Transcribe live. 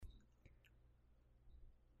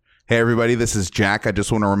Hey everybody, this is Jack. I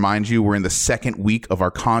just want to remind you we're in the second week of our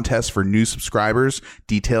contest for new subscribers.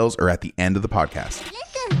 Details are at the end of the podcast.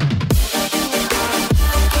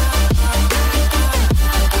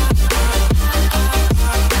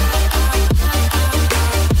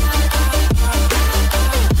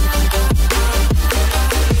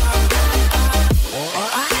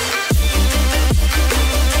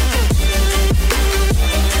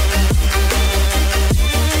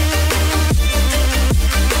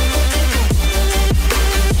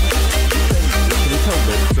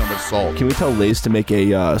 Can we tell Lay's to make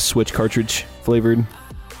a Switch cartridge flavored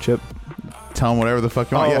chip? Tell them whatever the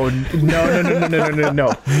fuck you want. Oh,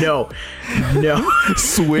 no.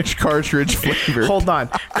 Switch cartridge flavor. Hold on.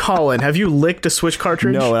 Colin, have you licked a Switch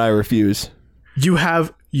cartridge? No, and I refuse. You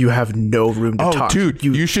have no room to talk. Dude,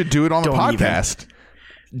 you should do it on the podcast.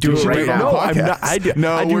 Do it right now. No, I'm not. I do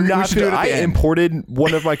not. I imported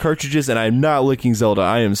one of my cartridges, and I'm not licking Zelda.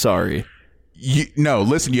 I am sorry. No,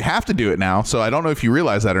 listen, you have to do it now. So I don't know if you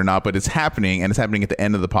realize that or not, but it's happening, and it's happening at the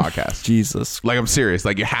end of the podcast. Jesus. Like, I'm serious.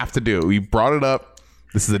 Like, you have to do it. We brought it up.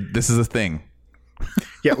 This is a thing.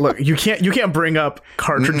 Yeah, look, you can't bring up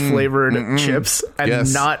cartridge flavored chips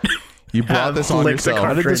and not. You brought this on yourself.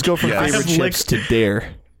 How did this go from favorite chips to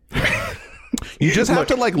dare? You just have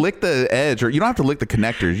to like lick the edge, or you don't have to lick the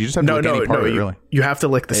connectors. You just have to lick any part of it, really. You have to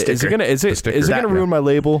lick the sticker. Is it gonna ruin my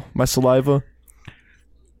label, my saliva?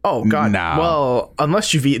 Oh God! No. Well,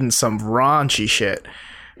 unless you've eaten some raunchy shit,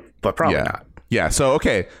 but probably not. Yeah. So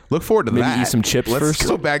okay, look forward to that. Maybe eat some chips first.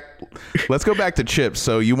 Let's go back to chips.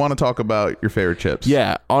 So you want to talk about your favorite chips?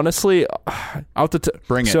 Yeah. Honestly,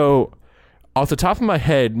 bring it. So off the top of my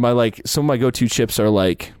head, some of my go-to chips are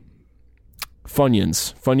like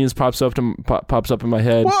Funyuns. Funyuns pops up in my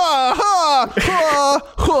head.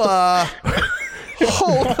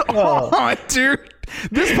 Hold on, dude.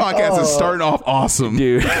 This podcast is starting off awesome,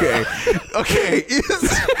 dude. Okay.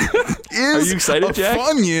 Are you excited, Jack?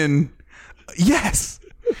 Funyun? Yes.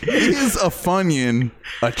 Is a Funyun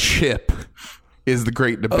a chip? Is the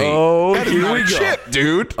great debate. Oh, that is here not we a go. chip,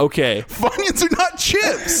 dude. Okay. Funyuns are not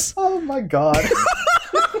chips. Oh my God.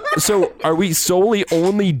 So are we solely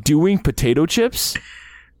only doing potato chips?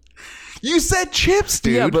 You said chips,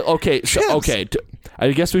 dude. Yeah, but okay. So, okay.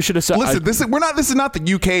 I guess we should have said. Listen, this is not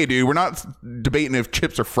the UK, dude. We're not debating if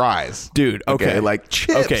chips or fries, dude. Okay, like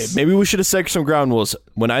chips. Okay, maybe we should have set some ground rules.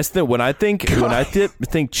 When I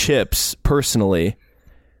think chips personally,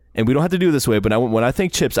 and we don't have to do it this way, but when I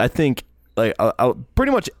think chips, I think like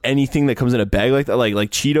pretty much anything that comes in a bag like that, like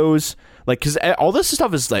Cheetos. Like, because all this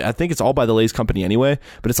stuff is like, I think it's all by the Lay's company anyway,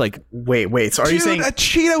 but it's like, wait. So are you saying a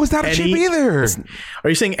Cheeto is not a chip either? Are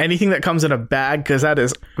you saying anything that comes in a bag? Because that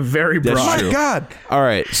is very broad. Oh my God. All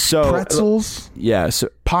right. So pretzels. Yeah. So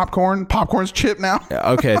popcorn's chip now.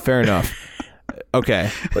 Okay. Fair enough.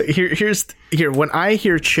 Okay. Here. When I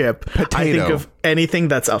hear chip, potato. I think of anything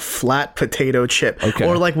that's a flat potato chip,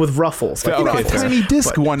 or like with ruffles, like a tiny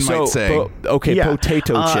disc. One might say. Potato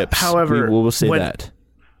chips. However, we'll say that.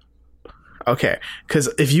 Okay, because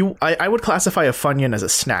I would classify a Funyun as a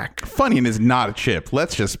snack. Funyun is not a chip.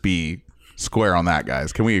 Let's just be square on that,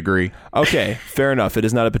 guys. Can we agree? Okay, fair enough. It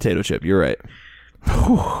is not a potato chip. You're right.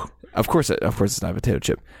 Of course, it's not a potato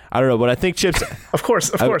chip. I don't know, but I think chips. Of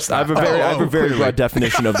course. I have a very broad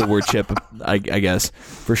definition of the word chip. I guess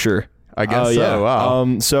for sure. I guess so. Yeah.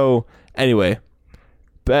 Wow. So anyway,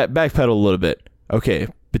 backpedal a little bit. Okay,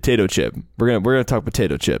 potato chip. We're gonna talk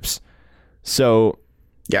potato chips. So.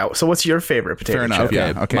 Yeah. So what's your favorite potato Fair enough. chip?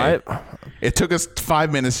 Yeah. Okay. It took us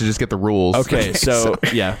 5 minutes to just get the rules. Okay. So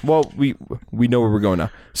yeah. Well, we know where we're going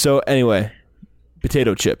now. So anyway,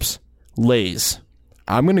 potato chips, Lay's.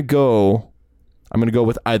 I'm gonna go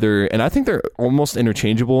with either, and I think they're almost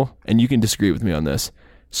interchangeable. And you can disagree with me on this: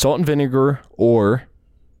 salt and vinegar or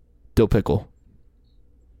dill pickle.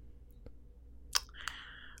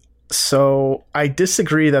 So I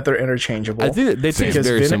disagree that they're interchangeable. I think they taste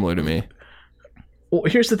very similar to me. Well,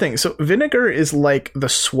 here's the thing. So vinegar is like the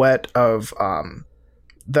sweat of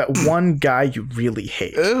that one guy you really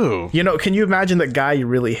hate. Ooh. You know, can you imagine that guy you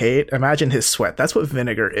really hate? Imagine his sweat. That's what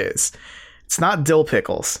vinegar is. It's not dill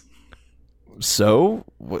pickles. So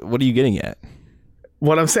what are you getting at?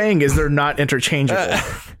 What I'm saying is they're not interchangeable.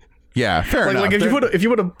 Yeah, fair enough. Like if you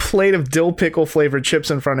put a plate of dill pickle flavored chips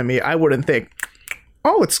in front of me, I wouldn't think,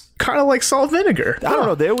 oh, it's kind of like salt vinegar. I don't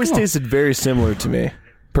know. They always tasted very similar to me.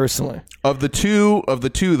 Personally, of the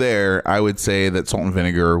two there, I would say that salt and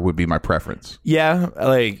vinegar would be my preference. Yeah,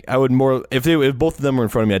 like I would more if both of them were in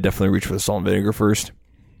front of me, I'd definitely reach for the salt and vinegar first.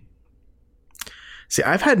 See,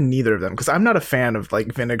 I've had neither of them because I'm not a fan of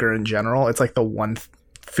like vinegar in general. It's like the one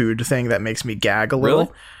food thing that makes me gag a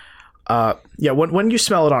little. Yeah, when you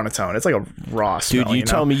smell it on its own, it's like a raw smell. Dude, you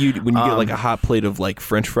tell me when you get like a hot plate of like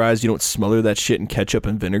French fries, you don't smother that shit in ketchup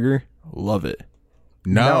and vinegar? Love it.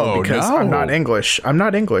 No, because I'm not English.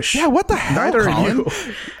 Yeah, what the hell, Neither are Colin? you.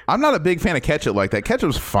 I'm not a big fan of ketchup like that.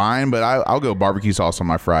 Ketchup's fine, but I'll go barbecue sauce on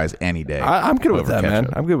my fries any day. I'm good with over that, man.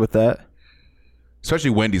 ketchup. I'm good with that. Especially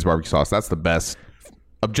Wendy's barbecue sauce. That's the best,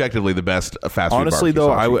 objectively the best fast food Honestly, barbecue though,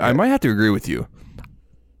 sauce you can I get. might have to agree with you.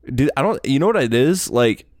 Dude, I don't. You know what it is?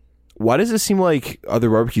 Like, why does it seem like other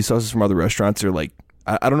barbecue sauces from other restaurants are like?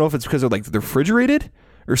 I don't know if it's because they're like they're refrigerated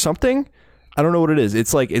or something. I don't know what it is.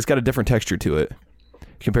 It's like it's got a different texture to it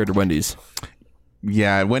compared to Wendy's.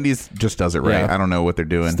 Yeah, Wendy's just does it right. Yeah. I don't know what they're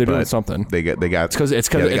doing. They're doing but something. They got It's because it's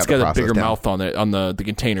they got the a process bigger down. mouth on it on the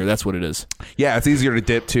container. That's what it is. Yeah, it's easier to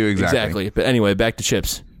dip too. Exactly. But anyway, back to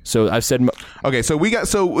chips. So I've said Okay, so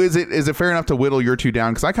is it fair enough to whittle your two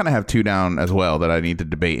down? Because I kind of have two down as well that I need to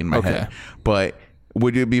debate in my head. But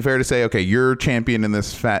would it be fair to say, okay, your champion in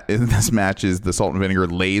this match is the salt and vinegar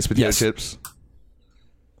Lay's potato chips?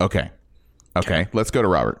 Okay, let's go to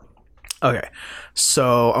Robert. Okay,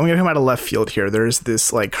 so I'm gonna come out of left field here. There's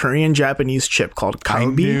this like Korean Japanese chip called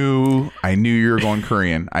kalbi. I knew you were going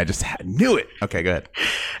Korean. I just knew it. Okay, go ahead.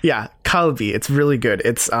 Yeah, kalbi. It's really good.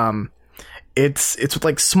 It's with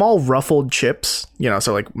like small ruffled chips,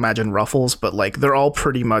 so like imagine ruffles, but like they're all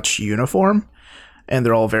pretty much uniform and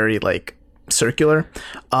they're all very like circular.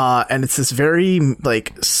 And it's this very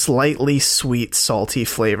like slightly sweet, salty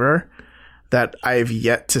flavor that I've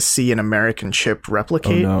yet to see an American chip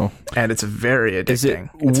replicate. Oh, no. And it's very addicting.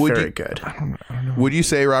 It's very good. Would you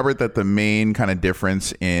say, Robert, that the main kind of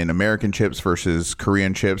difference in American chips versus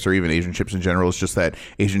Korean chips or even Asian chips in general is just that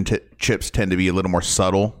Asian chips tend to be a little more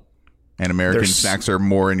subtle and American snacks are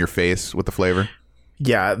more in your face with the flavor?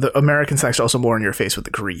 Yeah, the American snacks are also more in your face with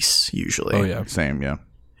the grease, usually. Oh, yeah. Same, yeah.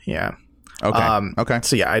 Yeah. Okay.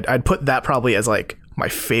 So yeah, I'd put that probably as like my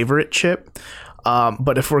favorite chip.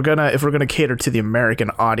 But if we're gonna cater to the American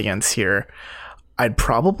audience here, I'd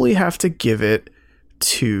probably have to give it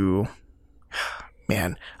to,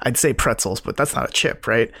 man, I'd say pretzels, but that's not a chip,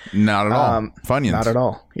 right? Not at all. Funyuns. Not at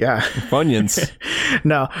all. Yeah. Funyuns.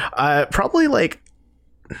 No, probably like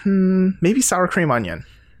maybe sour cream onion.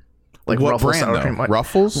 Like what Ruffles brand, sour though? cream onion.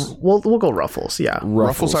 Ruffles? We'll go Ruffles. Yeah.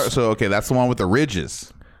 Ruffles. So, okay, that's the one with the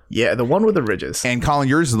ridges. Yeah, the one with the ridges. And Colin,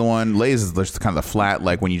 yours is the one. Lay's is just kind of the flat,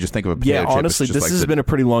 like when you just think of a potato Yeah, chip. honestly, it's just this like has been a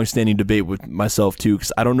pretty long-standing debate with myself too,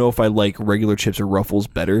 because I don't know if I like regular chips or Ruffles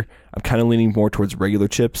better. I'm kind of leaning more towards regular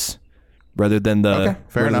chips rather than the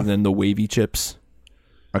than the wavy chips.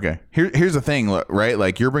 Okay, here's the thing, right?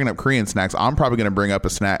 Like you're bringing up Korean snacks. I'm probably going to bring up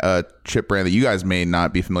a chip brand that you guys may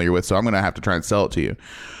not be familiar with, so I'm going to have to try and sell it to you.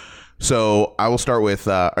 So I will start with.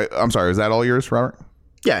 I'm sorry, is that all yours, Robert?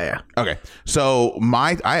 Yeah. Okay. So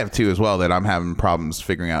I have two as well that I'm having problems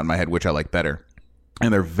figuring out in my head which I like better.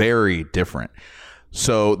 And they're very different.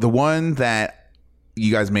 So the one that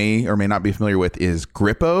you guys may or may not be familiar with is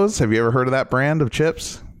Grippos. Have you ever heard of that brand of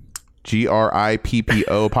chips?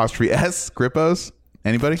 GRIPPO''S Grippos?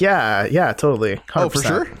 Anybody? Yeah, totally. 100%. Oh, for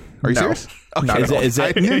sure? Are you serious? Okay. Is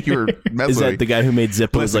that- I knew you were messing Is with that me. the guy who made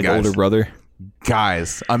Zippo's Listen, like guys. older brother?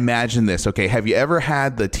 Guys, imagine this. Okay, have you ever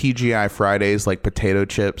had the TGI Fridays like potato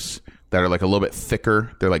chips that are like a little bit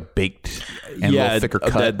thicker? They're like baked and a little thicker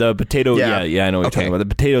cut. The potato. Yeah. Yeah, I know what you're talking about. The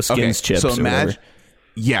potato skins chips. So or whatever. imagine,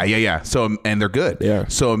 yeah. So and they're good. They are.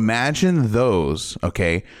 So imagine those,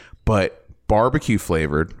 okay, but barbecue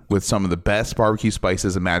flavored with some of the best barbecue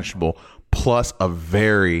spices imaginable, plus a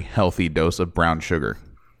very healthy dose of brown sugar.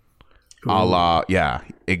 A la, yeah,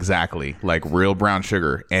 exactly, like real brown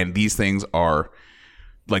sugar. And these things are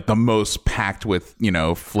like the most packed with,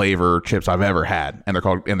 flavor chips I've ever had. And they're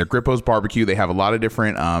Grippos Barbecue. They have a lot of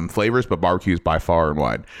different flavors, but barbecue is by far and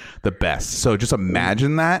wide the best. So just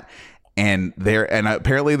imagine that. And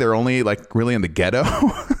apparently they're only like really in the ghetto,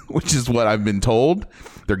 which is what I've been told.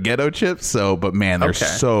 They're ghetto chips. So, but man, they're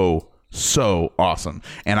so awesome,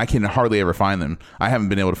 and I can hardly ever find them. I haven't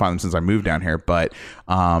been able to find them since I moved down here, but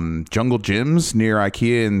Jungle Gyms near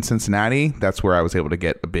IKEA in Cincinnati, that's where I was able to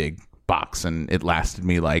get a big box, and it lasted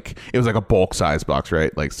me it was like a bulk size box,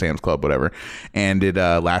 right? Like Sam's Club, whatever. And it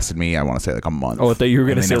lasted me, I want to say like a month. Oh, I thought you were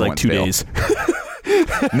going to And say they never like went 2 stale. days.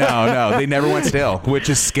 No, they never went stale, which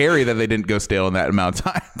is scary that they didn't go stale in that amount of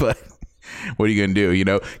time, but what are you going to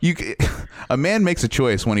do? A man makes a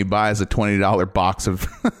choice when he buys a $20 box of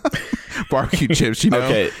barbecue chips,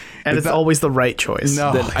 Okay. And it's always the right choice.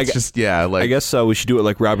 No, Then it's just, yeah. Like, I guess we should do it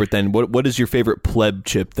like Robert then. What is your favorite pleb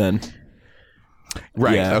chip then?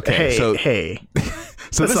 right. Yeah. Okay. Hey,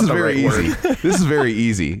 So That's this is not the very right easy. This is very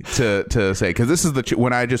easy to say, because this is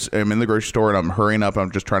when I just am in the grocery store and I'm hurrying up.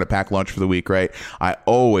 I'm just trying to pack lunch for the week, right? I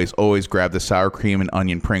always grab the sour cream and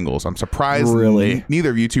onion Pringles. I'm surprised Really? neither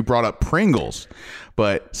of you two brought up Pringles,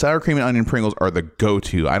 but sour cream and onion Pringles are the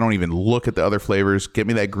go-to. I don't even look at the other flavors. Get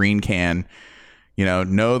me that green can.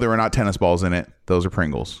 No, there are not tennis balls in it. Those are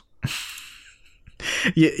Pringles.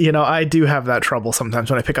 I do have that trouble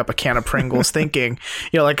sometimes when I pick up a can of Pringles thinking,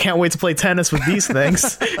 I can't wait to play tennis with these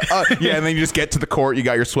things. Yeah, and then you just get to the court, you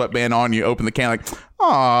got your sweatband on, you open the can like,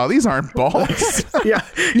 oh, these aren't balls. Yeah,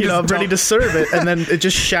 I'm ready to serve it, and then it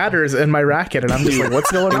just shatters in my racket, and I'm just like,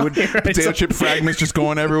 what's going on here? Potato chip fragments just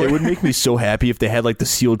going everywhere. It would make me so happy if they had like the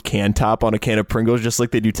sealed can top on a can of Pringles, just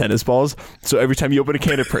like they do tennis balls. So every time you open a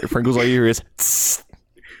can of Pringles, all you hear is tss.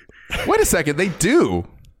 Wait a second, they do.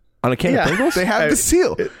 On a can of Pringles? They have the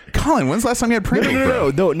seal. Colin, when's the last time you had Pringles?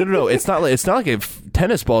 No. It's not like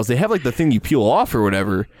tennis balls. They have like the thing you peel off or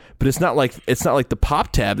whatever, but it's not like the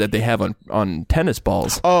pop tab that they have on tennis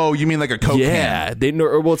balls. Oh, you mean like a Coke yeah, can?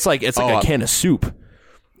 It's like a can of soup.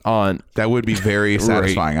 That would be very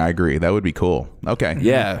satisfying. Right. I agree. That would be cool. Okay.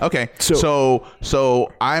 Yeah. Okay.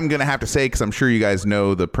 So I'm gonna have to say, because I'm sure you guys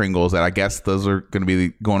know the Pringles, that I guess those are gonna be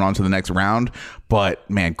going on to the next round. But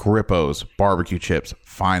man, Grippos barbecue chips,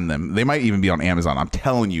 find them. They might even be on Amazon. I'm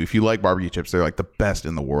telling you, if you like barbecue chips, they're like the best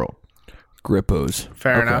in the world. Grippos.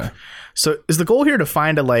 Fair enough. So is the goal here to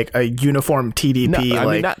find a uniform TDP? No,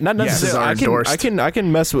 I mean, not necessarily. I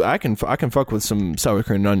I can fuck with some sour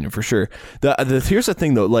cream and onion for sure. Here's the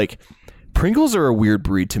thing though, like Pringles are a weird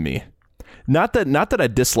breed to me. Not that I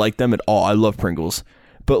dislike them at all. I love Pringles,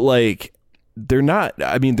 but like they're not.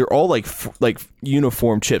 I mean, they're all like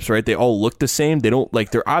uniform chips, right? They all look the same. They don't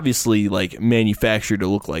like. They're obviously like manufactured to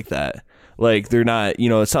look like that. Like they're not,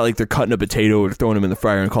 it's not like they're cutting a potato or throwing them in the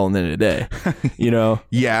fryer and calling it a day,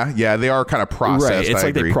 Yeah, they are kind of processed. Right, it's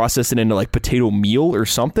like they process it into like potato meal or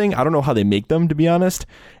something. I don't know how they make them, to be honest.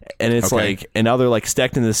 And it's like, and now they're like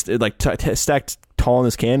stacked in this, like stacked tall in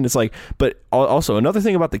this can. It's like, but also another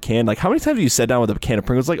thing about the can, like how many times have you sat down with a can of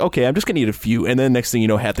Pringles? Like, okay, I'm just gonna eat a few, and then next thing you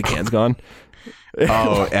know, half the can's gone.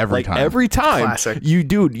 Oh, every time. Every time. Classic.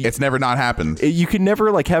 It's never not happened. You can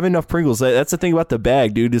never like have enough Pringles. That's the thing about the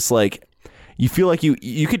bag, dude. It's like, you feel like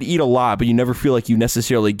you could eat a lot, but you never feel like you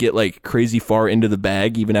necessarily get like crazy far into the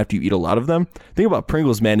bag even after you eat a lot of them. The thing about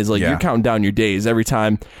Pringles, man, is like you're counting down your days every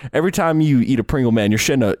time you eat a Pringle, man. You're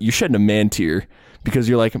shedding a man tear because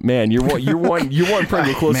you're like, man, you're one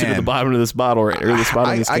Pringle closer to the bottom of this bottle, right? Or this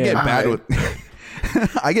bottom of this can. I get bad with.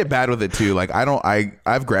 I get bad with it too. Like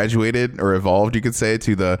I've graduated or evolved, you could say,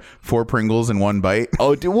 to the 4 Pringles in one bite.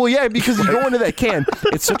 Oh, dude, well, yeah, because you go into that can.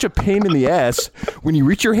 It's such a pain in the ass when you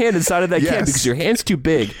reach your hand inside of that can because your hand's too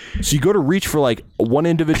big. So you go to reach for like one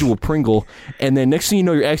individual Pringle, and then next thing you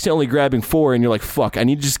know, you're accidentally grabbing 4, and you're like, "Fuck! I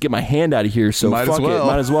need to just get my hand out of here." So might as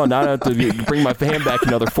well. Now I have to bring my hand back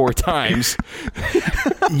another 4 times.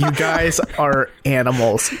 You guys are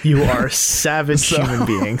animals. You are savage human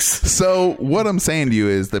beings. So what I'm saying to you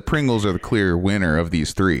is that Pringles are the clear winner of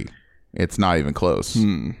these 3. It's not even close.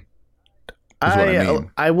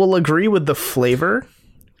 I will agree with the flavor.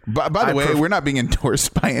 By the way, we're not being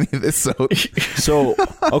endorsed by any of this. So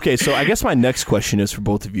okay. So I guess my next question is for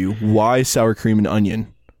both of you: why sour cream and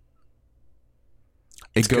onion?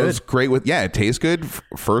 It goes great with it tastes good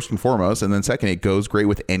first and foremost, and then second, it goes great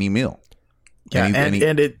with any meal. Yeah,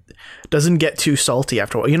 and it doesn't get too salty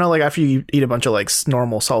after a while. Like after you eat a bunch of like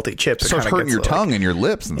normal salty chips, it starts hurting your tongue and your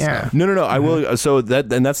lips and stuff. No. I will. So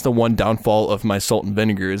that's the one downfall of my salt and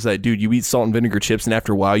vinegar is that, dude, you eat salt and vinegar chips, and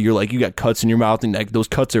after a while, you're like, you got cuts in your mouth, and like those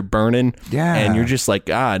cuts are burning. Yeah, and you're just like,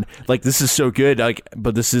 God, like this is so good, like,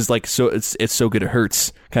 but this is like so it's so good it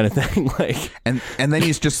hurts kind of thing. Like, and then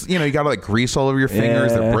you just you got like grease all over your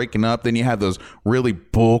fingers. They're breaking up. Then you have those really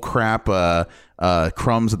bull crap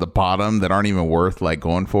crumbs at the bottom that aren't even worth like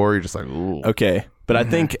going for. You're just like, ooh. Okay, but I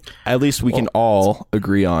think at least we can all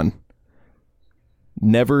agree on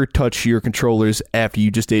never touch your controllers after you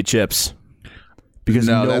just ate chips, because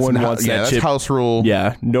no one wants that chip. That's house rule.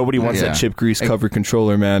 Yeah, nobody wants that chip grease covered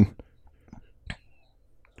controller, man.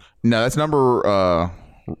 No, that's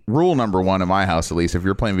rule number 1 in my house, at least. If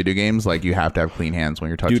you're playing video games, like you have to have clean hands when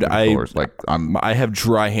you're touching controllers. Like I have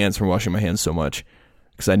dry hands from washing my hands so much.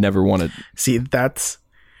 Because I never want to see that's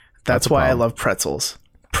why I love pretzels.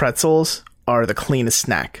 Pretzels are the cleanest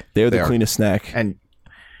snack. They're the cleanest snack, and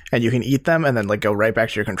you can eat them and then like go right back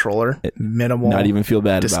to your controller. Minimal, not even feel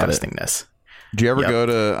bad disgustingness. About it. Do you ever go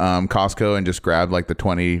to Costco and just grab like the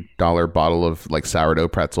 $20 bottle of like sourdough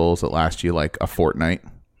pretzels that last you like a fortnight?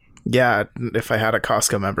 Yeah, if I had a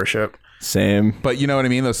Costco membership. Same. But you know what I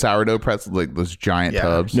mean? Those sourdough pretzels, like those giant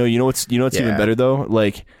tubs. No, you know what's even better though?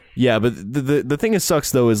 Like, yeah, but the thing that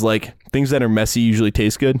sucks though is like things that are messy usually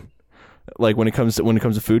taste good. Like when it comes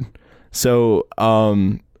to food. So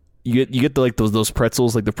you get like those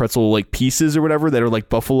pretzels, like the pretzel like pieces or whatever that are like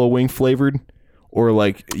buffalo wing flavored, or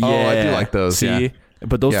like I do like those. See, yeah.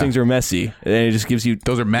 But those things are messy, and it just gives you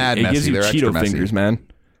those are mad it messy. gives you They're extra Cheeto messy. fingers, man.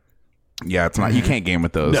 Yeah, it's not. You can't game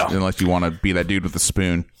with those unless you want to be that dude with the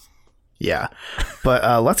spoon. Yeah.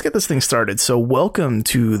 But let's get this thing started. So welcome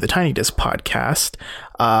to the Tiny Disc Podcast.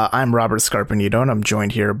 I'm Robert Scarpanito, and I'm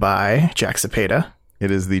joined here by Jack Cepeda. It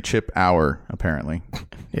is the chip hour, apparently.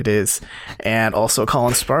 It is. And also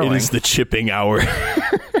Colin Sparling. It is the chipping hour.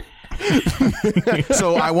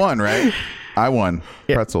 So I won, right? I won.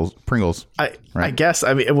 Pretzels, Pringles. I guess.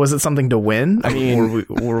 I mean, was it something to win? I mean,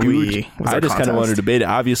 was I just kind of want to debate it.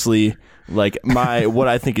 Obviously, like what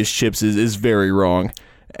I think is chips is very wrong.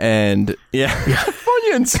 And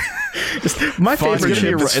Funyuns. My favorite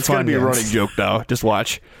chip is it's going to be a running joke now. Just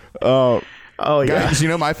watch. Oh yeah. Guys, you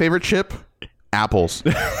know my favorite chip? Apples.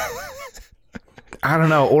 I don't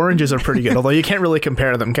know. Oranges are pretty good, although you can't really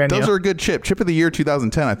compare them, can you? Those are a good chip. Chip of the year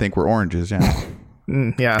 2010, I think, were oranges. Yeah.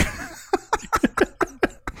 Yeah.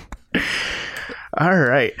 All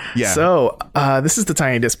right. Yeah. So this is the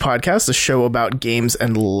Tiny Disc Podcast, a show about games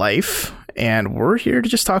and life. And we're here to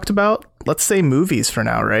just talk about, let's say, movies for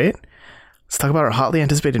now, right? Let's talk about our hotly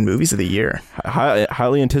anticipated movies of the year.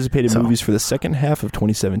 Highly anticipated movies for the second half of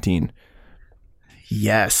 2017.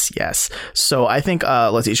 Yes. So I think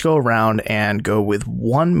let's each go around and go with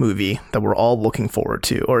one movie that we're all looking forward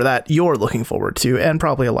to, or that you're looking forward to, and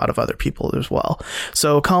probably a lot of other people as well.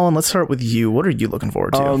 So Colin, let's start with you. What are you looking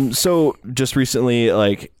forward to? So just recently,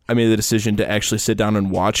 like, I made the decision to actually sit down and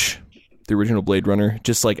watch the original Blade Runner,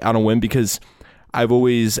 just like out on a whim, because I've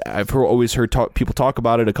always heard people talk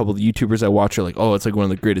about it. A couple of the YouTubers I watch are like, oh, it's like one of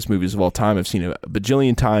the greatest movies of all time. I've seen it a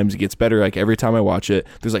bajillion times. It gets better like every time I watch it.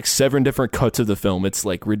 There's like 7 different cuts of the film. It's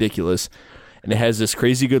like ridiculous. And it has this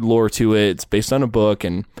crazy good lore to it. It's based on a book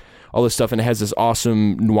and all this stuff. And it has this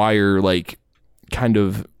awesome noir, like kind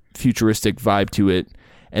of futuristic vibe to it.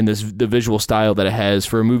 And the visual style that it has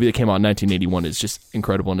for a movie that came out in 1981 is just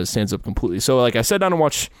incredible, and it stands up completely. So like I sat down and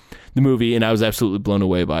watched the movie, and I was absolutely blown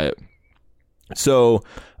away by it. So,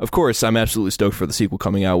 of course, I'm absolutely stoked for the sequel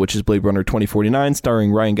coming out, which is Blade Runner 2049,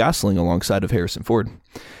 starring Ryan Gosling alongside of Harrison Ford.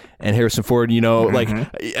 And Harrison Ford, you know, like,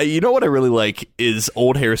 you know what I really like is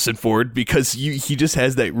old Harrison Ford, because he just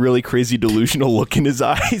has that really crazy delusional look in his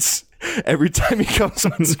eyes every time he comes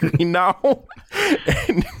on screen now.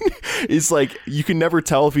 And it's like, you can never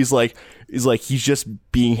tell if he's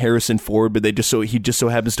just being Harrison Ford, but he just so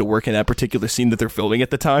happens to work in that particular scene that they're filming at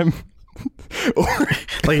the time. Or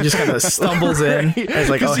like he just kind of stumbles in. It's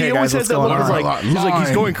like, oh, hey guys, what's going on? He's like,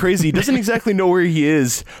 he's going crazy. He doesn't exactly know where he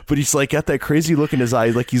is, but he's like got that crazy look in his eye,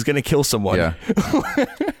 like he's gonna kill someone.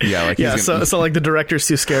 Yeah. So like the director's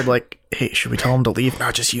too scared. Like, hey, should we tell him to leave?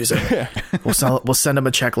 No, just use it. We'll send him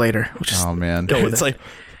a check later. We'll just oh man, go with it's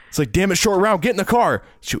like, damn it, short round, get in the car.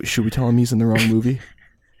 Should we tell him he's in the wrong movie?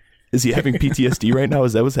 Is he having PTSD right now?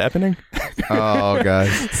 Is that what's happening? Oh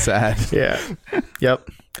guys, sad. Yeah. Yep.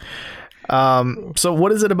 So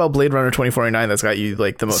what is it about Blade Runner 2049 that's got you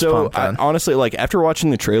like the most pumped on? Honestly, like after watching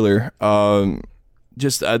the trailer,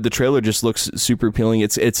 the trailer just looks super appealing.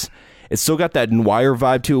 It's still got that noir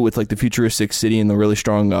vibe to it with like the futuristic city and the really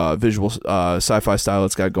strong visual sci-fi style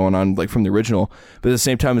it's got going on like from the original. But at the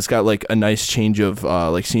same time, it's got like a nice change of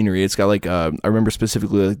like scenery. It's got like I remember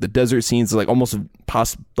specifically like the desert scenes, like almost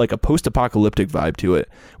like a post-apocalyptic vibe to it,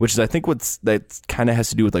 which is I think that kind of has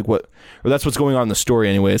to do with like that's what's going on in the story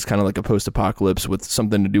anyway. It's kind of like a post-apocalypse with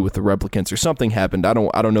something to do with the replicants or something happened. I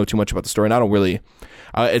don't know too much about the story, and I don't really.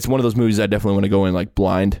 It's one of those movies I definitely want to go in like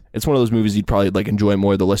blind. It's one of those movies you'd probably like enjoy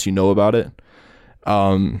more the less you know about it.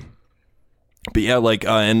 But yeah, like,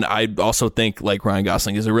 and I also think like Ryan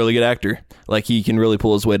Gosling is a really good actor. Like he can really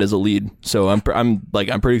pull his weight as a lead. So I'm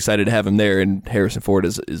pretty excited to have him there, and Harrison Ford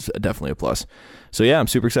is definitely a plus. So yeah, I'm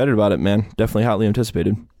super excited about it, man. Definitely hotly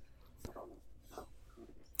anticipated.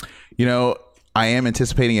 You know, I am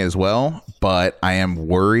anticipating it as well, but I am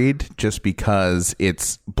worried just because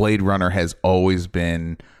Blade Runner has always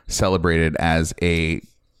been celebrated as a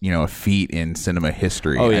feat in cinema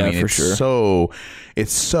history. Oh yeah, I mean, for sure.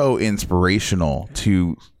 It's so inspirational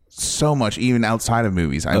to so much, even outside of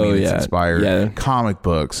movies. I mean, it's inspired comic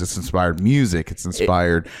books. It's inspired music. It's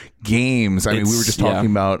inspired games. I mean, we were just talking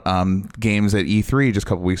about games at E3 just a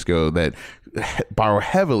couple weeks ago that borrow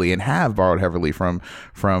heavily and have borrowed heavily from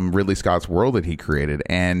Ridley Scott's world that he created.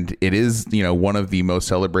 And it is, one of the most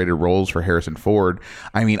celebrated roles for Harrison Ford.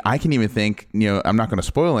 I mean, I can even think, I'm not going to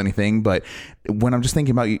spoil anything, but when I'm just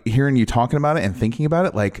thinking about hearing you talking about it and thinking about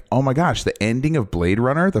it, like, oh my gosh, the ending of Blade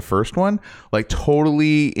Runner, the first one, like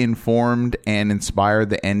totally informed and inspired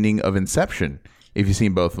the ending of Inception. If you've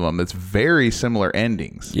seen both of them, it's very similar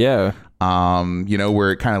endings. Yeah.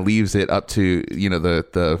 Where it kind of leaves it up to,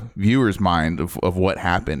 the viewer's mind of what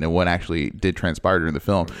happened and what actually did transpire during the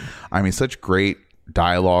film. I mean, such great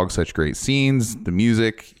dialogue, such great scenes, the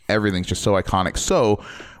music, everything's just so iconic. So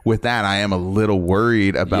with that, I am a little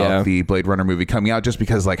worried about the Blade Runner movie coming out, just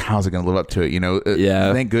because, like, how's it going to live up to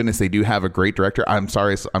it? Thank goodness they do have a great director. I'm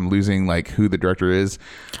sorry, I'm losing like who the director is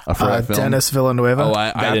for that film. Dennis Villeneuve. Oh,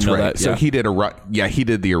 I didn't know that. So he did he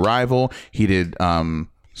did The Arrival. He did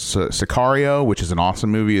Sicario, which is an awesome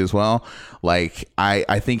movie as well. Like,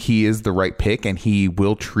 I think he is the right pick, and he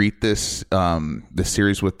will treat this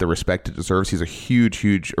series with the respect it deserves. He's a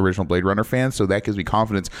huge original Blade Runner fan, so that gives me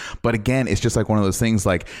confidence. But again, it's just like one of those things,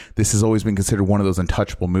 like, this has always been considered one of those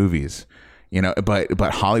untouchable movies,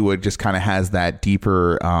 but Hollywood just kind of has that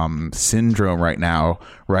deeper syndrome right now,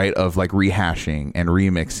 right, of like rehashing and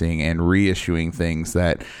remixing and reissuing things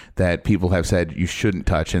that people have said you shouldn't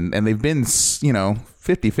touch, and they've been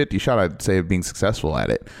 50-50 shot, I'd say, of being successful at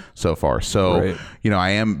it so far. So, right. I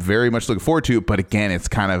am very much looking forward to it. But again, it's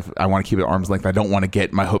kind of, I want to keep it at arm's length. I don't want to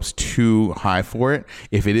get my hopes too high for it.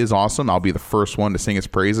 If it is awesome, I'll be the first one to sing its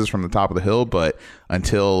praises from the top of the hill. But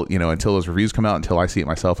until those reviews come out, until I see it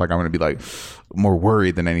myself, like, I'm going to be like more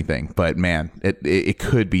worried than anything. But man, it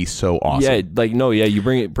could be so awesome. Yeah, you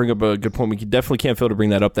bring up a good point. We definitely can't fail to bring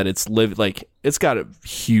that up, that it's got a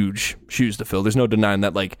huge shoes to fill. There's no denying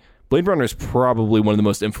that. Like, Blade Runner is probably one of the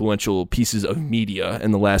most influential pieces of media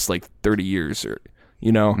in the last 30 years, or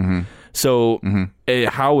So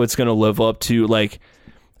how it's going to live up to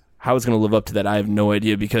that, I have no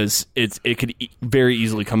idea, because it could very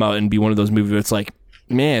easily come out and be one of those movies where it's like,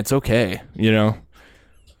 man, it's okay,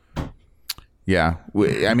 Yeah,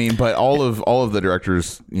 I mean, but all of the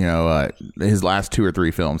directors, his last 2 or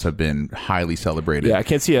 3 films have been highly celebrated. Yeah, I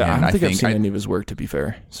can't see it. I don't think I've seen any of his work, to be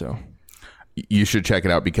fair. So you should check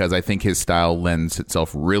it out, because I think his style lends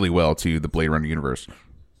itself really well to the Blade Runner universe.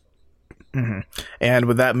 Mm-hmm. And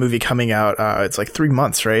with that movie coming out, it's like 3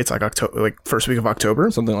 months, right? It's like October, first week of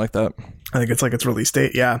October, something like that. I think it's its release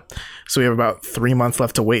date. Yeah, so we have about 3 months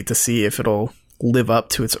left to wait to see if it'll live up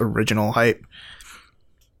to its original hype.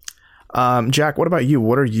 Jack, what about you?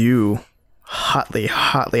 What are you hotly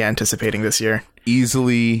anticipating this year?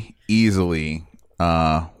 Easily,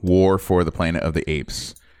 War for the Planet of the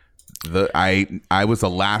Apes. I was the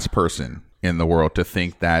last person in the world to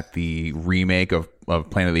think that the remake of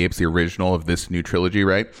Planet of the Apes, the original of this new trilogy,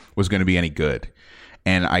 right, was going to be any good.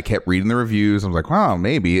 And I kept reading the reviews. I was like, wow,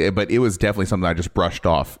 maybe. But it was definitely something I just brushed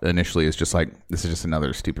off initially. It's just like, this is just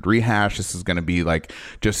another stupid rehash. This is going to be like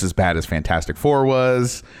just as bad as Fantastic Four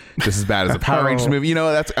was, just as bad as the Power Rangers movie.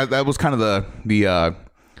 That was kind of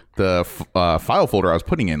the file folder I was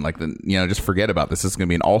putting in. Like, just forget about this. This is going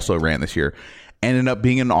to be an also ran this year. Ended up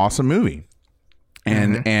being an awesome movie.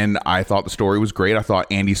 And I thought the story was great. I thought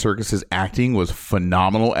Andy Serkis's acting was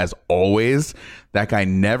phenomenal, as always. That guy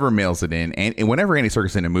never mails it in. And whenever Andy Serkis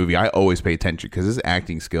is in a movie, I always pay attention, because his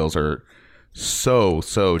acting skills are so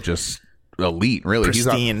just elite, really.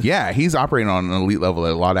 Pristine. He's operating on an elite level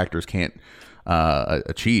that a lot of actors can't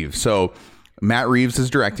achieve. So Matt Reeves is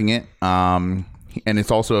directing it. And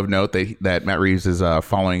it's also of note that Matt Reeves is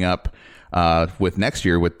following up with next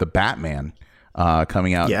year with The Batman.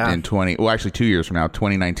 Coming out in 2 years from now,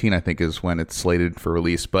 2019, I think, is when it's slated for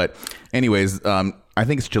release. But anyways, I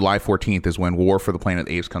think it's July 14th is when War for the Planet of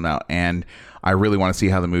the Apes come out. And I really want to see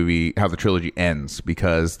how the trilogy ends,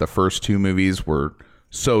 because the first 2 movies were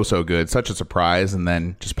so good, such a surprise, and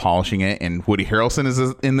then just polishing it. And Woody Harrelson is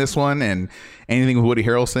in this one, and anything with Woody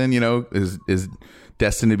Harrelson, is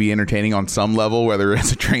destined to be entertaining on some level, whether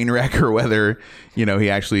it's a train wreck or whether, he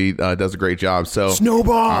actually does a great job. So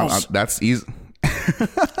Snowballs. That's easy.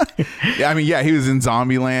 I mean, he was in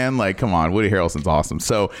Zombieland. Like, come on, Woody Harrelson's awesome.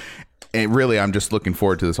 So, really, I'm just looking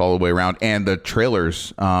forward to this all the way around. And the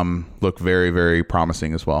trailers look very, very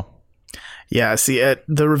promising as well. Yeah, see,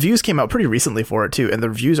 the reviews came out pretty recently for it too, and the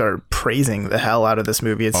reviews are praising the hell out of this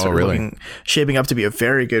movie. It's really? Shaping up to be a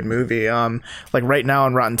very good movie. Like right now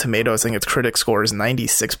on Rotten Tomatoes, I think its critic score is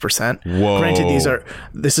 96%. Whoa. Granted,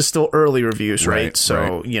 this is still early reviews, right?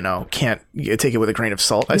 So right. Can't take it with a grain of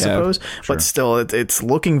salt, I suppose. Sure. But still, it's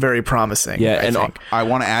looking very promising. Yeah, I think. I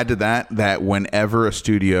want to add to that whenever a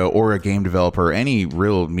studio or a game developer, any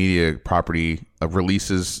real media property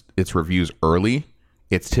releases its reviews early,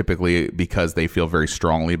 it's typically because they feel very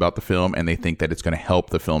strongly about the film and they think that it's going to help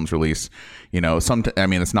the film's release. It's not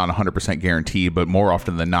 100% guaranteed, but more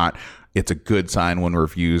often than not, it's a good sign when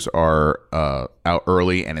reviews are out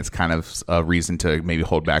early, and it's kind of a reason to maybe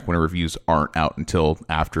hold back when reviews aren't out until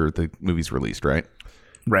after the movie's released, right?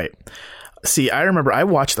 Right. See, I remember I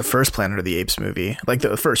watched the first Planet of the Apes movie, like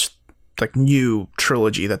the first new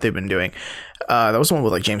trilogy that they've been doing. That was the one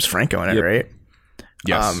with like James Franco in it, right?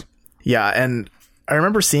 Yes. Yeah, and I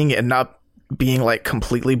remember seeing it and not being like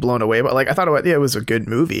completely blown away, but like I thought it was a good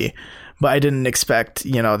movie, but I didn't expect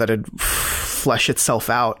that it'd flesh itself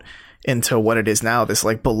out into what it is now, this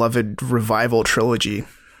like beloved revival trilogy.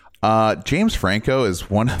 James Franco is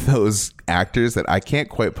one of those actors that I can't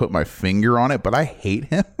quite put my finger on it, but I hate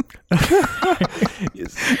him.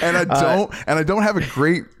 and I don't have a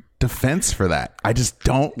great defense for that. I just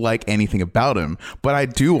don't like anything about him, but I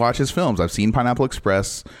do watch his films. I've seen Pineapple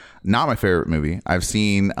Express, not my favorite movie. I've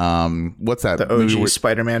seen what's that? The OG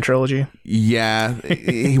Spider-Man trilogy. Yeah,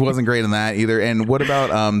 he wasn't great in that either. And what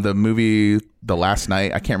about the movie The Last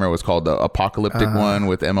Night? I can't remember what it's called, the apocalyptic one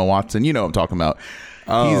with Emma Watson. You know what I'm talking about.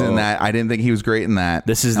 He's in that. I didn't think he was great in that.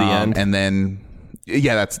 This is the end. And then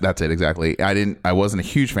that's it exactly. I wasn't a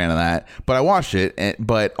huge fan of that, but I watched it.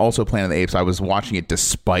 But also Planet of the Apes, I was watching it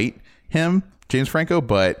despite him, James Franco,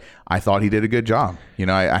 but I thought he did a good job.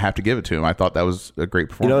 I have to give it to him. I thought that was a great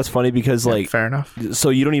performance. It's funny because fair enough. So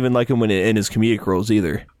you don't even like him when in his comedic roles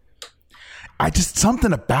either.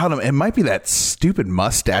 Something about him. It might be that stupid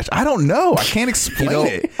mustache. I don't know. I can't explain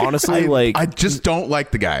it. Honestly, I just don't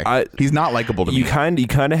like the guy. He's not likable to me. You kind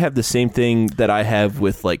of have the same thing that I have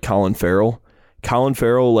with like Colin Farrell. Colin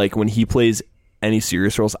Farrell, like when he plays any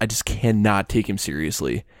serious roles, I just cannot take him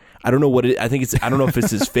seriously. I don't know what it. I don't know if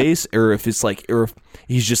it's his face or if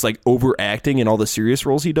he's just like overacting in all the serious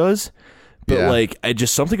roles he does. But like,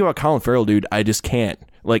 something about Colin Farrell, dude. I just can't.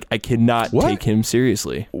 Like, I cannot take him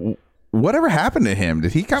seriously. Whatever happened to him?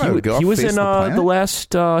 Did he kind of go off He was face in the planet? the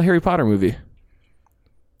last Harry Potter movie.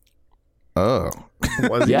 Oh.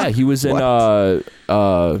 Yeah, he was in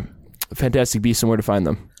Fantastic Beasts and Where to Find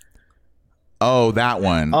Them. Oh, that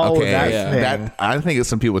one. Oh, okay. that I think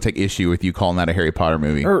some people take issue with you calling that a Harry Potter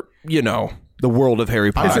movie. Or, the world of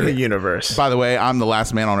Harry Potter. It's in the universe. By the way, I'm the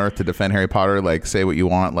last man on earth to defend Harry Potter. Like, say what you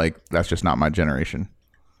want. Like, that's just not my generation.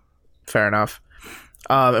 Fair enough.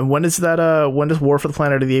 And when does War for the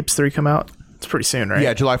Planet of the Apes 3 come out? It's pretty soon, right?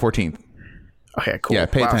 Yeah, July 14th. Okay, cool. Yeah,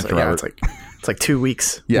 pay attention, Robert. It's like 2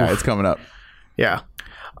 weeks. Yeah, Oof. it's coming up. Yeah.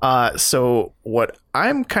 So what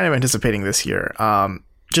I'm kind of anticipating this year,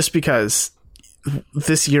 just because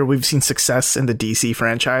this year we've seen success in the DC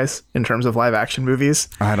franchise in terms of live action movies.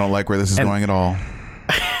 I don't like where this is going at all.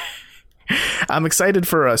 I'm excited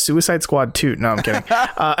for Suicide Squad 2. No, I'm kidding.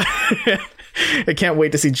 I can't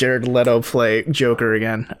wait to see Jared Leto play Joker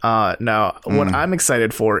again. What I'm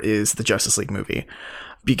excited for is the Justice League movie,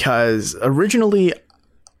 because originally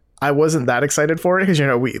I wasn't that excited for it because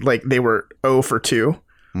they were 0 for 2,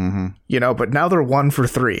 but now they're 1 for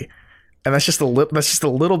 3. And that's just a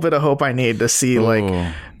little bit of hope I need to see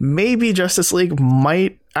like maybe Justice League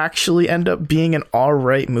might actually end up being an all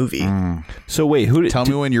right movie. So wait, tell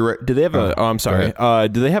me when you're do they have I'm sorry.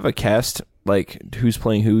 Do they have a cast, like who's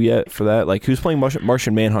playing who yet for that? Like who's playing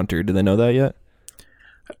Martian Manhunter? Do they know that yet?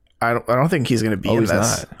 I don't think he's going to be in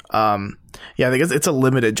this. Not. I think it's a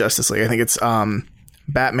limited Justice League. I think it's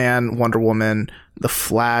Batman, Wonder Woman, The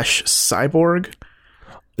Flash, Cyborg.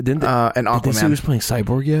 And Aquaman. Did they say who's playing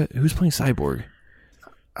Cyborg yet? Who's playing Cyborg?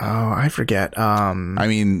 Oh, I forget. I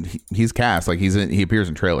mean, he's cast. Like he appears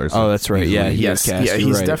in trailers. Oh, that's right. Yeah, he is cast. Yeah,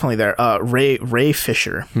 he's right. definitely there. Ray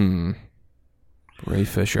Fisher. Ray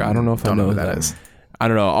Fisher. I don't know if I know who that is. I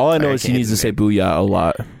don't know. All I know is he needs to say "booyah" a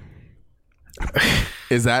lot.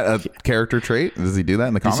 Is that a character trait? Does he do that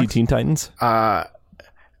in the comics? You see Teen Titans?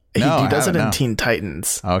 He does it in Teen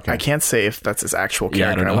Titans. Okay. I can't say if that's his actual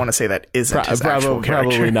character. I want to say that isn't his actual character.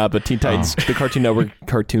 Probably not, but Teen Titans, the Cartoon Network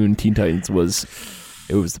cartoon Teen Titans was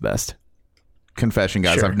the best. Confession,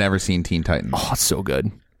 guys, Sure. I've never seen Teen Titans. Oh, it's so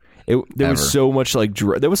good. There was so much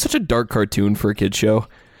there was such a dark cartoon for a kid's show.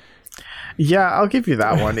 Yeah, I'll give you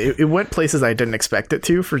that one. It went places I didn't expect it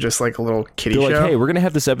to for just like a little kiddie show. Like, hey, we're gonna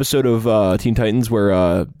have this episode of Teen Titans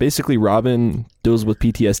where basically Robin deals with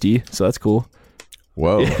PTSD, so that's cool.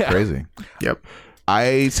 Whoa, crazy. Yep.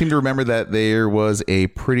 I seem to remember that there was a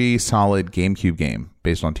pretty solid GameCube game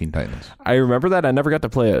based on Teen Titans. I remember that. I never got to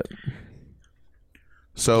play it.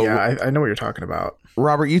 So, Yeah, I know what you're talking about.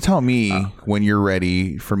 Robert, you tell me when you're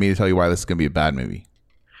ready for me to tell you why this is going to be a bad movie.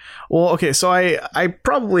 Well, okay, so I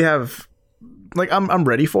probably have, like, I'm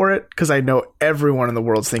ready for it because I know everyone in the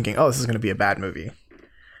world's thinking, oh, this is going to be a bad movie.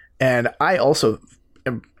 And I also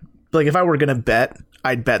am, like, if I were going to bet,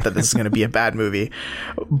 I'd bet that this is going to be a bad movie.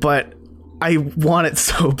 But I want it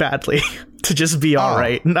so badly to just be all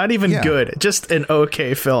right. Not even good, just an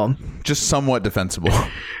okay film. Just somewhat defensible.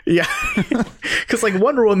 Yeah. Because, like,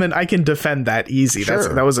 Wonder Woman, I can defend that easy.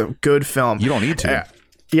 Sure. That was a good film. You don't need to.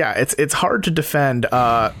 Yeah, it's hard to defend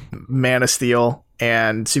Man of Steel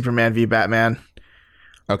and Superman v Batman.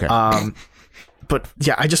 Okay. But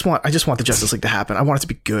yeah, I just want the Justice League to happen. I want it to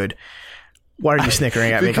be good. Why are you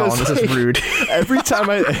snickering at me, Colin? This is rude. Every time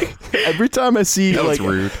I see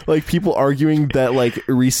rude. like people arguing that like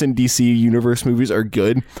recent DC universe movies are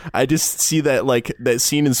good, I just see that like that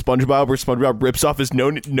scene in SpongeBob where SpongeBob rips off his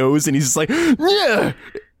nose and he's just like, yeah,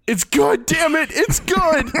 it's good, damn it, it's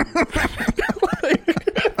good.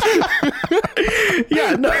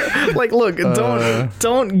 Yeah, no, like, look,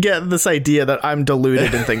 don't get this idea that I'm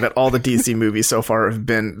deluded and think that all the DC movies so far have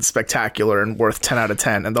been spectacular and worth 10 out of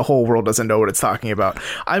 10, and the whole world doesn't know what it's talking about.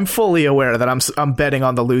 I'm fully aware that I'm betting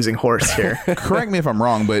on the losing horse here. Correct me if I'm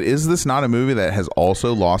wrong, but is this not a movie that has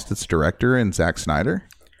also lost its director in Zack Snyder?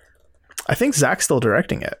 I think Zack's still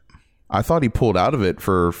directing it. I thought he pulled out of it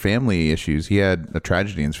for family issues. He had a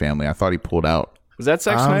tragedy in his family. I thought he pulled out. Was that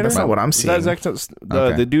Zack Snyder? That's not what I'm Was seeing.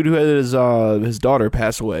 that the dude who had his daughter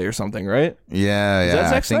pass away or something, right? Yeah, Is that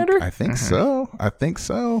Zack Snyder? I think so. I think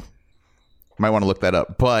so. Might want to look that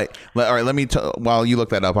up. But all right, let me. While you look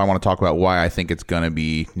that up, I want to talk about why I think it's going to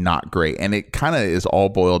be not great, and it kind of is all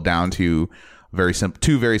boiled down to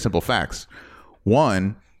two very simple facts.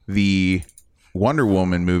 One, the Wonder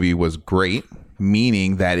Woman movie was great,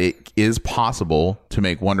 meaning that it is possible to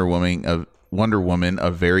make Wonder Woman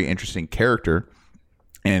a very interesting character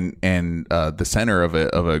and the center of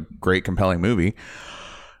a great compelling movie.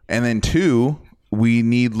 And then two, we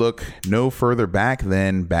need look no further back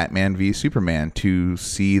than Batman v Superman to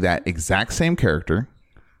see that exact same character.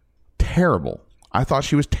 Terrible. I thought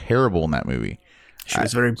she was terrible in that movie. She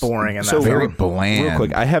was very boring and So Very bland. Real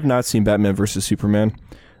quick, I have not seen Batman versus Superman,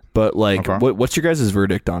 but like, Okay. what's your guys'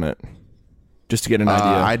 verdict on it? Just to get an idea.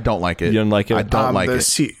 I don't like it. You don't like it? I don't like the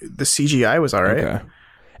it. the CGI was all right. Okay.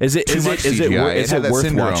 Is it much CGI. It had that worth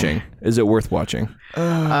syndrome. watching? Is it worth watching?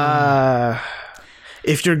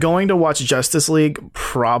 If you're going to watch Justice League,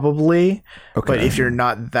 probably. Okay. But if you're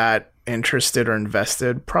not that interested or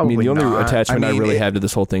invested, I probably mean, the only not. attachment I I mean, really had to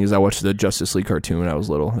this whole thing is I watched the Justice League cartoon when I was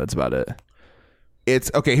little. That's about it. It's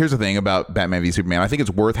okay. Here's the thing about Batman v Superman. I think it's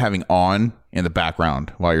worth having on in the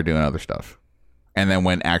background while you're doing other stuff. And then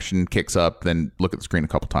when action kicks up, then look at the screen a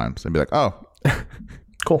couple times and be like, oh,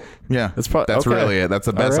 Cool. yeah, That's that's okay. really it. That's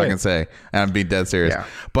the best All I right. can say. And I'm being dead serious. Yeah.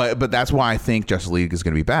 But that's why I think Justice League is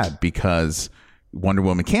going to be bad, because Wonder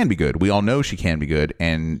Woman can be good. We all know she can be good,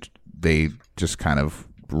 and they just kind of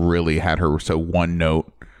really had her so one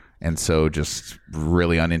note and so just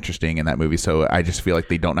really uninteresting in that movie. So I just feel like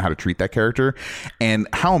they don't know how to treat that character. And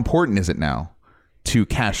how important is it now to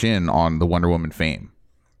cash in on the Wonder Woman fame?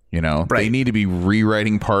 You know, they need to be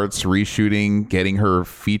rewriting parts, reshooting, getting her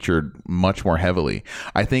featured much more heavily.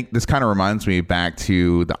 I think this kind of reminds me back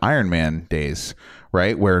to the Iron Man days,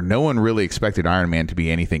 right? Where no one really expected Iron Man to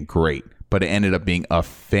be anything great, but it ended up being a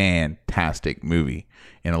fantastic movie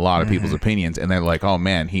in a lot of people's opinions. And they're like, oh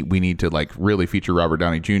man, we need to like really feature Robert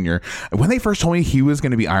Downey Jr. When they first told me he was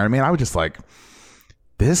going to be Iron Man, I was just like,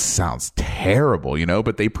 this sounds terrible, you know,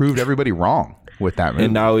 but they proved everybody wrong with that movie.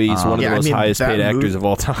 And now he's one of the most highest paid that actors movie- of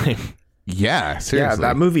all time. Yeah, seriously. Yeah,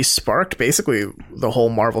 that movie sparked basically the whole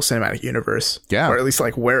Marvel Cinematic Universe. Yeah. Or at least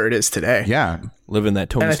like where it is today. Yeah. Living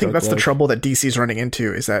that Tony And I think Stark that's the life. trouble that DC's running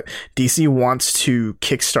into, is that DC wants to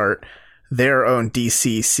kickstart their own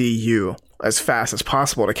DCCU as fast as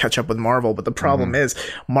possible to catch up with Marvel. But the problem is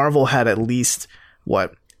Marvel had at least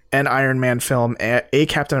an Iron Man film, a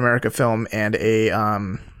Captain America film, and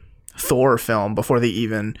a Thor film before they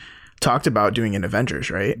even talked about doing an Avengers,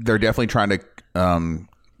 right? They're definitely trying to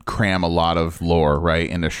cram a lot of lore, right,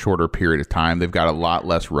 in a shorter period of time. They've got a lot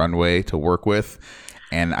less runway to work with,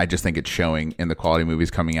 and I just think it's showing in the quality movies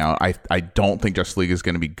coming out. I don't think Justice League is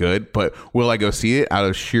going to be good, but will I go see it out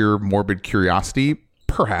of sheer morbid curiosity?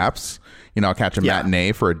 Perhaps. You know, I'll catch a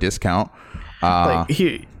matinee for a discount.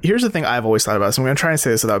 Here's the thing I've always thought about. So I'm going to try and say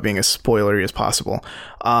this without being as spoilery as possible.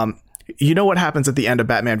 You know what happens at the end of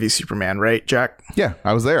Batman v Superman, right, Jack? Yeah,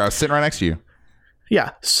 I was there. I was sitting right next to you.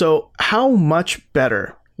 Yeah. So how much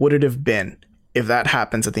better would it have been if that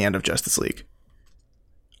happens at the end of Justice League?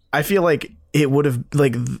 I feel like it would have,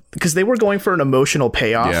 like, because they were going for an emotional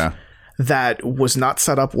payoff that was not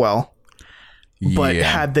set up well. But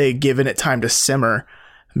had they given it time to simmer,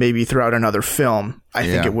 maybe throughout another film, I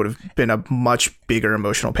think it would have been a much bigger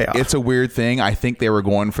emotional payoff. It's a weird thing. I think they were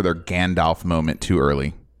going for their Gandalf moment too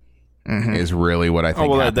early. Is really what I think. Oh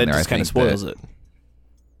well, happened that there. just kind of spoils it.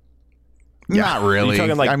 Not really. You're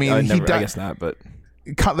talking like, I mean, I he guess not. But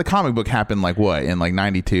the comic book happened like what in like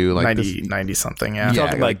 92, like 90 something. you're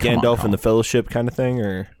talking like come Gandalf on. and the Fellowship kind of thing,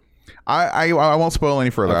 or I won't spoil any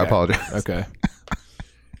further. I apologize. okay.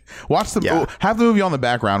 Watch the have the movie on the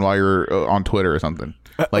background while you're on Twitter or something.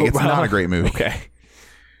 Like it's not a great movie. Okay.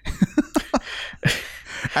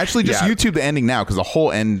 Actually, just YouTube the ending now because the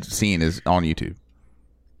whole end scene is on YouTube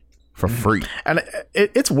for free. And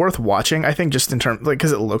it's worth watching, I think, just in terms, like,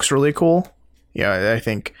 because it looks really cool. Yeah, I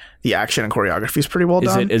think the action and choreography is pretty well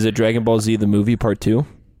done. Is it Dragon Ball Z the movie part 2?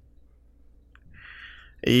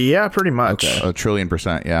 Yeah, pretty much. Okay. A trillion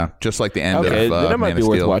 %, yeah. Just like the end Okay, of then it might Man be of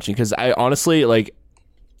worth Steel. watching because I honestly like.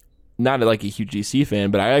 Not like a huge DC fan,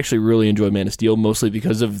 but I actually really enjoy Man of Steel mostly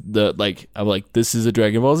because of the I'm like, this is a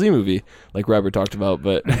Dragon Ball Z movie, like Robert talked about.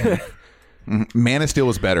 But Man of Steel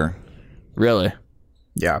was better. really,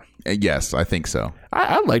 Yeah. Yes, I think so.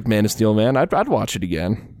 I liked Man of Steel, man. I'd watch it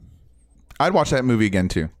again. I'd watch that movie again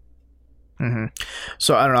too.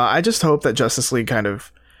 So I don't know. I just hope that Justice League kind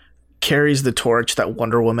of carries the torch that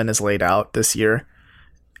Wonder Woman has laid out this year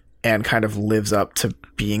and kind of lives up to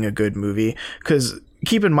being a good movie. Because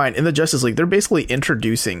keep in mind, in the Justice League, they're basically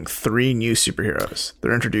introducing 3 new superheroes.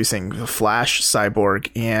 They're introducing the Flash, Cyborg,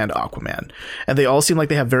 and Aquaman. And they all seem like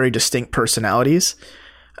they have very distinct personalities.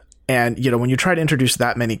 And, you know, when you try to introduce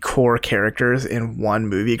that many core characters in one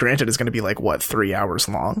movie, granted, it's going to be like, 3 hours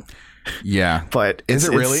long? Yeah. But Is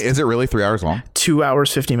it really 3 hours long? 2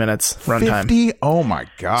 hours, 50 minutes runtime. 50? Oh my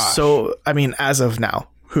gosh. So, I mean, as of now,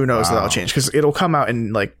 who knows if that'll change? Because it'll come out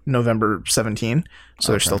in like November 17.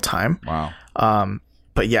 So there's still time. Wow.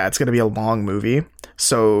 But yeah, it's going to be a long movie.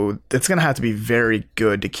 So it's going to have to be very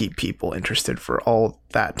good to keep people interested for all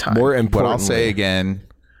that time. More But importantly, I'll say again.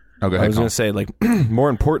 Oh, go I ahead. was going to say, like, more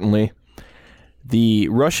importantly, the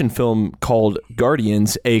Russian film called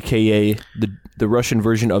Guardians, aka the Russian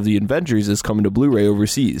version of the Avengers, is coming to Blu-ray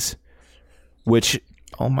overseas, which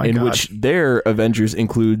Oh my God. which their Avengers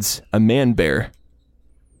includes a man bear.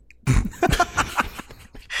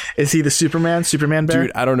 Is he the Superman bear?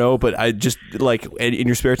 Dude, I don't know, but I just like in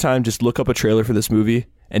your spare time, just look up a trailer for this movie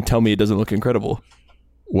and tell me it doesn't look incredible.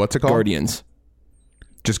 What's it called? Guardians.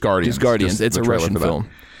 Just Guardians. Just Guardians. Just It's the a trailer Russian for that. film.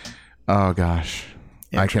 Oh gosh.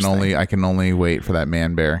 I can Interesting. only wait for that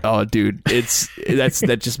man bear. Oh, dude,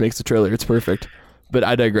 that just makes the trailer. It's perfect. But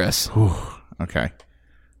I digress. Okay.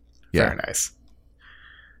 Yeah. Very nice.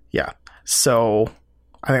 Yeah. So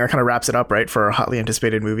I think that kind of wraps it up, right, for our hotly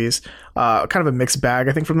anticipated movies. Kind of a mixed bag,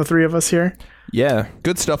 I think, from the 3 of us here. Yeah.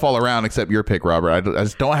 Good stuff all around, except your pick, Robert. I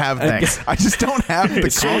just don't have. I just don't have the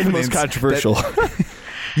It's certainly the confidence. most controversial.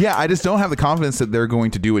 Yeah, I just don't have the confidence that they're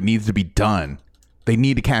going to do what needs to be done. They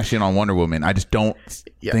need to cash in on Wonder Woman. I just don't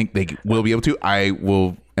think they will be able to.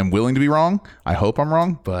 Am willing to be wrong. I hope I'm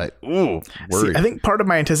wrong, but worried. See, I think part of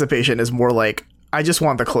my anticipation is more like, I just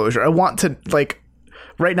want the closure. I want to, like,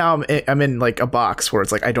 right now I'm in like a box where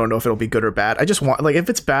it's like, I don't know if it'll be good or bad. I just want, like, if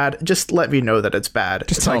it's bad, just let me know that it's bad.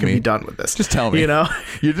 Just so tell I can me. be done with this. Just tell me. You know?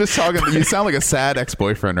 You're just talking. You sound like a sad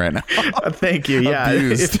ex-boyfriend right now. Thank you. Yeah.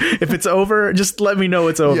 Abused. If it's over, just let me know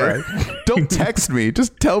it's over. Yeah. Don't text me.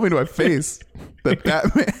 Just tell me to my face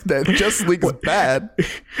that Justice League is bad.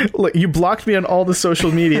 Look, you blocked me on all the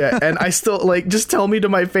social media, and I still, like, just tell me to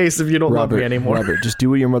my face if you don't love me anymore. Robert, just do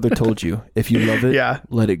what your mother told you. If you love it,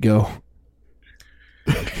 let it go.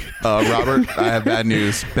 Robert, I have bad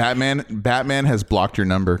news. Batman has blocked your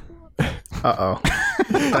number. Uh-oh.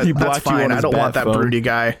 He That's blocked you fine. on I his don't want bat that phone. broody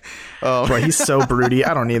guy. Oh, boy, he's so broody.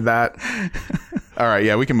 I don't need that. All right,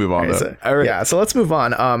 yeah, we can move on though. So, All right. Yeah, so let's move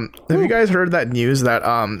on. Have you guys heard that news that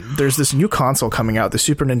there's this new console coming out, the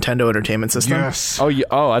Super Nintendo Entertainment System? Yes. Oh,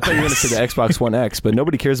 I thought you were going to say the Xbox One X, but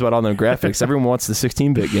nobody cares about all the graphics. Everyone wants the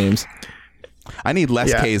 16-bit games. I need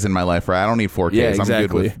less Ks in my life, right? I don't need 4Ks. Yeah, I'm good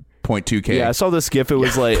exactly. with 0.2K. Yeah, I saw this GIF. It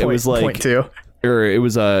was like Point two. or it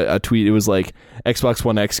was a tweet. It was like Xbox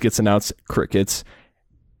One X gets announced, crickets.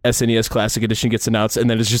 SNES Classic Edition gets announced, and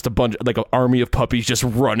then it's just a bunch, like an army of puppies just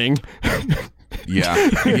running. Yeah,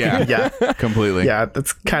 completely. Yeah,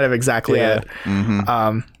 that's kind of exactly it.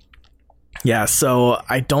 Mm-hmm. Yeah, so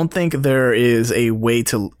I don't think there is a way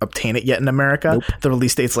to obtain it yet in America. Nope. The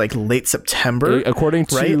release date's like late September. According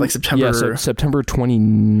to right? Like September. September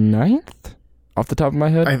 29th. off the top of my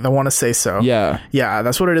head. I want to say so. Yeah. Yeah,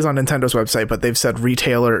 that's what it is on Nintendo's website, but they've said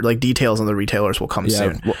retailer, like details on the retailers will come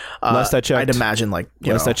soon. Well, last I checked, I'd imagine like,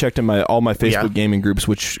 I checked in all my Facebook gaming groups,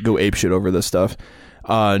 which go apeshit over this stuff.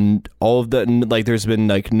 All of that, like, there's been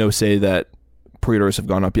like no say that pre-orders have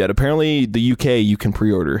gone up yet. Apparently, the UK you can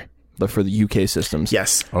pre-order for the UK systems.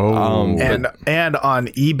 Yes. But And on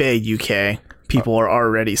eBay UK, people are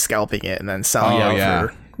already scalping it and then selling out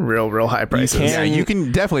for real high prices. Yeah, you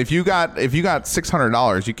can definitely, if you got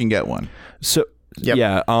 $600, you can get one. So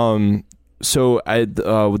yeah. So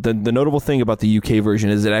the notable thing about the UK version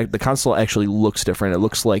is that the console actually looks different. It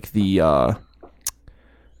looks like the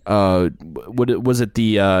what was it?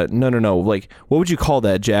 The no. Like, what would you call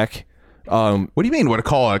that, Jack? What do you mean? What to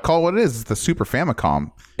call it? Call it what it is? It's the Super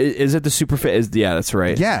Famicom. Is it the Super? Yeah, that's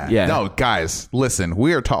right. Yeah. No, guys, listen.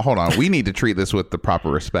 We are. Hold on. We need to treat this with the proper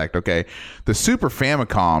respect. Okay. The Super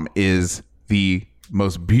Famicom is the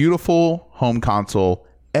most beautiful home console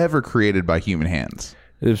ever created by human hands.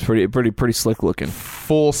 It was pretty slick looking.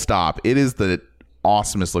 Full stop. It is the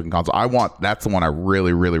awesomest looking console. That's the one I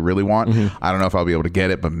really, really, really want. I don't know if I'll be able to get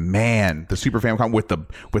it, but man, the Super Famicom with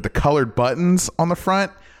the colored buttons on the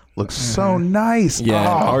front looks so nice. Yeah,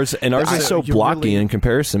 ours is so blocky in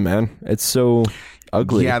comparison, man. It's so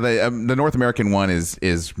ugly. Yeah, the North American one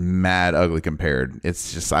is mad ugly compared.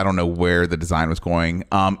 It's just, I don't know where the design was going.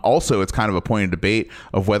 Also, it's kind of a point of debate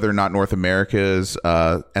of whether or not North America's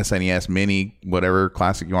SNES Mini, whatever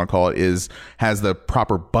classic you want to call it, has the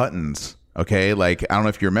proper buttons. Okay, like, I don't know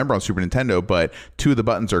if you remember on Super Nintendo, but 2 of the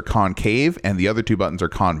buttons are concave and the other 2 buttons are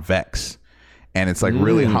convex. And it's like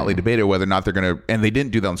really hotly debated whether or not they're going to, and they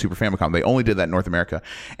didn't do that on Super Famicom. They only did that in North America.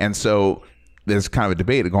 And so there's kind of a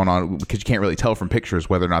debate going on because you can't really tell from pictures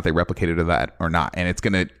whether or not they replicated that or not. And it's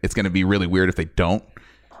gonna be really weird if they don't.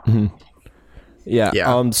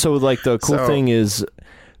 Yeah. So like the cool thing is,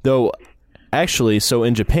 though, actually, so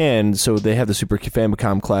in Japan, so they have the Super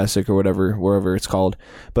Famicom Classic or whatever, wherever it's called.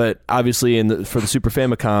 But obviously, for the Super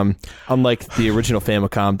Famicom, unlike the original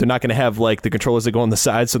Famicom, they're not going to have like the controllers that go on the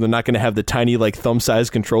side. So they're not going to have the tiny like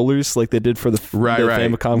thumb-sized controllers like they did for the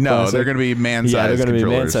Famicom. No, Classic. they're going to be man-sized. Yeah, they're going to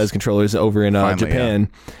be man-sized controllers over in Japan.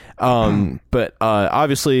 Yeah. But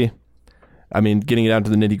obviously, I mean, getting it down to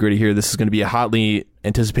the nitty-gritty here, this is going to be a hotly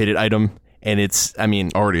anticipated item, and it's, I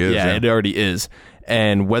mean, already is. Yeah, it already is.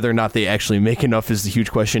 And whether or not they actually make enough is the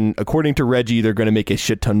huge question. According to Reggie, they're going to make a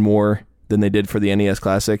shit ton more than they did for the NES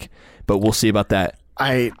Classic, but we'll see about that.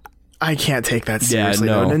 I can't take that seriously.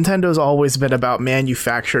 Yeah, no. Though. Nintendo's always been about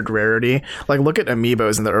manufactured rarity. Like, look at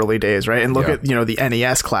Amiibos in the early days, right? And look at, the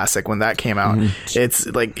NES Classic when that came out. It's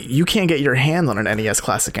like, you can't get your hands on an NES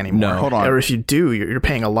Classic anymore. No. Hold on. Or if you do, you're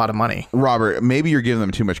paying a lot of money. Robert, maybe you're giving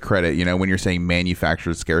them too much credit, when you're saying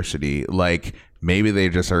manufactured scarcity. Like, maybe they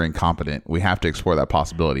just are incompetent. We have to explore that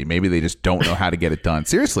possibility. Maybe they just don't know how to get it done.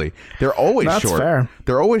 Seriously, they're always That's short. Fair.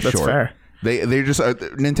 They're always That's short. Fair. They just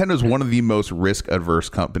Nintendo's one of the most risk adverse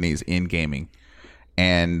companies in gaming,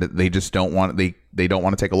 and they just don't want they don't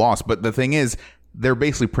want to take a loss. But the thing is, they're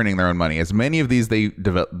basically printing their own money. As many of these they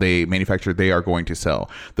manufacture, they are going to sell.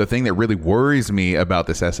 The thing that really worries me about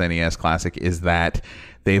this SNES Classic is that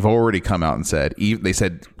they've already come out and said,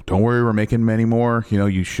 don't worry, we're making many more.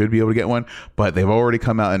 You should be able to get one. But they've already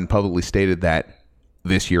come out and publicly stated that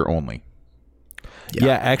this year only.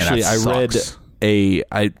 Yeah, actually, I read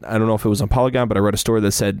I don't know if it was on Polygon, but I read a story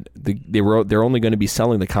that said they're only going to be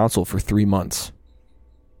selling the console for 3 months.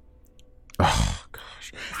 Oh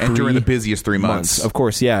gosh! And during the busiest 3 months, of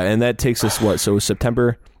course, yeah. And that takes us what? So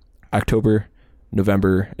September, October,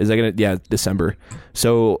 November. Is that gonna? Yeah, December.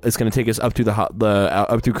 So it's going to take us up to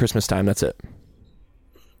up through Christmas time. That's it.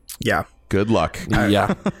 Yeah. Good luck.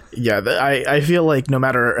 Yeah. Yeah. I feel like no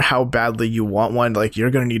matter how badly you want one, like, you're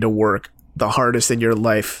going to need to work the hardest in your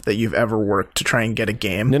life that you've ever worked to try and get a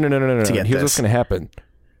game. No. Here's what's going to happen.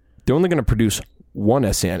 They're only going to produce one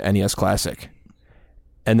NES Classic,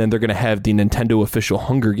 and then they're going to have the Nintendo official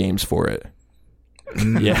Hunger Games for it.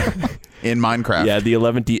 Yeah, in Minecraft. Yeah, the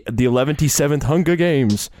 11th Hunger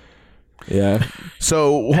Games. Yeah.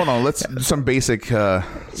 So hold on, let's some basic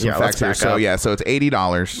facts here. So so it's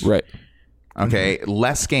 $80. Right. Okay,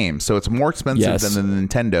 less games, so it's more expensive than the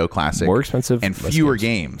Nintendo Classic. More expensive and fewer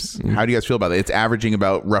games. How do you guys feel about it? It's averaging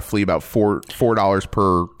roughly about $4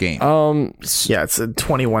 per game. Yeah, it's a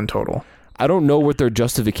 21 total. I don't know what their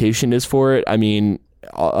justification is for it. I mean,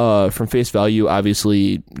 from face value,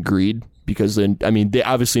 obviously greed, because they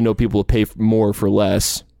obviously know people will pay more for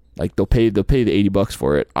less. Like, they'll pay the $80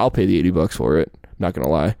 for it. I'll pay the $80 for it. Not gonna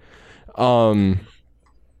lie.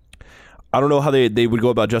 I don't know how they would go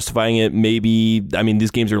about justifying it. Maybe,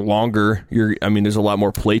 these games are longer. There's a lot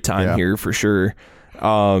more playtime here for sure.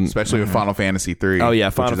 especially with Final Fantasy 3. Oh yeah,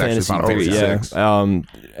 Final Fantasy 3. Yeah. 6. And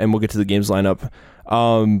we'll get to the games lineup.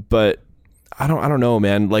 But I don't know,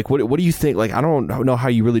 man. Like, what do you think? Like, I don't know how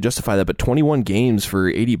you really justify that, but 21 games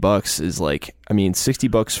for $80 is like, I mean,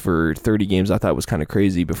 $60 for 30 games. I thought was kind of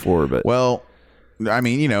crazy before, but well, I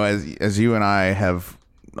mean, you know, as you and I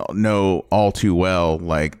know all too well,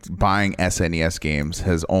 like buying SNES games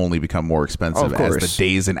has only become more expensive as the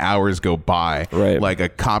days and hours go by. Right. Like a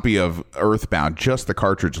copy of Earthbound, just the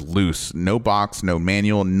cartridge loose, no box, no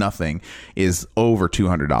manual, nothing, is over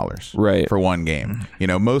 $200. Right. For one game. You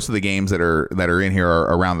know, most of the games that are in here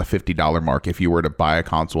are around the $50 mark if you were to buy a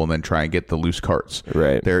console and then try and get the loose carts.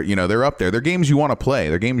 Right. They're up there. They're games you want to play.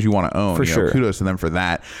 They're games you want to own. For sure. Kudos to them for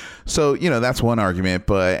that. So, you know, that's one argument.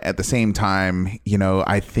 But at the same time, you know,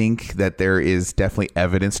 I think that there is definitely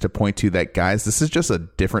evidence to point to that, guys, this is just a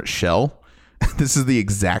different shell. This is the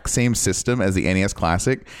exact same system as the NES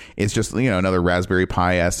Classic. It's just, you know, another Raspberry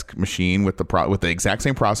Pi-esque machine with the exact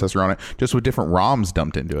same processor on it, just with different ROMs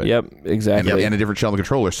dumped into it. Yep, exactly. And a different shell of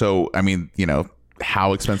controller. So, I mean, you know,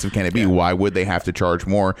 how expensive can it be? Why would they have to charge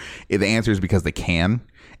more? The answer is because they can.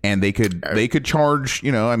 And they could charge,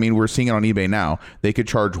 you know, I mean, we're seeing it on eBay now. They could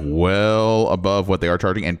charge well above what they are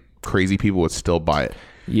charging, and crazy people would still buy it.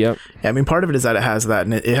 Yep. Yeah, I mean, part of it is that it has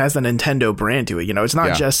the Nintendo brand to it. You know, it's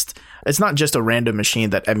not just a random machine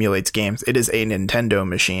that emulates games. It is a Nintendo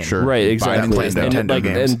machine. Sure. Right, exactly.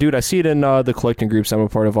 And dude, I see it in the collecting groups I'm a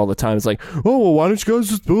part of all the time. It's like, oh, well, why don't you guys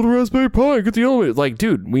just build a Raspberry Pi and get the element? Like,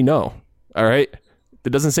 dude, we know. All right. It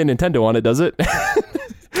doesn't say Nintendo on it, does it?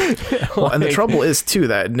 Well, and the trouble is too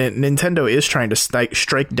that Nintendo is trying to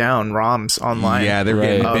strike down ROMs online. Yeah, they're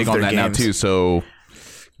getting big on that games. now too. So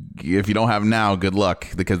if you don't have now, good luck,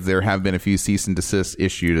 because there have been a few cease and desist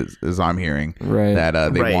issued, as I'm hearing,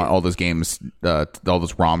 that they want all those games, all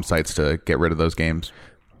those ROM sites to get rid of those games.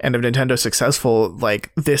 And if Nintendo's successful,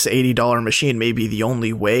 like this $80 machine may be the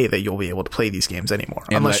only way that you'll be able to play these games anymore,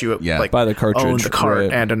 unless you buy the cartridge, own the cart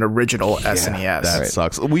right. and an original SNES. That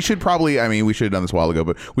sucks. We should probably, I mean, we should have done this a while ago,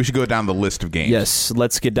 but we should go down the list of games. Yes,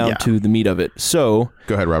 let's get down to the meat of it. So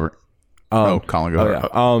go ahead, Robert. Colin, go ahead.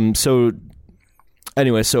 Yeah. So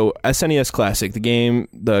anyway, so SNES Classic,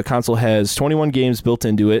 the console has 21 games built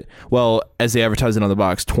into it. Well, as they advertise it on the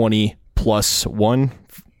box, 20 plus 1.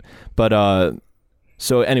 But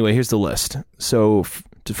so anyway, here's the list. So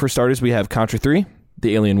for starters, we have Contra 3,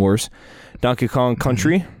 The Alien Wars, Donkey Kong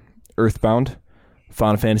Country, Earthbound,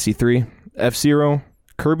 Final Fantasy 3, F-Zero,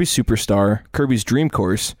 Kirby Superstar, Kirby's Dream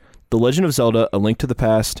Course, The Legend of Zelda: A Link to the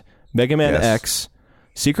Past, Mega Man X,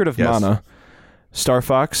 Secret of Mana, Star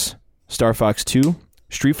Fox, Star Fox 2,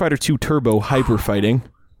 Street Fighter 2 Turbo Hyper Fighting,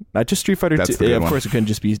 not just Street Fighter 2. Yeah, of course, it couldn't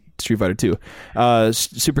just be Street Fighter 2.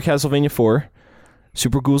 Super Castlevania 4,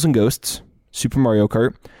 Super Ghouls and Ghosts, Super Mario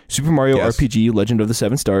Kart, Super Mario RPG Legend of the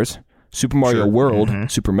Seven Stars, Super Mario World,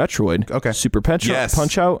 Super Metroid, Super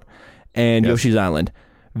Punch Out, and Yoshi's Island.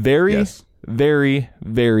 Very, very,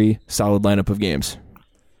 very solid lineup of games.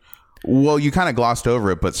 Well, you kind of glossed over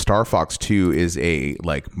it, but Star Fox 2 is a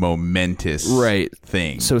momentous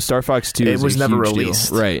thing. So Star Fox 2 was never released,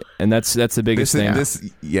 deal. Right? And that's the biggest thing. This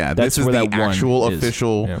is the actual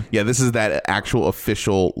official. Yeah, this is that actual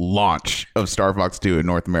official launch of Star Fox 2 in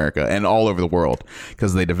North America and all over the world,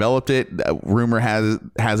 because they developed it. Rumor has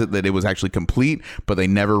it that it was actually complete, but they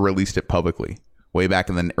never released it publicly. Way back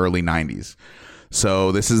in the early 90s.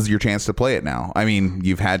 So this is your chance to play it now. I mean,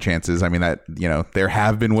 you've had chances. I mean, that, you know, there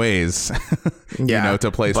have been ways,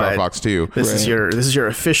 to play Star Fox 2. This is your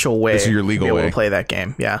official way. This is your legal way to play that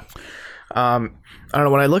game. Yeah. I don't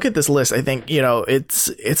know. When I look at this list, I think, you know, it's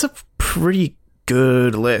a pretty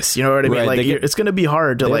good list. You know what I mean? Like, it's going to be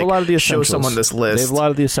hard to show someone this list. They have a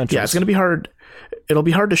lot of the essentials. Yeah, it's going to be hard. It'll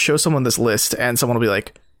be hard to show someone this list and someone will be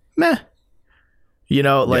like, meh. You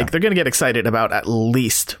know, they're going to get excited about at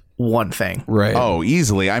least one thing. Right. Oh,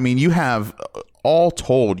 easily. I mean, you have, all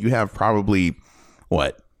told, you have probably,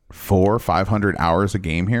 400 or 500 hours of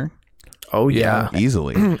game here? Oh, yeah.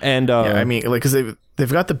 Easily. And, I mean, because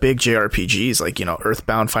they've got the big JRPGs, like, you know,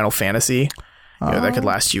 Earthbound, Final Fantasy. You know, that could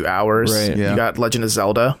last you hours. Right. You got Legend of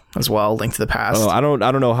Zelda as well, Link to the Past. Oh, I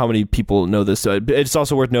don't know how many people know this. It's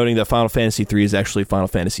also worth noting that Final Fantasy 3 is actually Final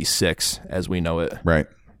Fantasy 6 as we know it. Right.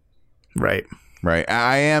 Right.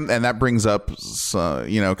 I am, and that brings up,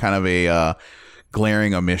 kind of a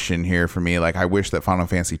glaring omission here for me. Like, I wish that Final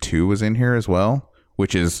Fantasy 2 was in here as well,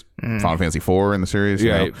 which is Final Fantasy 4 in the series. You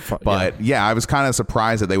know? But I was kind of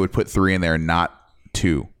surprised that they would put 3 in there and not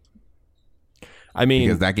 2. I mean,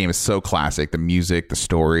 because that game is so classic. The music, the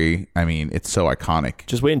story. I mean, it's so iconic.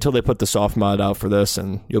 Just wait until they put the soft mod out for this,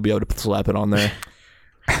 and you'll be able to slap it on there.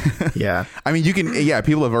 Yeah. I mean, you can. Yeah,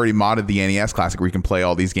 people have already modded the NES Classic where you can play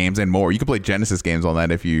all these games and more. You can play Genesis games on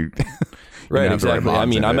that if you. Right, exactly. I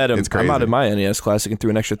mean, I'm at my NES Classic and threw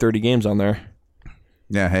an extra 30 games on there.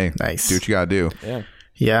 Yeah, hey, Nice. do what you gotta do. Yeah.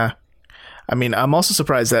 Yeah. I mean, I'm also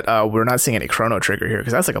surprised that we're not seeing any Chrono Trigger here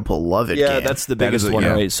because that's like a beloved game. That's the biggest one,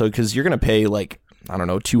 right? So, because you're going to pay like, I don't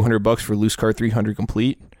know, $200 for Loose Car 300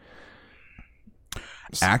 complete.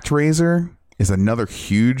 ActRaiser is another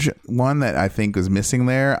huge one that I think is missing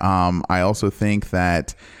there. I also think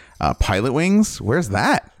that Pilot Wings, where's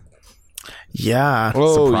that? Yeah.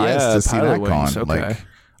 Oh, Surprised yeah, to see Pilot that Wings, gone. okay.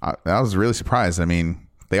 Like, I was really surprised. I mean,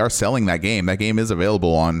 they are selling that game. That game is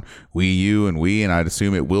available on Wii U and Wii, and I'd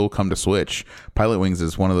assume it will come to Switch. Pilot Wings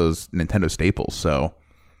is one of those Nintendo staples. So,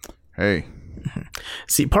 hey.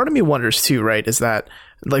 See, part of me wonders too, right, is that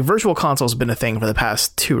like Virtual Console's been a thing for the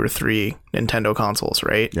past 2 or 3 Nintendo consoles,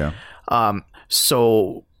 right? Yeah.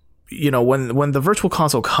 So, when the Virtual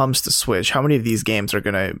Console comes to Switch, how many of these games are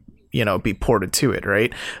going to, be ported to it,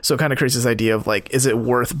 right? So it kind of creates this idea of like, is it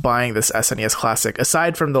worth buying this SNES Classic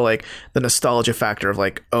aside from the nostalgia factor of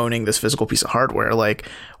like owning this physical piece of hardware? Like,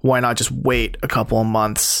 why not just wait a couple of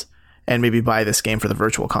months and maybe buy this game for the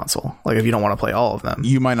Virtual Console? Like, if you don't want to play all of them,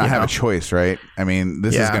 You might not have a choice, right? I mean,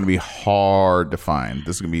 this is Yeah. going to be hard to find.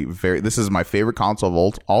 This is going to be this is my favorite console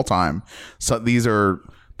of all time. So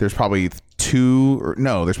there's probably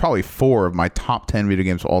there's probably 4 of my top 10 video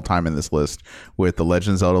games of all time in this list, with The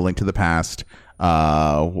Legend of Zelda: Link to the Past,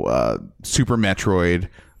 Super Metroid,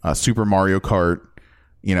 Super Mario Kart.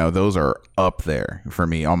 Those are up there for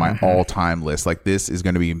me on my all-time list. Like, this is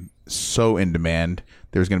going to be so in demand.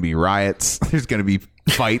 There's going to be riots. There's going to be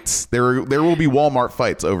fights. There will be Walmart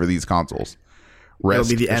fights over these consoles. it'll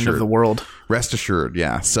be the end of the world. Rest assured,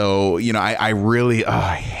 yeah. So, I really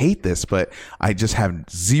I hate this, but I just have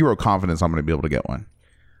zero confidence I'm going to be able to get one.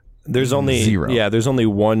 There's only Zero. There's only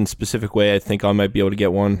one specific way I think I might be able to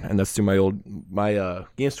get one, and that's through my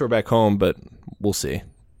game store back home. But we'll see.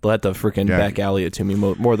 They'll have to freaking back alley it to me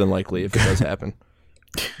more than likely if it does happen.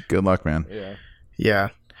 Good luck, man. Yeah.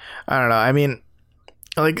 I don't know. I mean,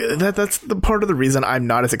 like that's the part of the reason I'm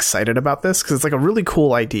not as excited about this, because it's like a really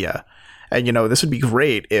cool idea. And, this would be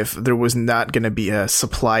great if there was not going to be a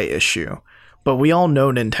supply issue. But we all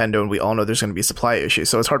know Nintendo, and we all know there's going to be a supply issue.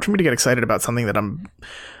 So it's hard for me to get excited about something that I'm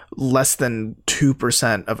less than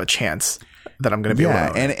 2% of a chance that I'm going to be able to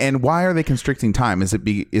own. And why are they constricting time? Is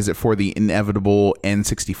it for the inevitable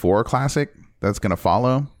N64 Classic that's going to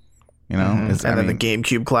follow? And then the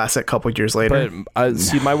GameCube Classic a couple years later. But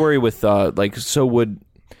see, my worry with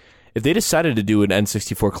if they decided to do an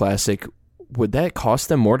N64 Classic, would that cost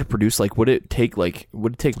them more to produce? Like, would it take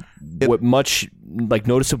much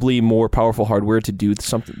noticeably more powerful hardware to do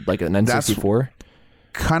something like an N64?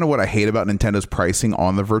 Kind of what I hate about Nintendo's pricing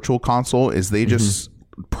on the Virtual Console is they just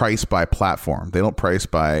price by platform. They don't price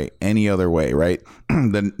by any other way, right?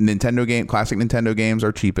 The classic Nintendo games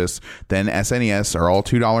are cheapest. Then SNES are all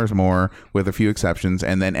 $2 more with a few exceptions,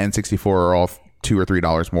 and then N64 are all $2 or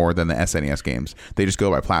 $3 more than the SNES games. They just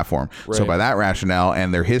go by platform. Right. So by that rationale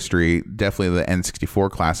and their history, definitely the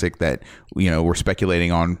N64 Classic that we're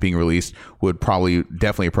speculating on being released would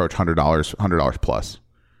definitely approach $100 plus.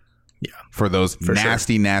 Yeah, for those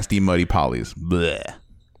nasty muddy polys. Bleh.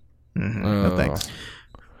 No thanks.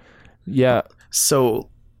 Yeah. So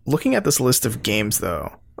looking at this list of games,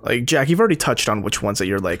 though, like Jack, you've already touched on which ones that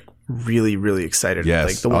you're like really, really excited. Yes.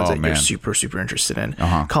 Like the ones that you're super, super interested in.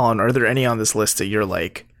 Colin, are there any on this list that you're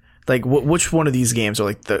like which one of these games are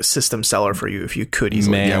like the system seller for you if you could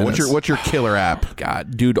easily? Man, what's your killer app?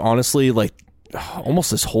 God, dude, honestly, like almost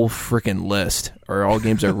this whole freaking list are all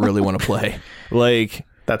games I really want to play. Like.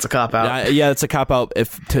 That's a cop out. Yeah, it's a cop out.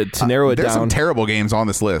 If to narrow it down, there's some terrible games on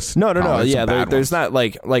this list. No. Yeah, there's not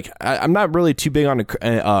I'm not really too big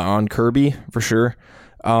on Kirby for sure.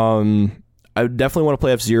 I definitely want to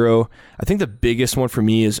play F-Zero. I think the biggest ones for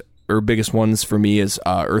me is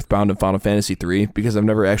Earthbound and Final Fantasy 3, because I've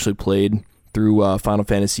never actually played through Final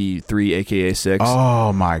Fantasy 3, aka 6.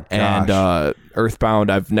 Oh my gosh! And Earthbound,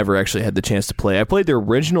 I've never actually had the chance to play. I played the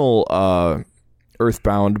original.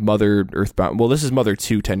 Mother Earthbound. Well, this is Mother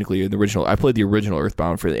 2 technically. The original. I played the original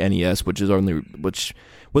Earthbound for the NES, which was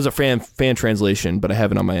a fan translation, but I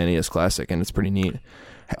have it on my NES Classic, and it's pretty neat.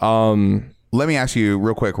 Let me ask you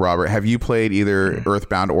real quick, Robert. Have you played either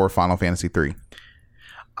Earthbound or Final Fantasy 3?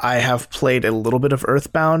 I have played a little bit of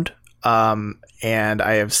Earthbound, and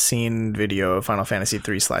I have seen video of Final Fantasy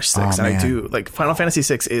 3/6, and I do like Final Fantasy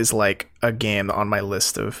 6 is like a game on my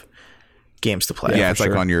list of games to play. Yeah, it's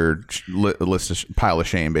like on your list of pile of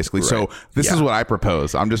shame, basically. Right. So this is what I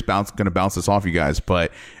propose. I'm just going to bounce this off you guys,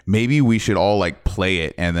 but maybe we should all like play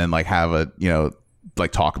it and then like have a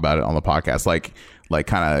like talk about it on the podcast, like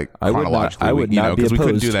kind of I would chronologically. not be because we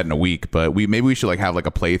couldn't opposed. do that in a week, but maybe we should like have like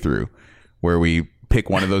a playthrough where we pick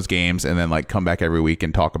one of those games and then like come back every week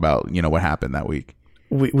and talk about what happened that week.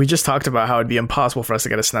 We just talked about how it'd be impossible for us to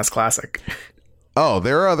get a SNES Classic. Oh,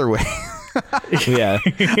 there are other ways. Yeah.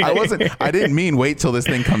 I didn't mean wait till this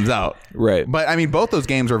thing comes out. Right. But I mean, both those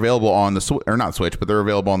games are available on the or not Switch, but they're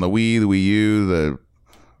available on the Wii, the Wii U.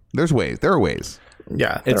 There's ways. There are ways.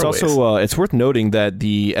 Yeah, It's also it's worth noting that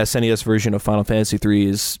the SNES version of Final Fantasy 3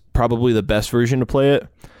 is probably the best version to play it,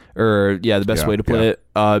 or the best way to play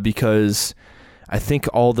it, because I think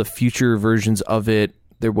all the future versions of it,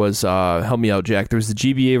 there was help me out, Jack. There was the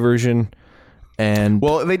GBA version. And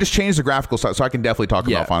well, they just changed the graphical style, so I can definitely talk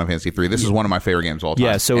about Final Fantasy 3. This is one of my favorite games of all time.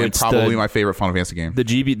 Yeah, so and it's probably my favorite Final Fantasy game.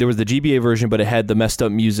 There was the GBA version, but it had the messed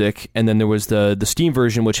up music, and then there was the Steam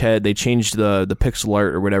version, which they changed the pixel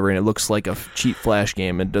art or whatever, and it looks like a cheap Flash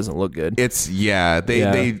game. It doesn't look good. They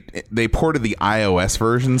ported the iOS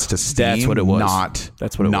versions to Steam. That's what it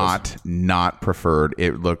was. Not preferred.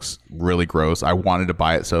 It looks really gross. I wanted to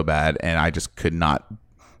buy it so bad, and I just could not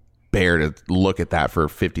bear to look at that for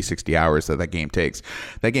 50, 60 hours that game takes.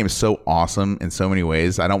 That game is so awesome in so many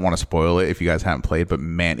ways. I don't want to spoil it if you guys haven't played, but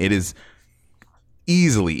man, it is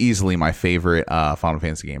easily my favorite Final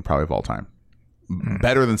Fantasy game probably of all time.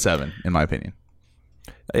 Better than 7 in my opinion.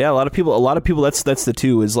 Yeah, a lot of people that's the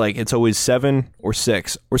 2 is like it's always 7 or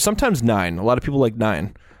 6 or sometimes 9. A lot of people like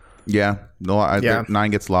 9. Yeah.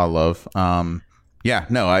 9 gets a lot of love.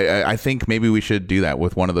 I think maybe we should do that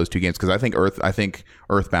with one of those two games, because I think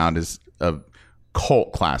Earthbound is a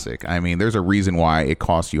cult classic. I mean, there's a reason why it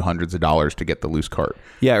costs you hundreds of dollars to get the loose cart.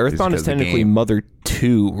 Yeah, Earthbound is technically Mother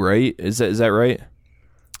 2, right? Is that right?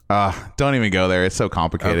 Don't even go there. It's so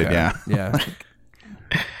complicated. Okay. Yeah.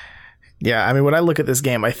 Yeah, I mean, when I look at this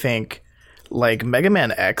game, I think like Mega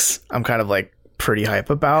Man X, I'm kind of like pretty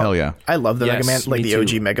hype about. Hell yeah. I love the Yes, Mega Man, like me the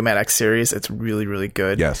too. OG Mega Man X series. It's really, really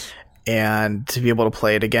good. Yes. And to be able to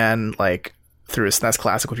play it again, like through a SNES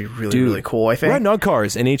Classic, would be really, really cool, I think. Run on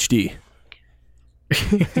cars in HD.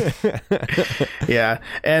 Yeah.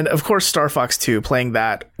 And of course, Star Fox 2, playing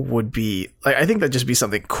that would be like, I think that'd just be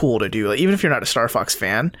something cool to do. Like, even if you're not a Star Fox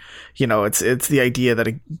fan, it's the idea that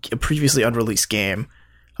a previously unreleased game,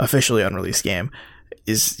 officially unreleased game,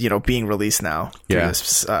 is being released now through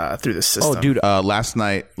this system. Oh, dude, Last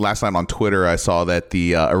night on Twitter, I saw that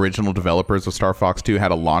the original developers of Star Fox 2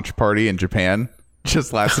 had a launch party in Japan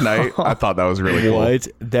just last night. I thought that was really cool. what?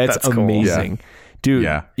 That's cool. amazing. Yeah. Dude,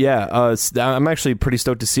 Yeah. I'm actually pretty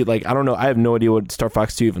stoked to see it. Like, I don't know. I have no idea what Star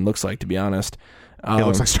Fox 2 even looks like, to be honest. It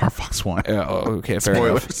looks like Star Fox 1. Okay, fair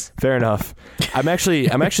Spoilers. enough. Fair enough. I'm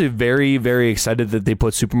actually very, very excited that they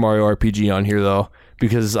put Super Mario RPG on here, though,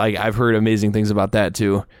 because I've heard amazing things about that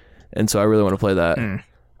too, and so I really want to play that.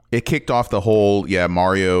 It kicked off the whole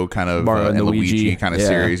Mario kind of Mario and and Luigi. Luigi kind of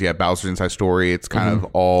series. Yeah, Bowser's Inside Story. It's kind of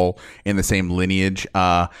all in the same lineage.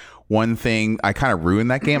 One thing, I kind of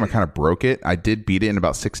ruined that game. I kind of broke it. I did beat it in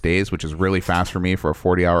about 6 days, which is really fast for me for a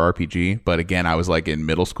 40-hour RPG. But again, I was like in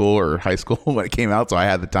middle school or high school when it came out, so I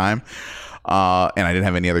had the time. And I didn't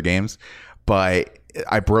have any other games. But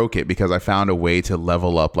I broke it because I found a way to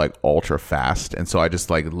level up like ultra fast. And so I just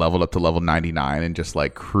like leveled up to level 99 and just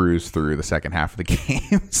like cruised through the second half of the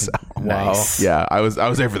game. So, Nice. yeah, I was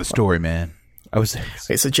there for the story, man. Okay,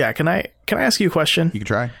 so Jack, can I ask you a question? You can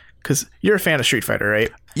try. Because you're a fan of Street Fighter,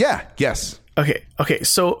 right? Yeah. Yes. Okay.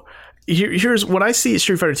 So here's when I see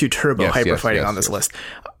Street Fighter 2 Turbo Hyper Fighting on this list.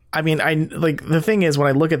 I mean, the thing is, when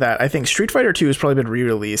I look at that, I think Street Fighter 2 has probably been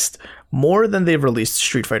re-released more than they've released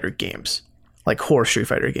Street Fighter games, like core Street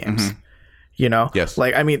Fighter games. Yes.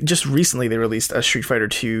 Like, I mean, just recently they released a Street Fighter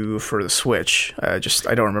 2 for the Switch. I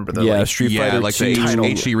don't remember the Street Fighter like 2 the title.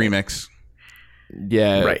 HD remix.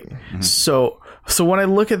 Yeah, right. So when I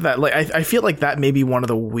look at that, like I feel like that may be one of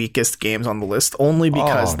the weakest games on the list, only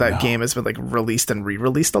because game has been like released and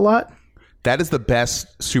re-released a lot. That is the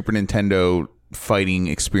best Super Nintendo fighting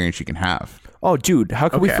experience you can have. Oh, dude, how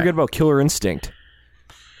could we forget about Killer Instinct?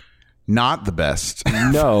 Not the best.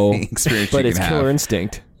 No, experience but you it's can Killer have.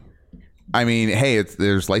 Instinct. I mean, hey,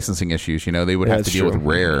 there's licensing issues. They would have That's to deal true. with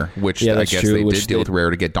Rare, which I that's guess true, they which did deal with Rare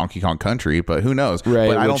to get Donkey Kong Country, but who knows? Right,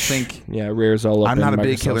 but I don't which- think Rare's all up. I'm not in a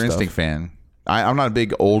big Microsoft Killer stuff. Instinct fan. I'm not a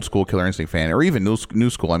big old school Killer Instinct fan, or even new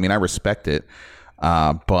school. I mean, I respect it,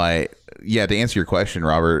 but yeah, to answer your question,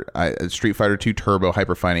 Robert, Street Fighter 2 Turbo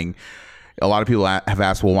Hyper Fighting. A lot of people have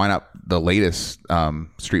asked, well, why not the latest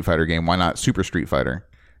Street Fighter game? Why not Super Street Fighter?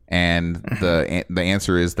 And the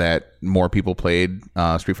answer is that more people played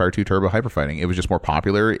Street Fighter 2 Turbo Hyper Fighting. It was just more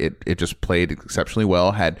popular. It just played exceptionally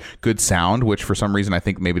well, had good sound, which for some reason I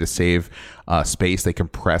think maybe to save space, they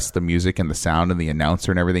compressed the music and the sound and the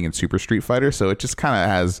announcer and everything in Super Street Fighter. So it just kind of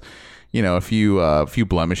has, a few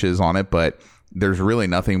blemishes on it, but there's really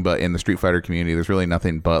nothing but in the Street Fighter community, there's really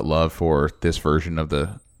nothing but love for this version of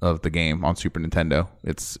the game on Super Nintendo.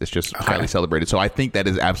 It's just highly celebrated. So I think that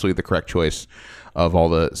is absolutely the correct choice of all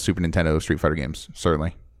the Super Nintendo Street Fighter games,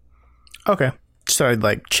 certainly. Okay. So I'd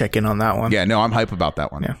like check in on that one. Yeah, no, I'm hype about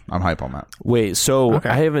that one. Yeah. I'm hype on that. Wait, so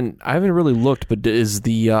I haven't really looked, but is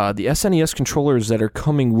the SNES controllers that are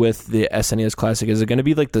coming with the SNES Classic, is it going to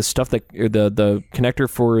be like the stuff that or the connector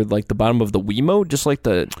for like the bottom of the Wiimote, just like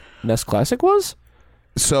the NES Classic was?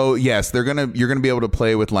 So yes, you're gonna be able to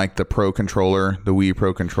play with like the Pro controller, the Wii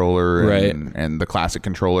Pro controller, and the Classic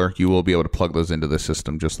controller. You will be able to plug those into the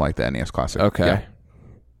system just like the NES Classic. Okay. Yeah.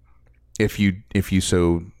 If you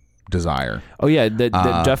so desire. Oh yeah, that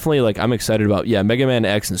definitely. Like I'm excited about Mega Man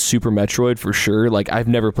X and Super Metroid for sure. Like I've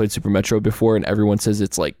never played Super Metroid before, and everyone says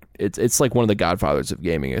it's like one of the godfathers of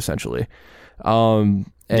gaming essentially.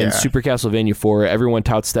 Super Castlevania 4, everyone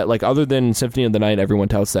touts that, like, other than Symphony of the Night, everyone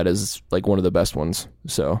touts that as, like, one of the best ones,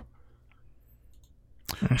 so.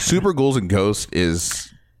 Super Ghouls and Ghosts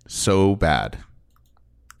is so bad.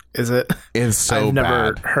 Is it? It's so I've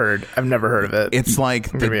never bad. I've never heard of it. It's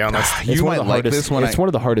like, to be honest. You might like this one. It's one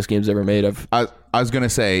of the hardest games ever made. I was going to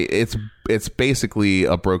say, it's basically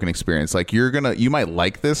a broken experience. Like, you might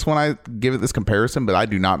like this when I give it this comparison, but I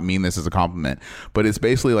do not mean this as a compliment. But it's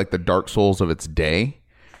basically like the Dark Souls of its day.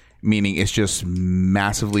 Meaning it's just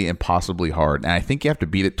massively impossibly hard, and I think you have to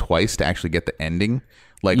beat it twice to actually get the ending.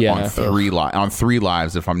 Like on three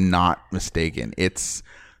lives, if I'm not mistaken. It's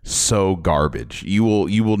so garbage. You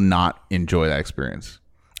will not enjoy that experience.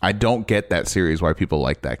 I don't get that series why people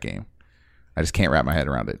like that game. I just can't wrap my head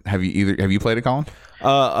around it. Have you played it, Colin?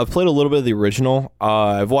 I've played a little bit of the original.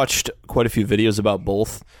 I've watched quite a few videos about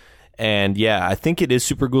both. And yeah, I think it is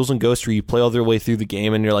Super Ghouls and Ghosts where you play all the way through the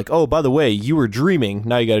game and you're like, oh, by the way, you were dreaming.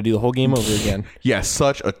 Now you got to do the whole game over again. Yeah,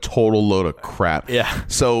 such a total load of crap. Yeah.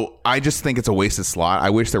 So I just think it's a wasted slot. I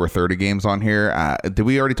wish there were 30 games on here. Did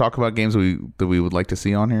we already talk about games that we would like to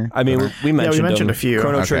see on here? I mean, we mentioned a few.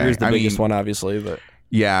 Chrono Trigger is the biggest one, obviously, but.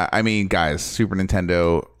 Yeah, I mean, guys, Super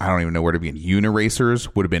Nintendo, I don't even know where to begin.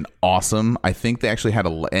 Uniracers would have been awesome. I think they actually had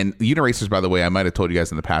and Uniracers, by the way, I might have told you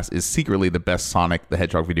guys in the past, is secretly the best Sonic the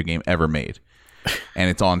Hedgehog video game ever made. And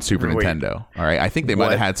it's on Super Nintendo. All right. I think they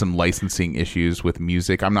might have had some licensing issues with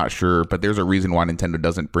music. I'm not sure, but there's a reason why Nintendo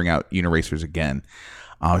doesn't bring out Uniracers again.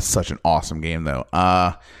 It's such an awesome game, though.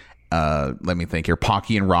 Let me think here.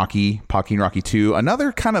 Pocky and Rocky 2.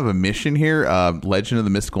 Another kind of a mission here. Legend of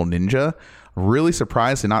the Mystical Ninja. Really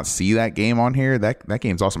surprised to not see that game on here. That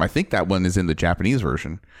game's awesome. I think that one is in the Japanese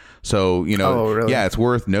version. So, really? Yeah, it's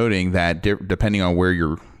worth noting that depending on where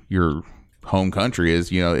your home country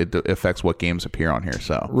is, it affects what games appear on here.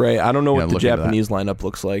 So right, I don't know what the Japanese lineup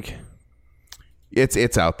looks like.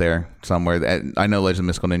 It's out there somewhere. I know Legend of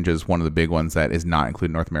Mystical Ninja is one of the big ones that is not included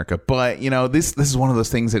in North America. But this is one of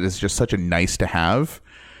those things that is just such a nice to have,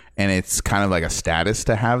 and it's kind of like a status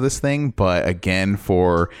to have this thing. But again,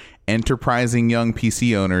 for enterprising young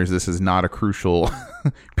PC owners, this is not a crucial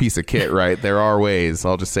piece of kit, right? There are ways.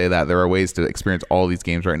 I'll just say that there are ways to experience all these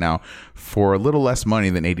games right now for a little less money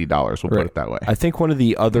than $80. We'll put it that way. I think one of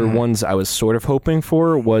the other ones I was sort of hoping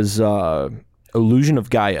for was Illusion of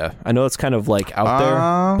Gaia. I know it's kind of like out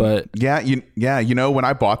there, but when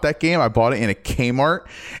I bought that game, I bought it in a Kmart,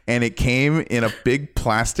 and it came in a big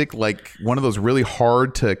plastic, like one of those really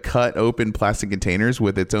hard to cut open plastic containers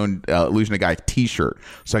with its own Illusion of Gaia t-shirt.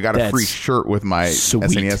 So I got a free shirt with my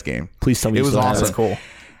SNES game. Please tell me it was awesome. That's cool.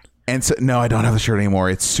 And so, no, I don't have the shirt anymore.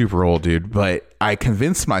 It's super old, dude. But I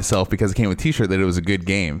convinced myself, because it came with a t-shirt, that it was a good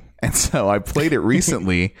game. And so I played it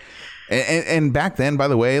recently. And back then, by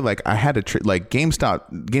the way, like I had to like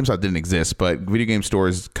GameStop didn't exist, but video game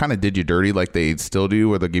stores kind of did you dirty, like they still do,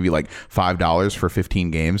 where they'll give you like $5 for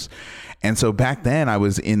 15 games. And so back then, I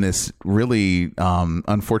was in this really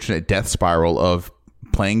unfortunate death spiral of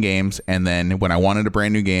playing games, and then when I wanted a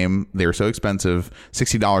brand new game, they were so expensive.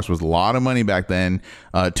 $60 was a lot of money back then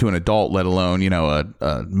to an adult, let alone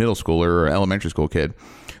a middle schooler or elementary school kid.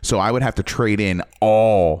 So I would have to trade in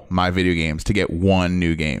all my video games to get one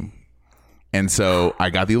new game. And so I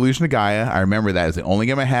got the Illusion of Gaia. I remember that as the only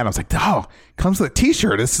game I had. I was like, oh, it comes with a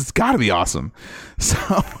t-shirt. This has got to be awesome.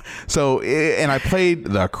 And I played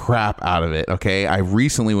the crap out of it. Okay. I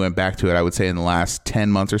recently went back to it, I would say in the last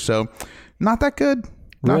 10 months or so. Not that good.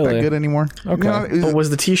 Not Really? that good anymore. Okay. But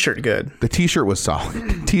was the T-shirt good? The T-shirt was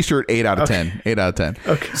solid. T-shirt 8 out of 10. 8 out of 10.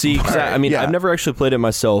 Okay. See, 'cause I mean, yeah. I've never actually played it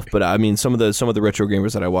myself, but I mean, some of the retro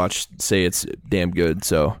gamers that I watch say it's damn good.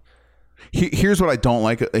 So Here's what I don't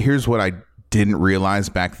like. Here's what I didn't realize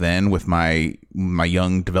back then with my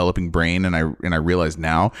young developing brain, and I realize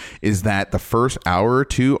now, is that the first hour or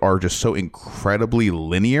two are just so incredibly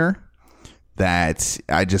linear that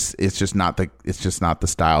it's just not the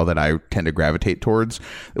style that I tend to gravitate towards.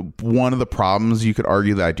 One of the problems you could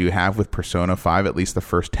argue that I do have with Persona 5, at least the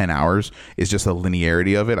first 10 hours, is just the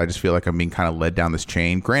linearity of it. I just feel like I'm being kind of led down this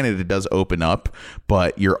chain. Granted, it does open up,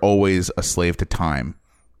 but you're always a slave to time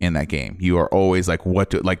in that game. You are always like,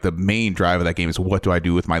 the main drive of that game is what do I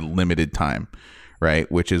do with my limited time,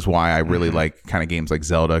 right? Which is why I really like kind of games like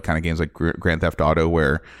Zelda, kind of games like Grand Theft Auto,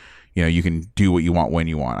 where you can do what you want when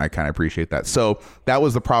you want. I kind of appreciate that. So that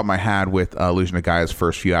was the problem I had with Illusion of Gaia's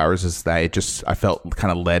first few hours, is that I felt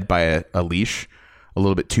kind of led by a leash a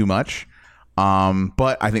little bit too much.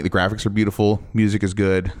 But I think the graphics are beautiful. Music is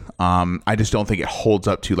good. I just don't think it holds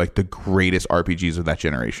up to like the greatest RPGs of that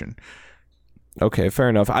generation. okay, fair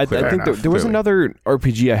enough. I think enough. there was Clearly. another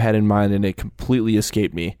RPG I had in mind, and it completely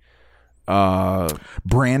escaped me.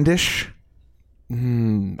 Brandish. I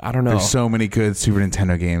don't know. There's so many good Super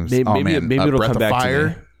Nintendo games. Maybe it'll Breath come of back Fire.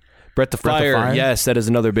 to me. Breath of Fire. Fire? Yes, that is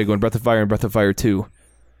another big one. Breath of Fire and Breath of Fire 2.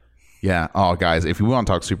 Yeah. Oh, guys, if we want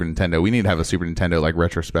to talk Super Nintendo, we need to have a Super Nintendo like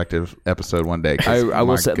retrospective episode one day. 'Cause, I will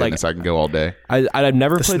my say, like, goodness, I can go all day. I've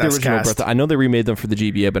never played the SNES original cast. Breath. I know they remade them for the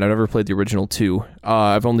GBA, but I've never played the original 2.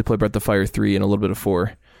 I've only played Breath of Fire 3 and a little bit of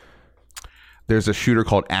 4. There's a shooter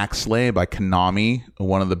called Axlay by Konami,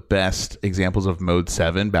 one of the best examples of Mode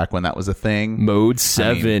 7 back when that was a thing. Mode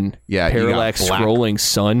 7. yeah, you got Parallax Black- scrolling,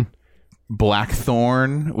 son.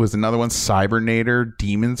 Blackthorn was another one. Cybernator,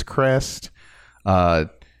 Demon's Crest.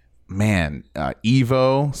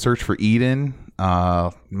 Evo, Search for Eden.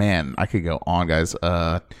 Man, I could go on, guys.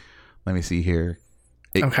 Let me see here.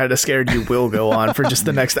 I'm kind of scared you will go on for just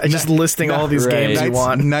the next. Just listing all these Right. games you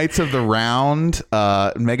want. Knights of the Round,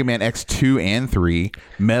 Mega Man X2 and 3.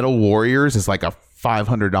 Metal Warriors is like a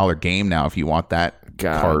 $500 game now if you want that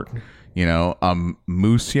God. part.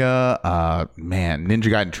 Musia,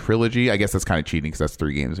 Ninja Gaiden Trilogy. I guess that's kind of cheating because that's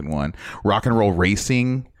 3 games in one. Rock and Roll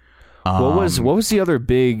Racing. What was the other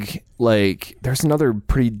big, like, there's another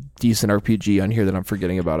pretty decent RPG on here that I'm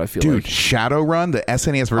forgetting about, I feel Dude, like. Shadowrun, the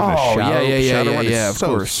SNES version of Oh, Shadowrun yeah, is of so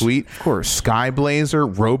course. sweet. Of course.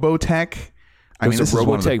 Skyblazer, Robotech. I mean, There's this a is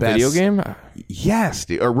one of the Robotech video best- game? Yes,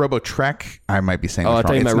 dude. Or Robotrek. I might be saying Oh, I this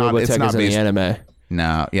thought you wrong. meant Robotech is in based, the anime.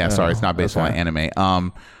 No, yeah, sorry, it's not based on anime.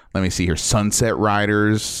 Let me see here. Sunset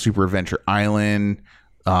Riders, Super Adventure Island.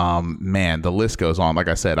 Man, the list goes on. Like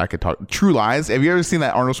I said, I could talk. True Lies. Have you ever seen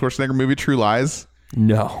that Arnold Schwarzenegger movie, True Lies?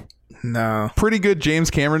 No. No. Pretty good James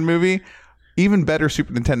Cameron movie. Even better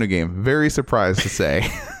Super Nintendo game. Very surprised to say.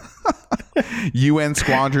 UN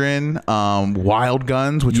Squadron, Wild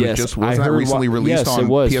Guns, which Yes, was that recently released on it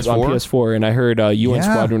was PS4? on PS4, and I heard UN Yeah.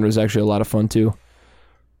 Squadron was actually a lot of fun too.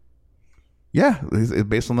 Yeah, it's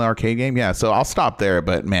based on the arcade game. Yeah, so I'll stop there.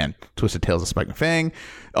 But man, Twisted Tales of Spike and Fang.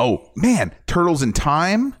 Oh man, Turtles in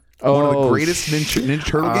Time. One of the Oh, greatest Ninja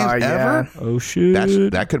Turtle games yeah. ever. Oh shit!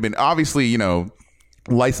 That could have been obviously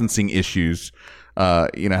licensing issues.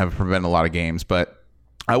 Have prevented a lot of games, but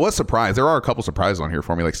I was surprised. There are a couple surprises on here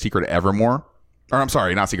for me, like Secret of Evermore. Or I'm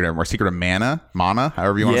sorry, not Secret of Evermore. Secret of Mana,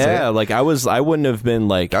 however you want to say Yeah, it. like I wouldn't have been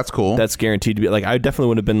like, That's cool. That's guaranteed to be like. I definitely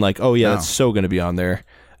would have been like, oh yeah, No. that's so going to be on there.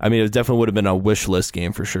 I mean, it definitely would have been a wish list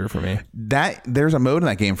game for sure for me. There's a mode in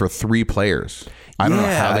that game for 3 players. I don't know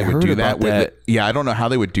Yeah, how they I would heard do about that. that. I don't know how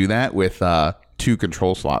they would do that with 2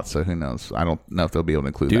 control slots. So who knows? I don't know if they'll be able to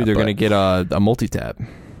include that. Dude, they're but- going to get a multi-tap.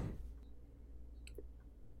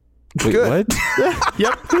 Wait, Good. what?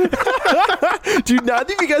 Yep. Dude, now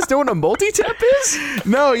do you guys know what a multi-tap is?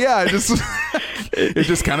 No, yeah, it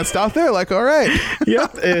just kind of stopped there. Like, all right,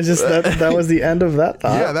 Yep. It was just that was the end of that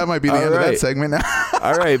thought. yeah, that might be the All end of that right. segment now.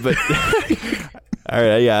 All right, but all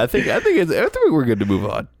right, yeah, I think we're good to move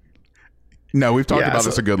on. No, we've talked Yeah, about so-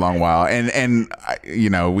 this a good long while, and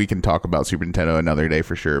we can talk about Super Nintendo another day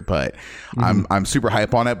for sure. But I'm super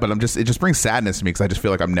hype on it. But it just brings sadness to me because I just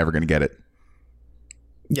feel like I'm never going to get it.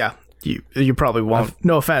 Yeah. You probably won't.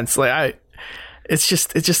 No offense. It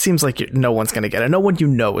just seems like no one's gonna get it. No one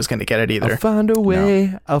is gonna get it either. I'll find a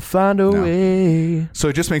way. I'll find a way. So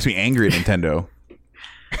it just makes me angry at Nintendo.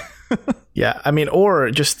 Yeah, I mean, or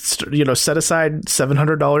just set aside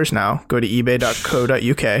 $700 now. Go to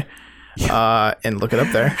ebay.co.uk and look it up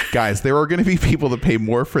there. Guys, there are going to be people that pay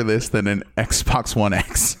more for this than an Xbox One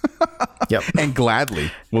X. Yep. And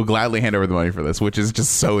will gladly hand over the money for this, which is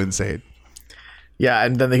just so insane. Yeah,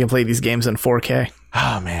 and then they can play these games in 4K.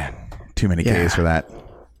 Oh man, too many Yeah. Ks for that.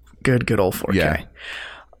 Good old 4K. Yeah.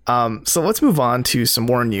 So let's move on to some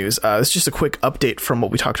more news. It's just a quick update from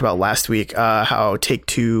what we talked about last week, how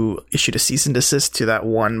Take-Two issued a cease and desist to that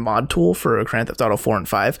one mod tool for Grand Theft Auto 4 and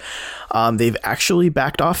 5. They've actually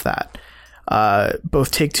backed off that.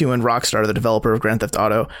 Both Take-Two and Rockstar, the developer of Grand Theft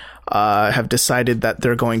Auto, have decided that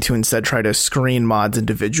they're going to instead try to screen mods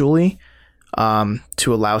individually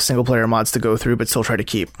to allow single-player mods to go through, but still try to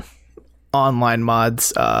keep online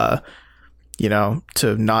mods, to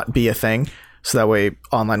not be a thing. So that way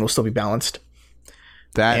online will still be balanced.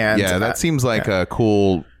 That seems like a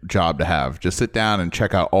cool job to have. Just sit down and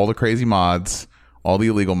check out all the crazy mods, all the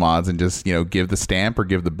illegal mods, and just, give the stamp or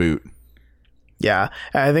give the boot. Yeah.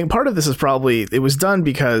 And I think part of this is probably, it was done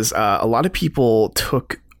because a lot of people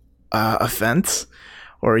took offense,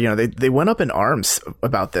 or, they went up in arms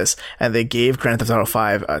about this, and they gave Grand Theft Auto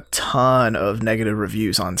 5 a ton of negative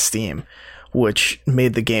reviews on Steam, which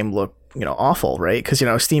made the game look awful, right? Because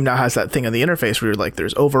Steam now has that thing on the interface where you're like,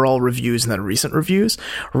 there's overall reviews and then recent reviews.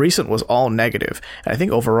 Recent was all negative, and I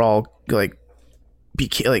think overall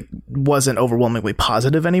wasn't overwhelmingly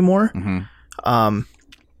positive anymore.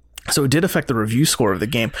 So it did affect the review score of the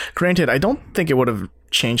game. Granted, I don't think it would have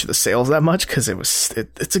changed the sales that much, because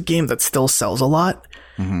it's a game that still sells a lot,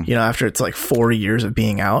 after it's like 4 years of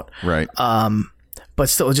being out, Right. But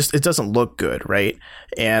still, it doesn't look good, right?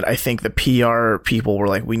 And I think the PR people were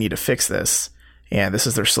like, we need to fix this. And this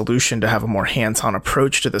is their solution to have a more hands-on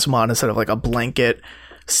approach to this mod instead of like a blanket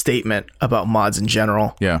statement about mods in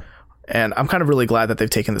general. Yeah. And I'm kind of really glad that they've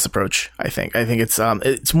taken this approach. I think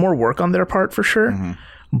it's more work on their part for sure.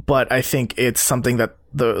 But I think it's something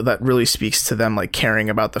that really speaks to them, like caring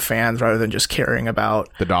about the fans rather than just caring about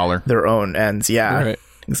The dollar. their own ends. Yeah, Right.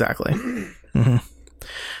 Exactly.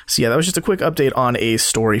 So yeah, that was just a quick update on a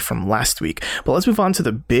story from last week. But let's move on to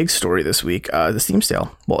the big story this week, the Steam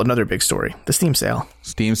sale. Well, another big story, the Steam sale.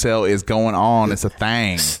 Steam sale is going on. It's a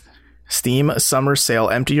thing. Steam summer sale.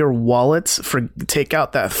 Empty your wallets, take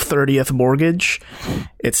out that 30th mortgage.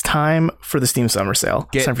 It's time for the Steam summer sale.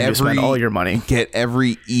 It's time for you to spend all your money. Get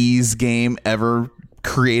every Ease game ever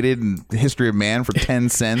created in the history of man for 10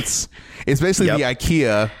 cents. It's basically the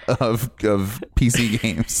IKEA of PC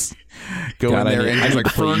games. Go in there and just like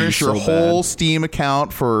furnish your whole Steam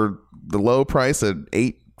account for the low price at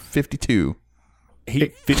 $8.52.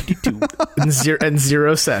 $8.52 and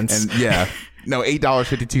 0 cents. And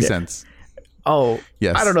 $8.52. Oh,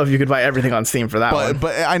 yes. I don't know if you could buy everything on Steam for that one.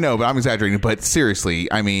 But I know, but I'm exaggerating. But seriously,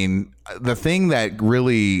 I mean, the thing that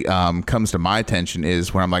really comes to my attention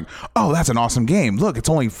is when I'm like, oh, that's an awesome game. Look, it's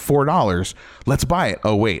only $4. Let's buy it.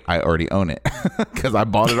 Oh, wait, I already own it because I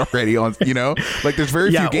bought it already on, like there's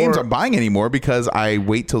very few games I'm buying anymore because I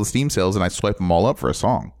wait till the Steam sales and I swipe them all up for a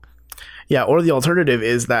song. Yeah, or the alternative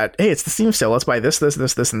is that, hey, it's the Steam sale. Let's buy this,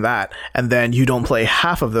 and that. And then you don't play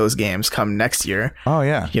half of those games come next year. Oh,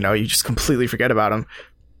 yeah. You just completely forget about them.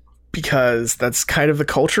 Because that's kind of the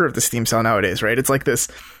culture of the Steam sale nowadays, right? It's like this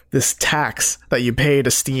tax that you pay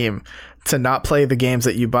to Steam to not play the games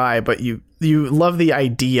that you buy, but you love the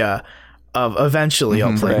idea of eventually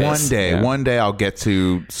I'll play this. One day I'll get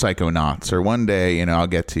to Psychonauts, or one day, I'll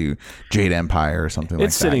get to Jade Empire or something like that.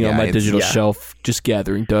 It's sitting on my digital shelf, just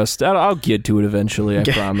gathering dust. I'll get to it eventually, I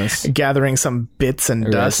promise. Gathering some bits and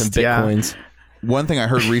dust. Some bitcoins. One thing I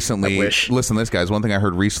heard recently, I wish. Listen to this, guys. One thing I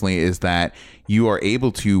heard recently is that you are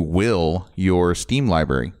able to will your Steam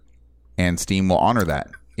library, and Steam will honor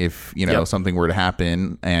that. If, something were to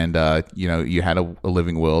happen and, you had a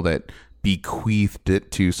living will that bequeathed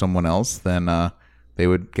it to someone else, then they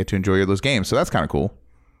would get to enjoy those games. So that's kind of cool.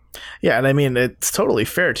 Yeah, and I mean, it's totally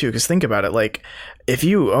fair too, because think about it, like if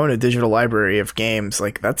you own a digital library of games,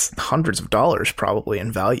 like that's hundreds of dollars probably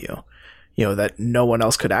in value, that no one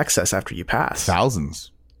else could access after you pass.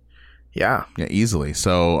 Thousands. Yeah, easily.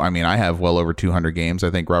 So I mean, I have well over 200 games.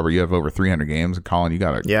 I think, Robert, you have over 300 games, and Colin, you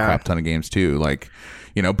got a crap ton of games too. Like,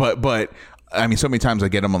 but I mean, so many times I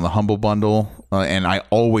get them on the Humble Bundle, and I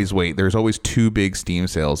always wait. There's always 2 big Steam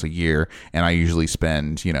sales a year, and I usually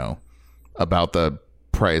spend, about the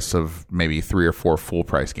price of maybe 3 or 4 full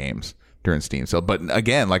price games during Steam sale. But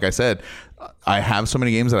again, like I said, I have so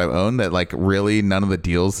many games that I've owned that like really none of the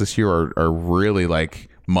deals this year are really like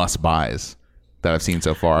must buys that I've seen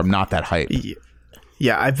so far. I'm not that hyped.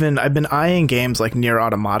 Yeah, I've been eyeing games like Nier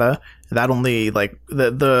Automata. That only like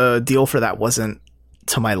the deal for that wasn't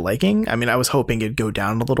to my liking. I mean, I was hoping it'd go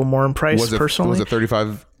down a little more in price. Personally, was it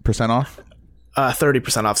 35% off?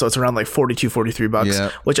 30% off, so it's around like $42-$43.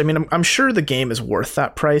 Yeah. Which I mean, I'm sure the game is worth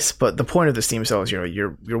that price, but the point of the Steam sale is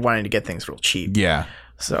you're wanting to get things real cheap. Yeah.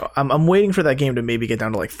 So I'm waiting for that game to maybe get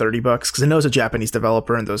down to like $30 because I know it's a Japanese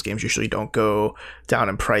developer and those games usually don't go down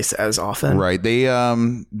in price as often. Right. They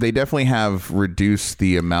definitely have reduced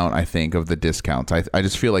the amount, I think, of the discounts. I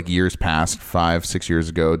just feel like years past, 5-6 years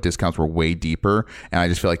ago, discounts were way deeper, and I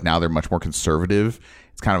just feel like now they're much more conservative.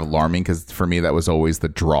 It's kind of alarming because for me that was always the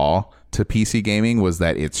draw to PC gaming, was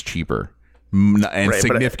that it's cheaper and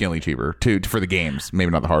significantly cheaper for the games.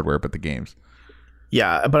 Maybe not the hardware, but the games.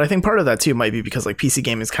 Yeah, but I think part of that too might be because like PC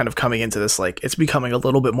gaming is kind of coming into this, like it's becoming a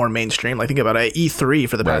little bit more mainstream. Like think about it, E3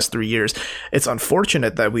 for the past 3 years. It's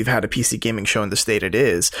unfortunate that we've had a PC gaming show in the state it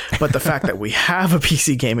is, but the fact that we have a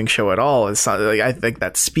PC gaming show at all is something like I think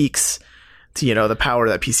that speaks to, you know, the power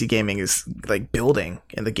that PC gaming is like building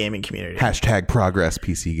in the gaming community. # progress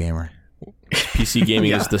PC gamer. PC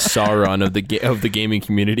gaming is the Sauron of the gaming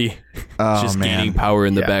community. Just gaining power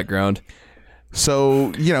in the background.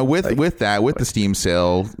 So, you know, with the Steam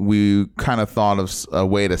sale, we kind of thought of a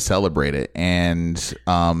way to celebrate it, and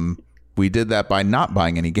we did that by not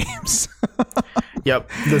buying any games. Yep.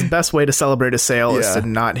 The best way to celebrate a sale is to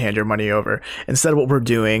not hand your money over. Instead, what we're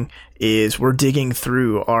doing is we're digging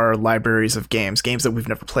through our libraries of games that we've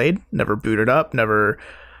never played, never booted up, never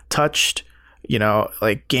touched. You know,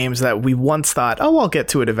 like games that we once thought, oh, I'll get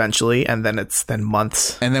to it eventually, and then it's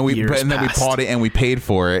months, and then we years we bought it and we paid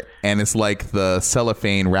for it, and it's like the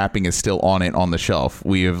cellophane wrapping is still on it on the shelf.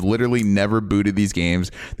 We have literally never booted these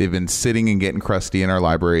games. They've been sitting and getting crusty in our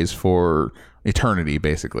libraries for eternity,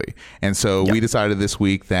 basically. And so we decided this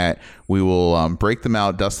week that we will break them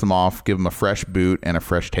out, dust them off, give them a fresh boot and a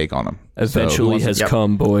fresh take on them. Eventually has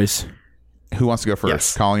come, boys. Who wants to go first?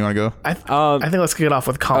 Yes. Colin, you want to go? I think let's kick it off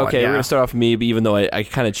with Colin. Okay, we're gonna start off with me, even though I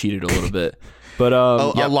kind of cheated a little bit. But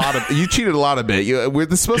a lot of you cheated a lot of bit.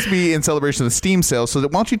 This is supposed to be in celebration of the Steam sale, so why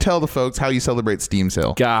don't you tell the folks how you celebrate Steam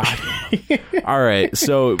sale? God. All right,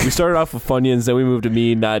 so we started off with Funyuns, then we moved to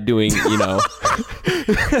me not doing, you know.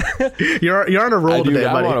 You're on a roll today, buddy.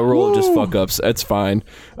 I'm on a roll of just fuck ups. That's fine.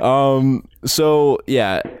 So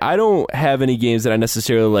yeah, I don't have any games that I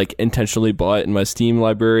necessarily like intentionally bought in my Steam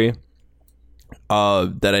library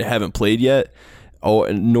that I haven't played yet. Oh,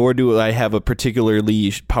 nor do I have a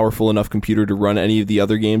particularly powerful enough computer to run any of the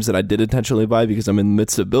other games that I did intentionally buy because I'm in the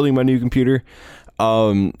midst of building my new computer.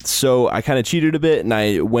 So I kind of cheated a bit, and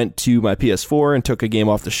I went to my PS4 and took a game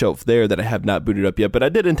off the shelf there that I have not booted up yet, but I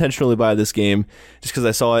did intentionally buy this game just because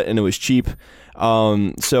I saw it and it was cheap.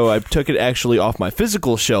 So I took it actually off my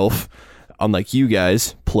physical shelf, unlike you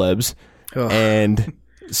guys, plebs, and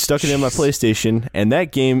stuck it in my PlayStation, and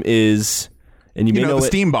that game is... And you may know the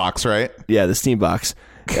Steam box, right? Yeah, the Steam box.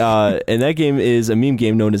 And that game is a meme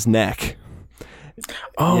game known as Knack.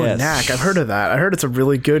 Oh, yes. Knack. I've heard of that. I heard it's a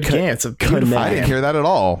really good game. It's a beautiful I didn't hear that at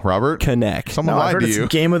all, Robert. Knack. Someone lied to you.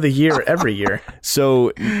 It's game of the year every year.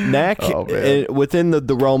 So Knack, within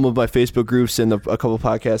the realm of my Facebook groups and a couple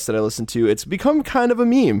podcasts that I listen to, it's become kind of a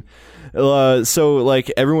meme. So like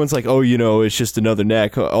everyone's like, oh, you know, it's just another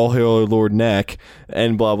Knack. All hail our Lord Knack,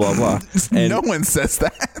 and blah blah blah. And no one says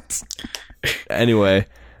that. Anyway,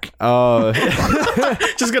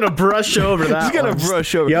 just gonna brush over that.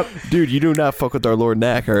 Brush over. Yep, dude, you do not fuck with our Lord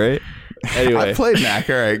Knack, all right? Anyway, I played Knack.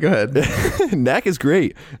 All right, go ahead. Knack is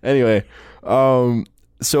great. Anyway,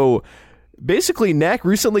 so basically, Knack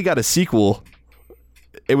recently got a sequel.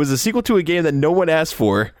 It was a sequel to a game that no one asked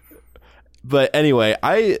for. But anyway,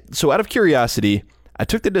 so out of curiosity, I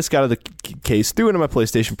took the disc out of the case, threw it in my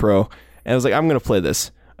PlayStation Pro, and I was like, I'm gonna play this.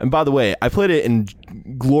 And by the way, I played it in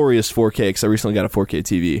glorious 4K because I recently got a 4K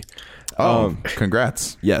TV.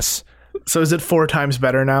 Congrats. Yes. So is it 4 times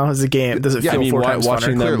better now as a game? Does it feel 4 times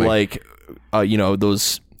watching funner? them like, you know,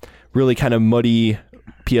 those really kind of muddy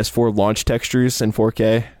PS4 launch textures in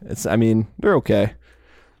 4K. They're okay.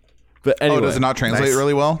 But anyway, does it not translate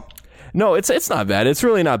really well? No, it's not bad. It's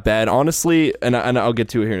really not bad, honestly. And I'll get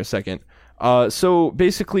to it here in a second. So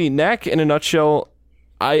basically, Knack in a nutshell.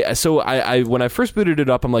 I when I first booted it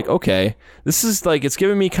up, I'm like, okay, this is like, it's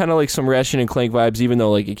giving me kind of like some Ratchet and Clank vibes, even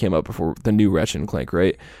though like it came out before the new Ratchet and Clank,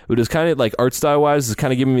 right? But it's kind of like art style wise, it's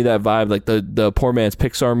kind of giving me that vibe, like the poor man's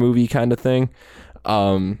Pixar movie kind of thing.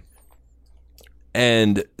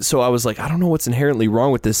 And so I was like, I don't know what's inherently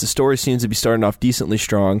wrong with this. The story seems to be starting off decently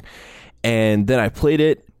strong. And then I played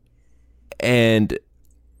it, and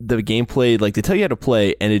the gameplay, like they tell you how to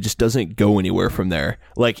play, and it just doesn't go anywhere from there.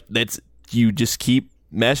 Like you just keep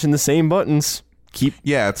mashing the same buttons,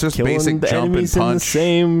 it's just killing basic the jump and enemies punch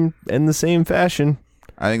in the same fashion.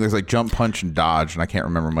 I think there's like jump, punch, and dodge, and I can't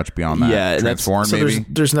remember much beyond that. Yeah, transform so maybe.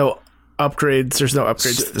 There's no upgrades. There's no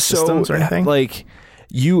upgrades to the systems or anything. Like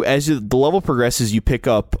the level progresses, you pick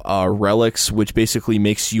up relics, which basically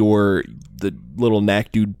makes the little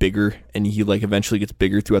Knack dude bigger, and he like eventually gets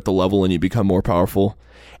bigger throughout the level, and you become more powerful.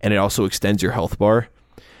 And it also extends your health bar.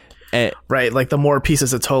 Right, like the more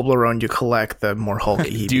pieces of Toblerone you collect, the more hulky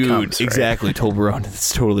he becomes. Dude, exactly, Toblerone.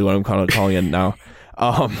 That's totally what I'm calling it now.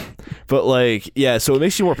 But like, yeah, so it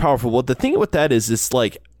makes you more powerful. Well, the thing with that is, it's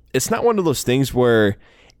like, it's not one of those things where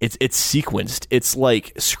it's sequenced. It's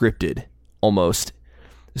like scripted almost.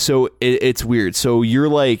 So it's weird. So you're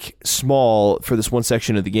like small for this one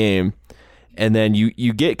section of the game, and then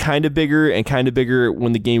you get kind of bigger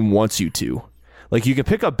when the game wants you to. Like, you can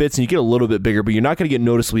pick up bits and you get a little bit bigger, but you're not going to get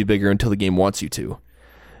noticeably bigger until the game wants you to.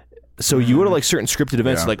 So you go to like certain scripted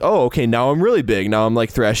events, like, oh, okay, now I'm really big. Now I'm like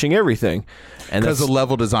thrashing everything. And because the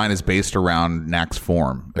level design is based around Knack's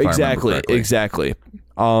form. Exactly.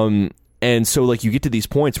 And so like you get to these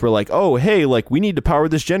points where like, oh, hey, like we need to power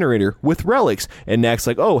this generator with relics. And Knack's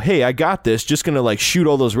like, oh, hey, I got this. Just going to like shoot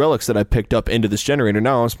all those relics that I picked up into this generator.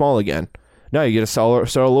 Now I'm small again. Now you get to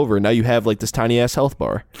start all over. Now you have like this tiny ass health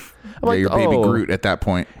bar. You're baby Groot at that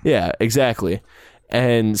point. Yeah, exactly.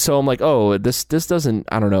 And so I'm like, oh, this doesn't,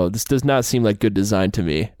 I don't know, this does not seem like good design to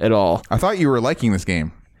me at all. I thought you were liking this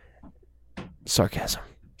game. Sarcasm.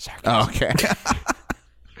 Oh, okay.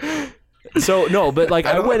 So no, but like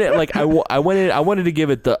I wanted to give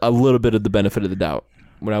it a little bit of the benefit of the doubt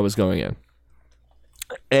when I was going in.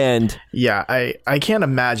 And yeah, I can't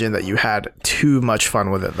imagine that you had too much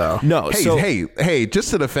fun with it though. No, hey, just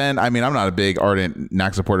to defend, I mean, I'm not a big ardent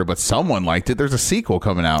Knack supporter, but someone liked it. There's a sequel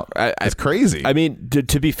coming out. It's crazy. I mean,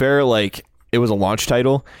 to be fair, like it was a launch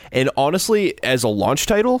title, and honestly, as a launch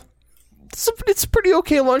title, it's a pretty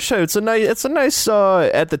okay launch title. It's a nice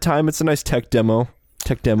at the time, it's a nice tech demo.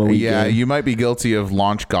 Yeah, you might be guilty of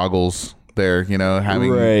launch goggles there, you know,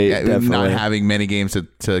 not having many games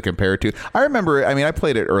to compare it to. I remember, I mean, I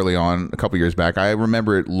played it early on a couple years back. I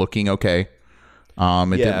remember it looking okay.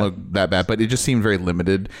 It didn't look that bad, but it just seemed very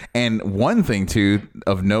limited. And one thing too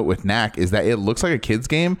of note with Knack is that it looks like a kid's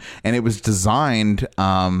game, and it was designed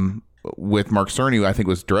with Mark Cerny, who I think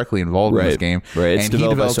was directly involved in this game. Right, it's and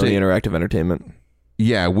developed by Sony Interactive Entertainment.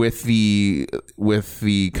 Yeah, with the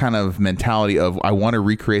kind of mentality of I want to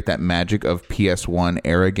recreate that magic of PS1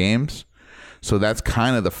 era games. So that's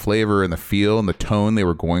kind of the flavor and the feel and the tone they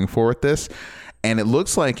were going for with this. And it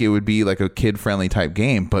looks like it would be like a kid-friendly type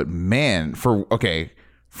game. But man, for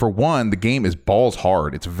one, the game is balls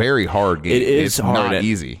hard. It's a very hard game. It's hard. Not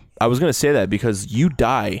easy. I was going to say that because you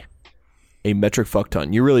die a metric fuck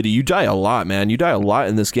ton. You really do. You die a lot, man. You die a lot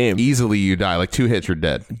in this game. Easily you die. Like 2 hits, you're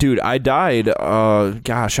dead. Dude, I died,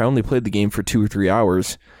 I only played the game for 2 or 3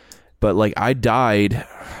 hours. But like I died,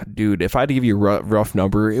 dude, if I had to give you a rough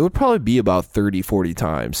number, it would probably be about 30, 40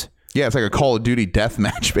 times. Yeah, it's like a Call of Duty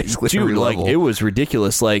deathmatch, basically. Dude, like it was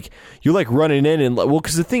ridiculous. Like you're like running in and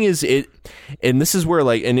because the thing is and this is where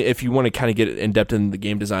like, and if you want to kind of get in depth in the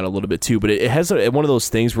game design a little bit too, but it has one of those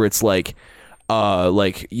things where it's like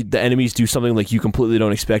the enemies do something like you completely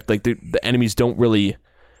don't expect. Like the enemies don't really,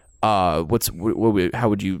 how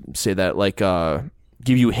would you say that? Like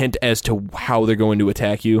give you a hint as to how they're going to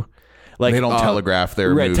attack you. Like, they don't telegraph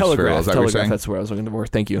their moves very well. Is that what you're saying? That's where I was looking for.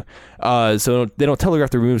 Thank you. So they don't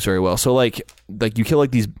telegraph their moves very well. So like you kill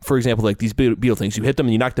like these, for example, like these beetle things. You hit them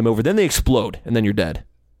and you knock them over. Then they explode and then you're dead.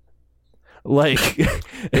 Like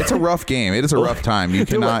it's a rough game. It is a rough time. You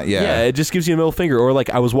cannot. Yeah. It just gives you a middle finger. Or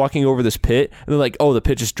like I was walking over this pit and they're like, oh, the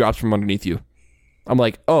pit just drops from underneath you. I'm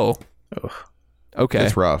like, oh. Okay.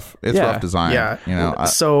 It's rough. It's rough design. Yeah. You know.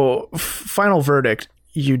 So final verdict.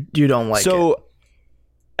 You don't like it. So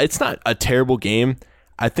it's not a terrible game.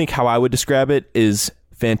 I think how I would describe it is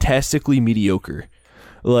fantastically mediocre.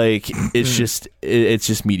 Like it's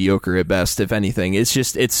just mediocre at best. If anything,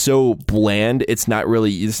 it's so bland. It's not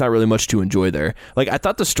really much to enjoy there. Like I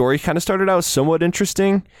thought the story kind of started out somewhat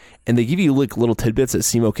interesting, and they give you like little tidbits that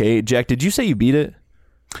seem okay. Jack, did you say you beat it?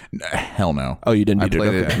 Hell no. Oh, you didn't beat it.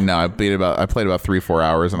 Okay. No, I played about 3-4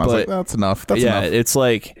 hours, and I was like, that's enough. That's enough. It's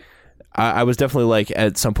like I was definitely like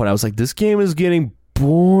at some point I was like, this game is getting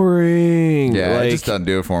boring. Yeah, like, it just doesn't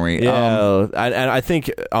do it for me. Yeah, and I think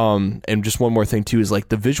and just one more thing too is like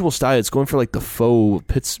the visual style. It's going for like the faux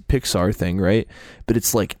Pixar thing, right? But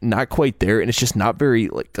it's like not quite there, and it's just not very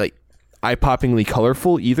like eye-poppingly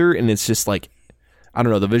colorful either. And it's just like I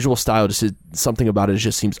don't know, the visual style just is, something about it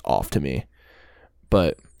just seems off to me.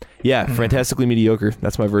 But yeah, fantastically mediocre.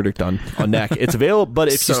 That's my verdict on Knack. It's available, but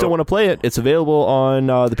if you still want to play it, it's available on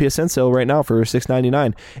the PSN sale right now for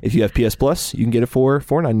 $6.99. If you have PS Plus, you can get it for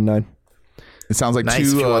 $4.99. It sounds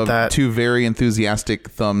like two very enthusiastic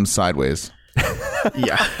thumbs sideways.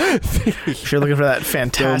 Yeah. If you're looking for that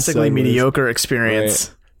fantastically Sellers. mediocre experience,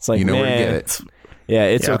 Right. It's like, You know where to man, get it. yeah,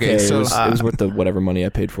 it's Yeah. okay. Okay, so, it was worth the whatever money I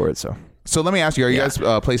paid for it. So So let me ask you: are you guys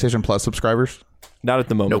PlayStation Plus subscribers? not at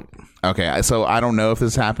the moment. Nope. Okay, so I don't know if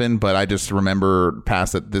this happened, but I just remember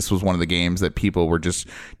past that this was one of the games that people were just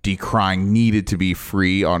decrying needed to be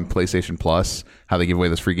free on PlayStation Plus. How they give away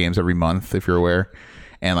those free games every month, if you're aware.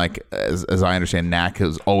 And like as I understand, Knack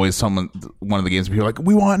is always one of the games where people are like,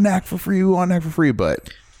 we want Knack for free, but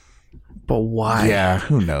why? yeah,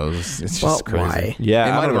 who knows? It's just crazy. Why? Yeah,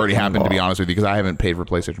 It I might don't have already know. happened, to be honest with you, because I haven't paid for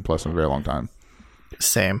PlayStation Plus in a very long time.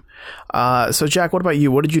 Same. So Jack, what about you?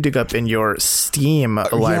 What did you dig up in your Steam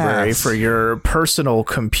library yes. for your personal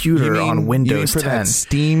computer on Windows for 10? that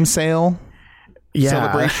Steam sale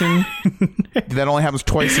celebration that only happens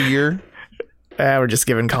twice a year? We're just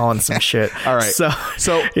giving Colin some shit. All right. So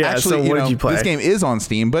yeah, actually, so what did you play? This game is on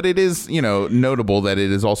Steam, but it is, notable that it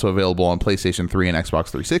is also available on PlayStation 3 and Xbox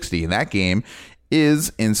 360. And that game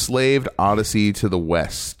is Enslaved: Odyssey to the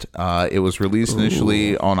West. It was released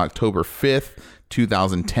initially on October 5th,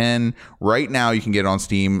 2010. Right now, you can get it on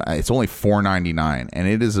Steam. It's only $4.99, and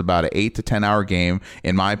it is about an 8 to 10 hour game.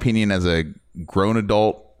 In my opinion, as a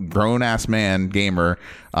grown ass man gamer,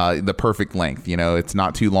 the perfect length. It's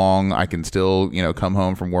not too long. I can still come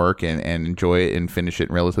home from work and enjoy it and finish it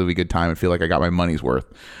in relatively good time and feel like I got my money's worth.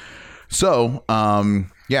 So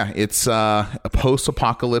it's a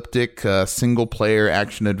post-apocalyptic single player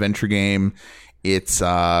action adventure game. It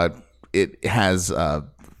has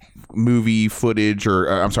movie footage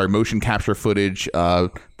motion capture footage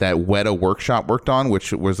that Weta Workshop worked on,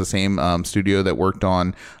 which was the same studio that worked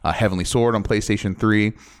on Heavenly Sword on PlayStation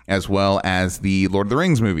 3, as well as the Lord of the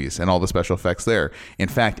Rings movies and all the special effects there. In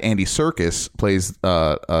fact, Andy Serkis plays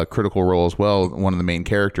a critical role as well, one of the main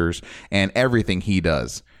characters, and everything he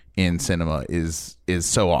does in cinema is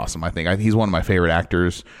so awesome. I think he's one of my favorite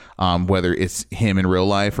actors, whether it's him in real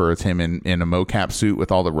life or it's him in a mocap suit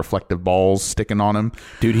with all the reflective balls sticking on him.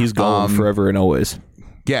 Dude, he's gone forever and always.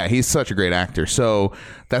 Yeah, he's such a great actor. So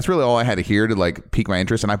that's really all I had to hear to like pique my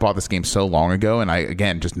interest. And I bought this game so long ago, and I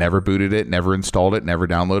again just never booted it, never installed it, never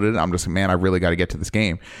downloaded it. I'm just like, man, I really got to get to this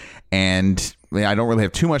game. And I don't really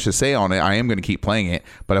have too much to say on it. I am going to keep playing it,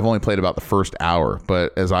 but I've only played about the first hour.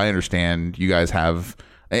 But as I understand, you guys have.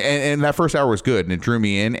 And that first hour was good, and it drew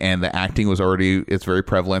me in, and the acting was it's very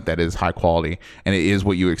prevalent. That is high quality, and it is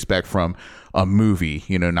what you expect from a movie,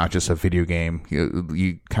 not just a video game.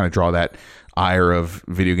 You kind of draw that ire of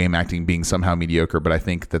video game acting being somehow mediocre, but I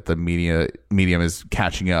think that the medium is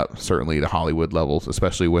catching up, certainly to Hollywood levels,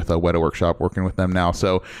 especially with a Weta Workshop working with them now.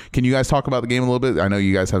 So can you guys talk about the game a little bit? I know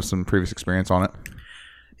you guys have some previous experience on it.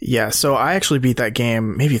 Yeah, so I actually beat that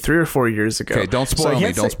game maybe 3 or 4 years ago. Okay, don't spoil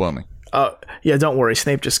me. Don't spoil me. Yeah, don't worry.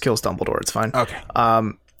 Snape just kills Dumbledore. It's fine. Okay.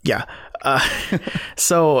 Yeah.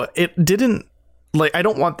 So it didn't I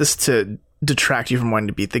don't want this to detract you from wanting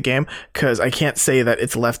to beat the game, because I can't say that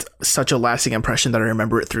it's left such a lasting impression that I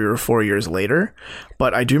remember it 3 or 4 years later.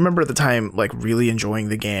 But I do remember at the time, really enjoying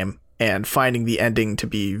the game and finding the ending to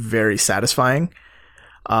be very satisfying.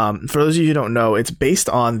 For those of you who don't know, it's based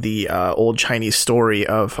on the old Chinese story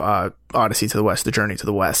of Odyssey to the West, The Journey to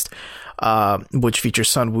the West, which features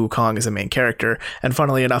Sun Wukong as the main character. And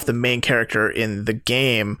funnily enough, the main character in the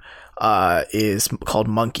game is called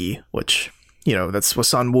Monkey, which, that's what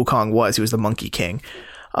Sun Wukong was. He was the Monkey King.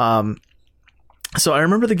 So I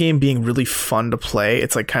remember the game being really fun to play.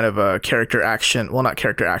 It's like kind of a character action. Well, not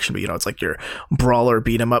character action, but it's like your brawler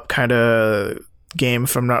beat 'em up kind of game,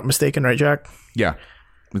 if I'm not mistaken, right, Jack? Yeah.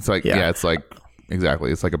 It's like, it's like, exactly.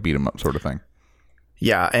 It's like a beat 'em up sort of thing.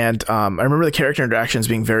 Yeah, and I remember the character interactions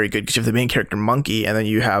being very good, because you have the main character Monkey, and then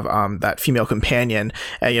you have that female companion,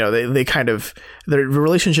 and they kind of, their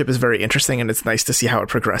relationship is very interesting, and it's nice to see how it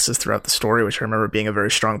progresses throughout the story, which I remember being a very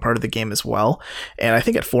strong part of the game as well. And I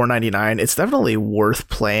think at $4.99, it's definitely worth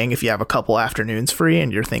playing if you have a couple afternoons free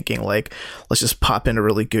and you're thinking let's just pop in a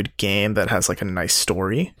really good game that has a nice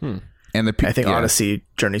story. And I think Odyssey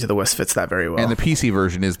Journey to the West fits that very well. And the PC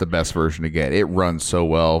version is the best version to get. It runs so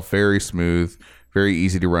well, very smooth, very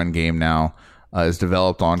easy to run game now. It's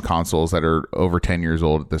developed on consoles that are over 10 years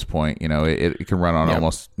old at this point. It can run on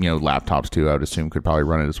almost, laptops too, I would assume could probably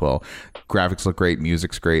run it as well. Graphics look great,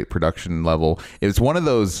 music's great, production level. It's one of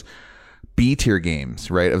those B-tier games,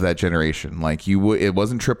 right, of that generation. It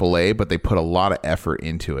wasn't AAA, but they put a lot of effort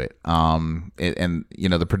into it.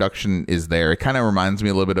 The production is there. It kind of reminds me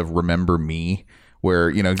a little bit of Remember Me,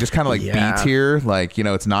 where, just kind of B-tier,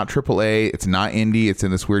 it's not AAA, it's not indie, it's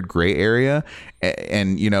in this weird gray area,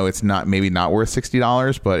 and it's maybe not worth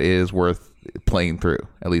 $60, but it is worth playing through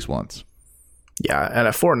at least once. Yeah, and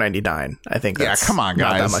at $4.99, I think that's come on,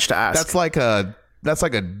 guys. not that much to ask. That's like a that's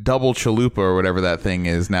like a double chalupa or whatever that thing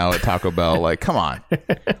is now at Taco Bell. Like, come on,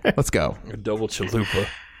 let's go. A double chalupa.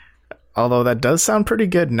 Although that does sound pretty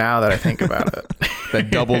good now that I think about it.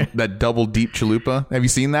 that double deep chalupa. Have you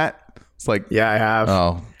seen that? It's like, Yeah, I have.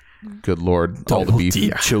 oh, good Lord, all the Double beef.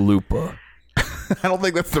 deep chalupa. I don't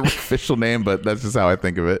think that's the official name, but that's just how I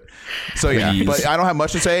think of it. So yeah, Please. but I don't have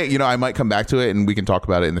much to say. You know, I might come back to it and we can talk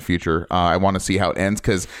about it in the future. I want to see how it ends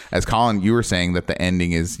because, as Colin, you were saying that the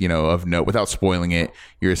ending is, you know, of note. Without spoiling it,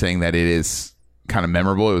 you were saying that it is kind of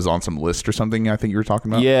memorable. It was on some list or something. I think you were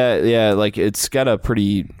talking about. Yeah, like it's got a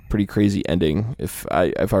pretty crazy ending. If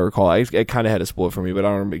I recall, it kind of had a spoil for me, but I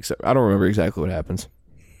don't remember exactly what happens.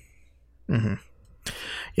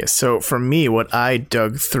 Yeah, so for me, what I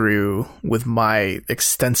dug through with my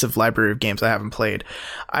extensive library of games I haven't played,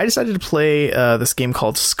 I decided to play this game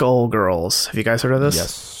called Skullgirls. Have you guys heard of this?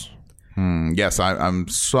 Yes. Yes, I'm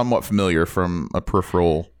somewhat familiar from a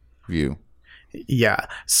peripheral view. Yeah,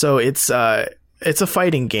 so it's a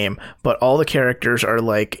fighting game, but all the characters are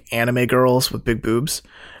like anime girls with big boobs.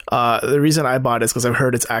 The reason I bought it is because I've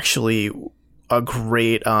heard it's actually a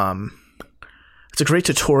great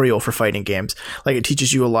tutorial for fighting games. Like it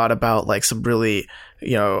teaches you a lot about like some really,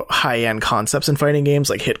 you know, high-end concepts in fighting games,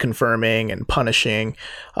 like hit confirming and punishing,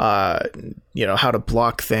 you know, how to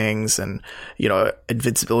block things and, you know,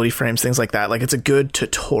 invincibility frames, things like that. Like it's a good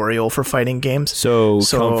tutorial for fighting games. So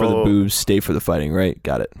come for the boobs, stay for the fighting, right?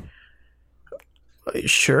 Got it.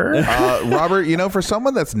 Sure. Robert, you know, for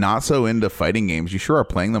someone that's not so into fighting games, you sure are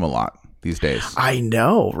playing them a lot these days. I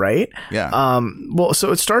know, right? Yeah. Well,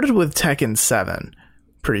 so it started with Tekken 7,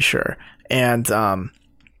 pretty sure. And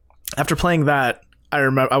after playing that, I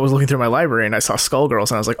remember I was looking through my library and I saw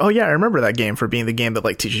Skullgirls and I was like, oh yeah, I remember that game for being the game that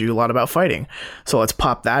like teaches you a lot about fighting. So let's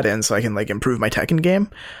pop that in so I can like improve my Tekken game.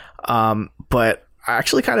 But I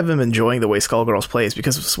actually kind of am enjoying the way Skullgirls plays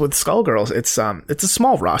because with Skullgirls, it's a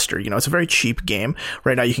small roster. You know, it's a very cheap game.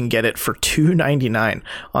 Right now, you can get it for $2.99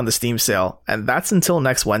 on the Steam sale, and that's until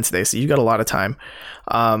next Wednesday. So you got a lot of time.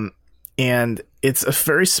 And it's a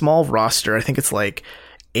very small roster. I think it's like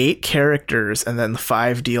 8 characters and then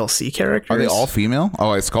 5 DLC characters. Are they all female?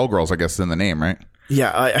 Oh, it's Skullgirls, I guess, is in the name, right?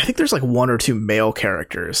 Yeah, I think there's like 1 or 2 male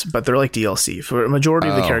characters, but they're like DLC. For a majority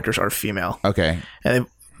of the characters are female. Okay. And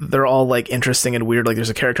they're all like interesting and weird. Like there's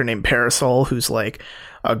a character named Parasol who's like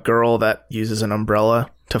a girl that uses an umbrella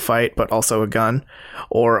to fight, but also a gun.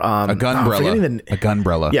 Or a gunbrella. A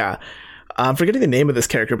gunbrella. Yeah. I'm forgetting the name of this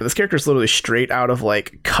character, but this character is literally straight out of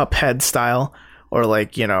like Cuphead style or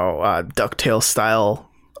like, you know, DuckTales style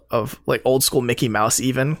of like old school Mickey Mouse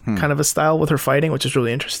even kind of a style with her fighting, which is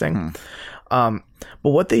really interesting. But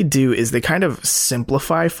what they do is they kind of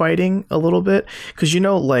simplify fighting a little bit because, you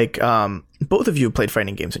know, like both of you have played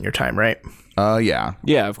fighting games in your time, right? Yeah.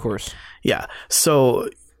 Yeah, of course. Yeah. So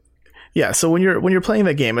when you're playing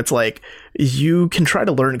that game, it's like you can try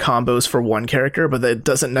to learn combos for one character, but that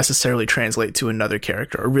doesn't necessarily translate to another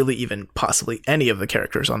character or really even possibly any of the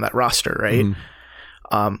characters on that roster, right?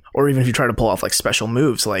 Or even if you try to pull off like special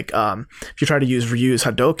moves, like if you try to use Ryu's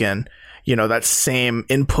Hadouken, you know, that same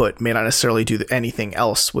input may not necessarily do anything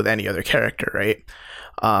else with any other character, right?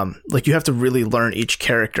 Like you have to really learn each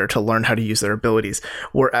character to learn how to use their abilities.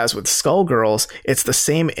 Whereas with Skullgirls, it's the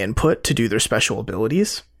same input to do their special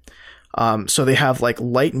abilities. So they have like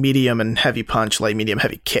light, medium, and heavy punch, light, medium,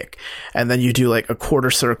 heavy kick. And then you do like a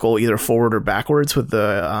quarter circle, either forward or backwards with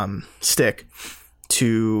the stick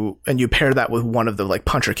and you pair that with one of the like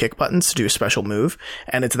punch or kick buttons to do a special move.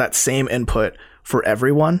 And it's that same input for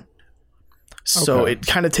everyone. So it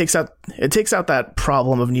kind of takes out that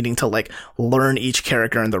problem of needing to like learn each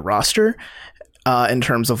character in the roster in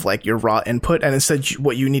terms of like your raw input. And instead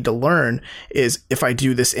what you need to learn is if I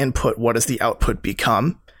do this input, what does the output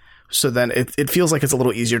become? So then it feels like it's a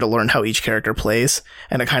little easier to learn how each character plays.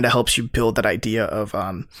 And it kind of helps you build that idea of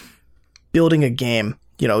building a game,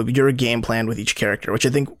 you know, your game plan with each character, which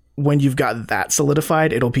I think when you've got that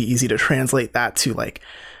solidified, it'll be easy to translate that to like,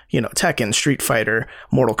 you know, Tekken, Street Fighter,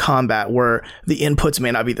 Mortal Kombat, where the inputs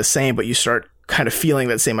may not be the same, but you start kind of feeling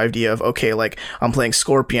that same idea of, okay, like I'm playing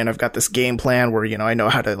Scorpion, I've got this game plan where, you know, I know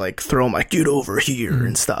how to like throw my get over here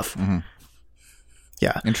and stuff.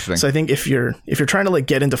 Yeah. Interesting. So I think if you're trying to like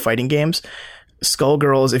get into fighting games,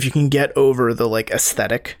 Skullgirls, if you can get over the like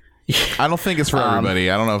aesthetic. I don't think it's for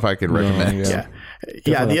everybody. I don't know if I could recommend.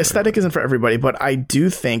 Yeah, the aesthetic isn't for everybody, but I do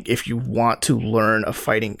think if you want to learn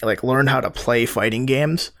learn how to play fighting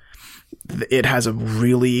games, it has a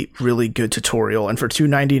really, really good tutorial. And for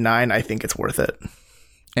 $2.99, I think it's worth it.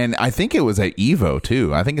 And I think it was at Evo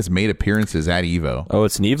too. I think it's made appearances at Evo. Oh,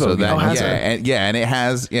 it's an Evo. So game. that, and it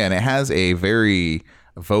has a very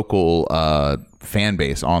vocal fan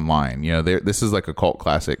base online. You know, this is like a cult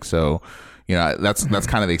classic. So, you know, that's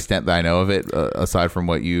kind of the extent that I know of it, aside from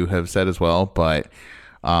what you have said as well. But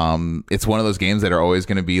it's one of those games that are always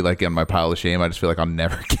going to be like in my pile of shame. I just feel like I'll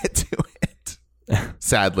never get to it.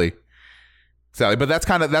 Sadly, but that's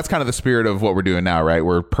kind of the spirit of what we're doing now, right?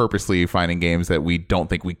 We're purposely finding games that we don't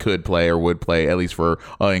think we could play or would play, at least for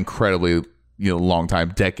an incredibly long time,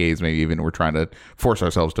 decades, maybe even. We're trying to force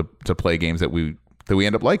ourselves to play games that we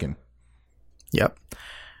end up liking. Yep.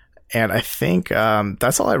 And I think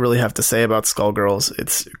that's all I really have to say about Skullgirls.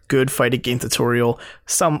 It's good fighting game tutorial,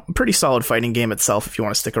 some pretty solid fighting game itself if you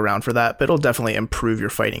want to stick around for that, but it'll definitely improve your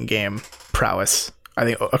fighting game prowess, I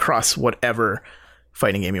think, across whatever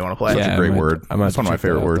fighting game you want to play. That's a great word. That's one of my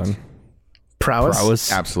favorite words. Prowess?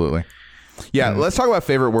 Absolutely. Yeah, let's talk about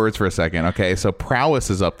favorite words for a second. Okay, so prowess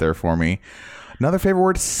is up there for me. Another favorite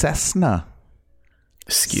word, Cessna.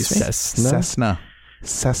 Excuse me?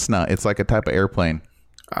 Cessna. It's like a type of airplane.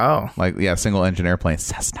 Oh. Like, yeah, single engine airplane.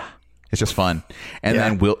 Cessna. It's just fun. And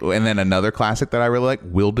then another classic that I really like,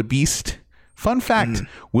 Wildebeest. Fun fact,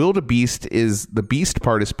 Wildebeest is, the beast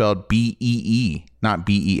part is spelled B-E-E, not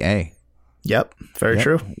B-E-A. Yep, very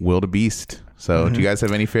true. Wildebeest. So, do you guys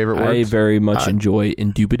have any favorite words? I very much enjoy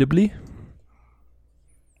Indubitably.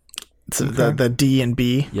 It's the D and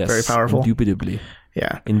B, Yes, very powerful. Indubitably.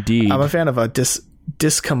 Yeah. Indeed. I'm a fan of a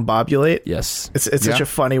discombobulate. Yes. It's such a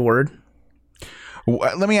funny word.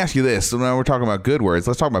 Let me ask you this. When we're talking about good words,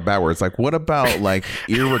 let's talk about bad words. Like, what about, like,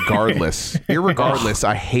 irregardless? Irregardless,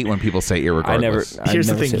 I hate when people say irregardless. Here's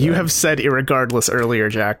the thing. You have said irregardless earlier,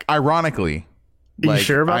 Jack. Ironically. Are you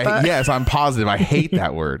sure about that? Yes, I'm positive. I hate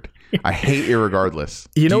that word. I hate irregardless.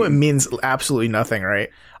 You know it means absolutely nothing,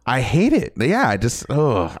 right? I hate it. Yeah,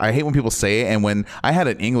 I hate when people say it. And when I had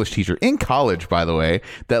an English teacher in college, by the way,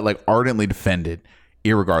 that like ardently defended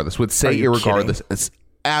irregardless, would say irregardless. Kidding? It's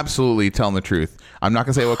absolutely telling the truth. I'm not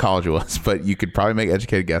going to say what college it was, but you could probably make an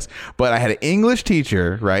educated guess. But I had an English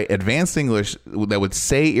teacher, right, advanced English, that would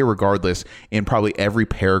say irregardless in probably every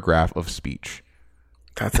paragraph of speech.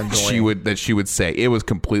 That's annoying. She would say. It was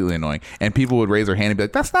completely annoying, and people would raise their hand and be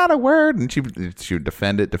like, "That's not a word," and she would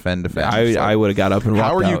defend it. I would have got up and walked out.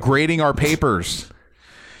 How are you out. grading our papers?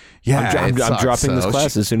 Yeah, I'm dropping this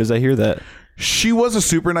class as soon as I hear that. She was a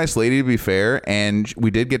super nice lady, to be fair, and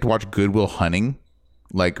we did get to watch Good Will Hunting,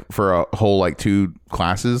 like for a whole like 2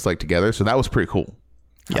 classes like together. So that was pretty cool.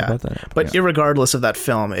 Yeah, but irregardless of that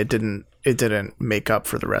film, it didn't make up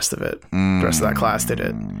for the rest of it. The rest of that class did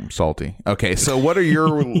it. Salty. Okay, so what are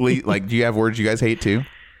your like? Do you have words you guys hate too?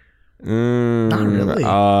 Not really.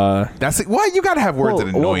 That's what you got to have words that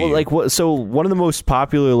annoy you. Like what? So one of the most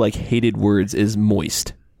popular like hated words is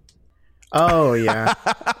moist. Oh yeah.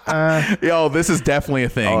 Yo, this is definitely a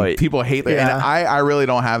thing. People hate that. Yeah. And I really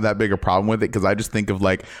don't have that big a problem with it because I just think of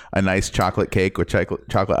like a nice chocolate cake with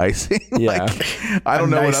chocolate icing. Yeah. Like, I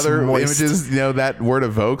don't know nice what other moist. images that word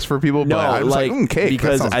evokes for people, but I'm just like cake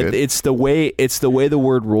because it's the way the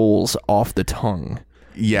word rolls off the tongue.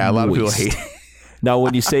 Yeah, a lot of people hate it. Now,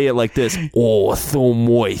 when you say it like this, oh, so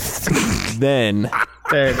moist, then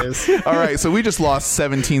There it is. All right, so we just lost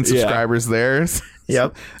 17 subscribers there.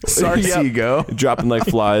 Yep. Sorry, Seago. Dropping like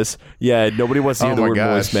flies. Yeah, nobody wants to hear the word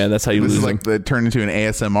moist, man. That's how you this lose is like them. turned into an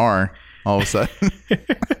ASMR all of a sudden.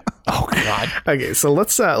 Oh God. Okay, so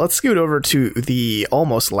let's scoot over to the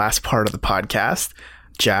almost last part of the podcast.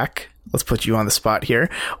 Jack, let's put you on the spot here.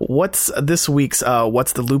 What's this week's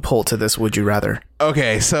what's the loophole to this would you rather?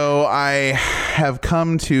 Okay, so I have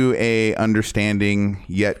come to a understanding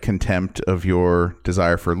yet contempt of your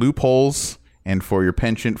desire for loopholes and for your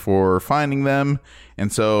penchant for finding them.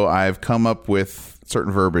 And so I've come up with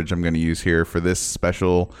certain verbiage I'm going to use here for this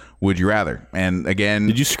special would you rather. And again,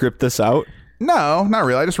 Did you script this out? No, not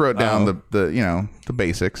really. I just wrote down the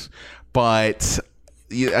basics. But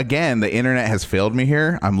again, the internet has failed me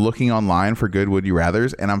here. I'm looking online for good would you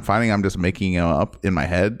rathers, and I'm finding I'm just making them up in my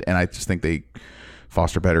head, and I just think they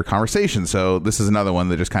foster better conversation. So this is another one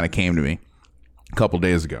that just kind of came to me a couple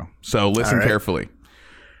days ago. So listen carefully.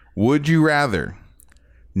 Would you rather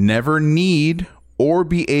never need or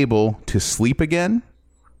be able to sleep again,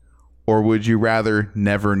 or would you rather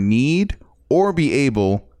never need or be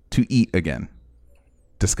able to eat again?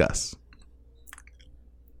 Discuss.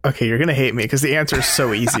 Okay, you're gonna hate me because the answer is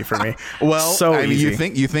so easy for me. Well, so I mean,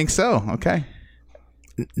 easy. you think so? Okay.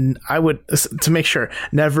 I would, to make sure,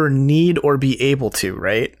 never need or be able to,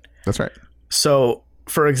 right? That's right. So,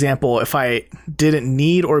 for example, if I didn't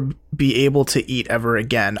need or be able to eat ever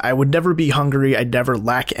again, I would never be hungry. I'd never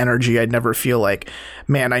lack energy. I'd never feel like,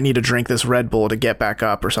 man, I need to drink this Red Bull to get back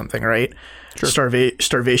up or something, right? Sure.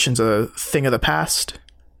 Starvation's a thing of the past,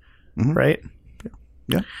 right?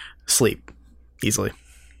 Yeah. Sleep easily.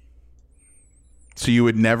 So you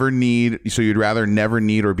would never need. So you'd rather never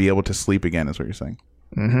need or be able to sleep again, is what you're saying.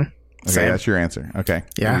 Mm-hmm. Okay, Same. that's your answer. Okay.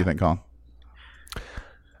 Yeah. What do you think, Colin?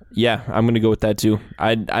 Yeah, I'm gonna go with that too.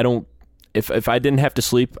 I don't. If I didn't have to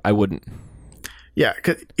sleep, I wouldn't. Yeah,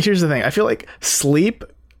 'cause here's the thing. I feel like sleep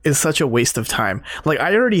is such a waste of time. Like,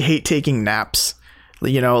 I already hate taking naps.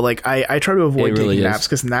 You know, like, I try to avoid really taking is. naps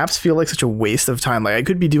because naps feel like such a waste of time. Like, I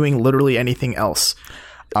could be doing literally anything else.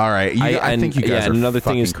 All right. I think you guys are another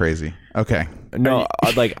thing fucking is crazy. Okay. No,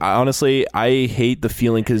 honestly, I hate the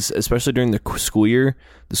feeling because especially during the school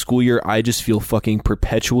year, I just feel fucking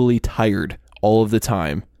perpetually tired all of the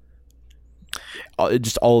time.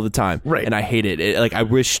 Just all of the time. Right. And I hate it. Like, I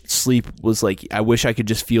wish sleep was like, I wish I could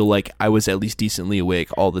just feel like I was at least decently awake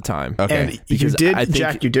all the time. Okay. And you Because did, I think-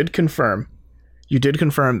 Jack, you did confirm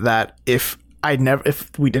that if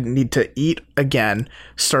we didn't need to eat again,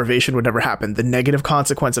 starvation would never happen. The negative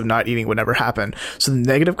consequence of not eating would never happen. So the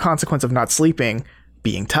negative consequence of not sleeping,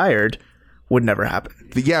 being tired, would never happen.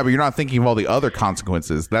 Yeah, but you're not thinking of all the other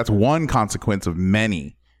consequences. That's one consequence of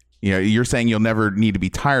many. You know, you're saying you'll never need to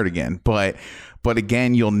be tired again, but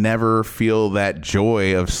again, you'll never feel that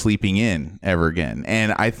joy of sleeping in ever again.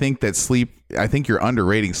 And I think you're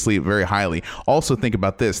underrating sleep very highly. Also, think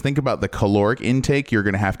about this. Think about the caloric intake you're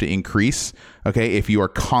going to have to increase, okay, if you are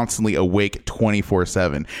constantly awake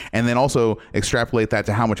 24/7. And then also extrapolate that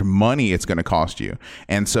to how much money it's going to cost you.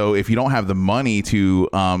 And so if you don't have the money to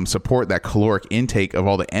support that caloric intake of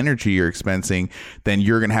all the energy you're expensing, then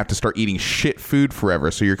you're going to have to start eating shit food forever.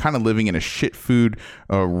 So you're kind of living in a shit food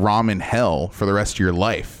ramen hell for the rest of your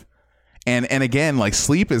life. And again, like,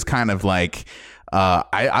 sleep is kind of like,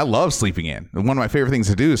 I love sleeping in. One of my favorite things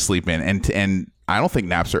to do is sleep in, and I don't think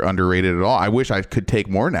naps are underrated at all. I wish I could take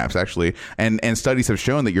more naps, actually. And studies have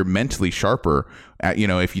shown that you're mentally sharper,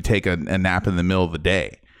 if you take a nap in the middle of the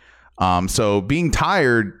day. So being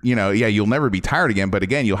tired, you'll never be tired again. But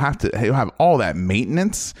again, you'll have all that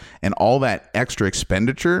maintenance and all that extra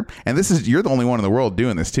expenditure. And you're the only one in the world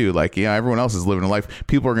doing this too. Like, everyone else is living a life.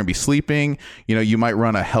 People are going to be sleeping. You might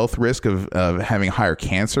run a health risk of having a higher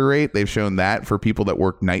cancer rate. They've shown that for people that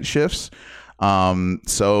work night shifts.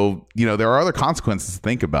 So there are other consequences to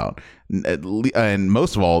think about, and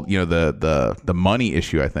most of all, the money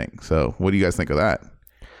issue, I think. So what do you guys think of that?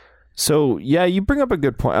 So yeah, you bring up a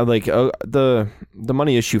good point. Like, the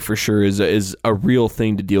money issue for sure is a real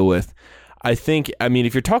thing to deal with. I think,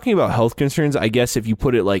 if you're talking about health concerns, I guess if you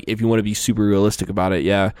put it like, if you want to be super realistic about it,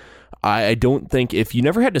 yeah, I don't think, if you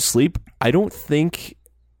never had to sleep, I don't think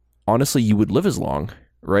honestly you would live as long,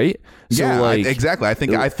 right? So, yeah, like, exactly. I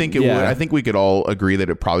think it would. I think we could all agree that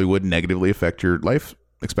it probably would negatively affect your life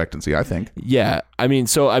expectancy, I think. Yeah,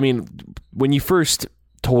 when you first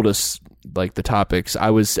told us like the topics,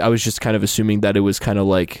 I was just kind of assuming that it was kind of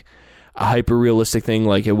like a hyper realistic thing.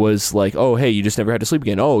 Like, it was like, oh, hey, you just never had to sleep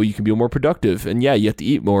again. Oh, you can be more productive, and yeah, you have to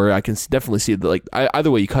eat more. I can definitely see that. Like,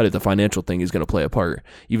 either way you cut it, the financial thing is going to play a part,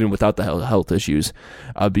 even without the health issues,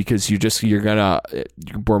 because you're gonna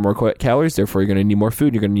burn more calories. Therefore, you're gonna need more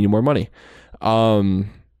food. You're gonna need more money.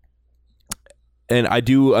 And I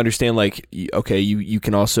do understand, like, okay, you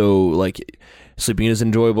can also, like, sleeping is an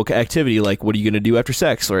enjoyable activity. Like, what are you going to do after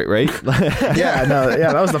sex, right?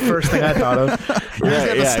 That was the first thing I thought of. You're just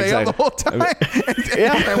gonna stay up the whole time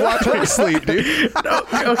and watch her sleep, dude.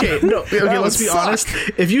 Okay, let's be honest.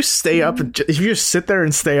 If you stay up, if you just sit there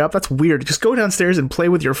and stay up, that's weird. Just go downstairs and play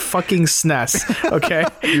with your fucking SNES, okay?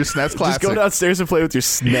 Your SNES classic. Just go downstairs and play with your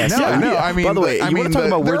SNES. No, I mean, by the way, you want to talk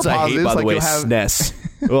about there words are I hate, positives, by the like way, you'll have- SNES.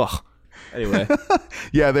 Ugh. Anyway,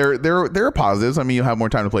 yeah, there are positives. I mean, you'll have more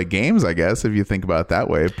time to play games, I guess, if you think about it that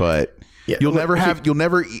way. But Yeah, you'll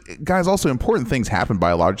never guys. Also, important things happen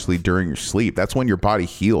biologically during your sleep. That's when your body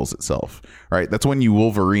heals itself, right? That's when you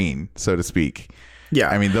Wolverine, so to speak. Yeah,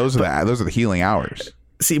 I mean, those are the healing hours.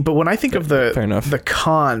 See, but when I think of fair enough. the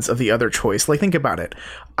cons of the other choice, like, think about it.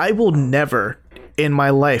 I will never in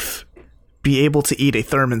my life be able to eat a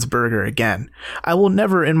Thurman's burger again. I will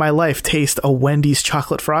never in my life taste a Wendy's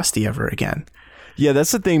chocolate frosty ever again. yeah,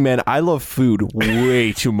 that's the thing, man. I love food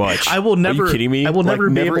way too much. I will never. Are you kidding me? I will never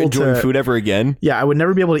be able enjoying to food ever again. Yeah, I would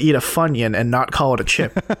never be able to eat a Funyun and not call it a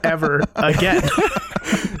chip ever again.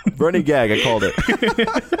 Running gag, I called it.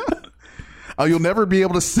 Oh, you'll never be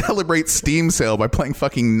able to celebrate Steam sale by playing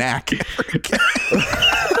fucking Knack ever again.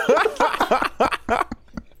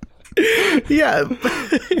 Yeah.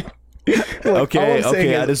 Look, all I'm Okay,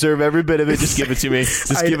 saying I is, deserve every bit of it. Just give it to me.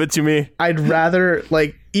 Just give it to me. I'd rather,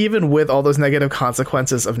 like, even with all those negative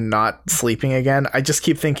consequences of not sleeping again, I just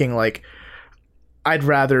keep thinking, like, I'd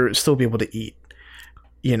rather still be able to eat,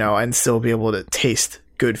 and still be able to taste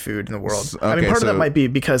good food in the world. Okay, I mean, part of so- that might be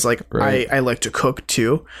because like Right. I like to cook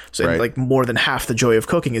too. So Right. like more than half the joy of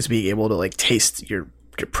cooking is being able to like taste your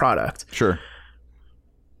product. Sure.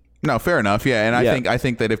 No, fair enough. Yeah, and Yeah. I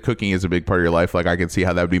think that if cooking is a big part of your life, like I can see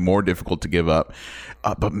how that would be more difficult to give up.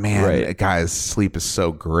 But man, Right. guys, sleep is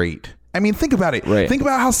so great. I mean, think about it. Right. Think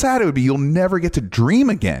about how sad it would be. You'll never get to dream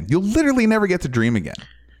again. You'll literally never get to dream again.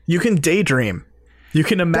 You can daydream. You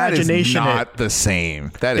can That is imagination not it. the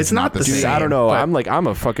same. That is It's not the same. I don't know. but-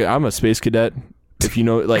 I'm a space cadet. If you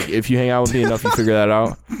know, like, if you hang out with me enough, you figure that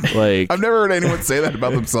out. Like, I've never heard anyone say that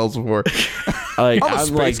about themselves before. like I'm a I'm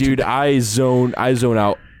like, space dude, I zone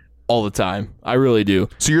out all the time. I really do.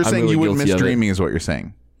 So you're I'm saying really you wouldn't guilty miss of it. dreaming, is what you're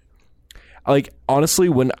saying? Like, honestly,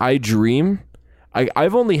 when I dream,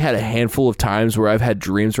 I've only had a handful of times where I've had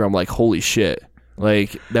dreams where I'm like, holy shit,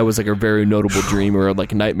 like that was like a very notable dream or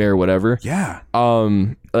like a nightmare or whatever. Yeah.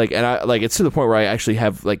 Like, and I like, it's to the point where I actually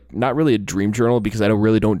have like not really a dream journal because I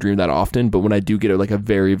don't dream that often, but when I do get like a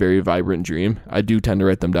very, very vibrant dream, I do tend to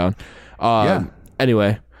write them down. Yeah.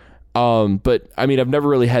 Anyway, but I mean, I've never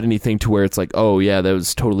really had anything to where it's like, oh yeah, that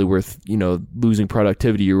was totally worth, losing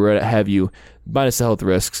productivity or what have you, minus the health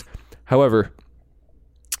risks. However,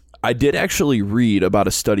 I did actually read about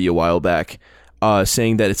a study a while back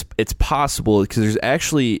saying that it's possible because there's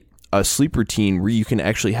actually a sleep routine where you can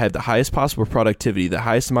actually have the highest possible productivity, the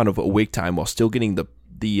highest amount of awake time while still getting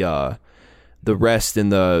the rest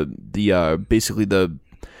and the basically the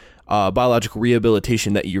biological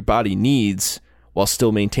rehabilitation that your body needs while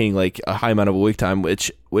still maintaining like a high amount of awake time,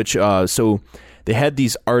 which so they had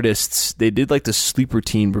these artists, they did like the sleep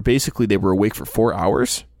routine where basically they were awake for 4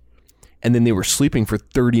 hours and then they were sleeping for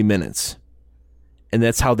 30 minutes. And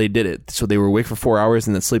that's how they did it. So they were awake for 4 hours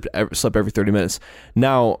and then slept every 30 minutes.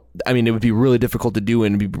 Now, I mean, it would be really difficult to do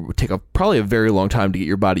and it would take probably a very long time to get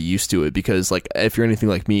your body used to it because, like, if you're anything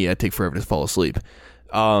like me, I'd take forever to fall asleep.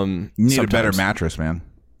 You need a better sometimes. mattress, man.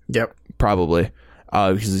 Yep. Probably,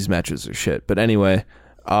 because these mattresses are shit. But anyway,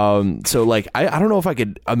 so like, I don't know if I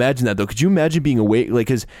could imagine that though. Could you imagine being awake? Like,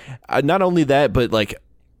 because not only that, but like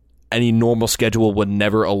any normal schedule would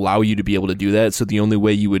never allow you to be able to do that. So the only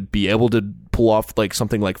way you would be able to pull off like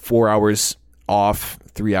something like 4 hours off,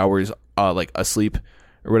 3 hours like asleep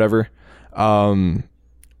or whatever,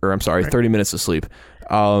 or I'm sorry, 30 minutes of sleep,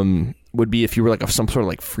 would be if you were like some sort of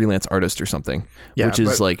like freelance artist or something, Yeah, which is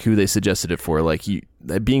but- like who they suggested it for. Like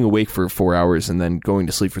being awake for 4 hours and then going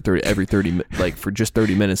to sleep for 30 like for just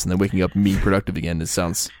 30 minutes and then waking up and being productive again. It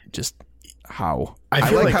sounds just how. I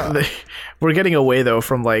feel like like, how- we're getting away though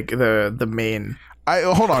from like the main.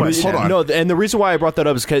 Hold on. No, and the reason why I brought that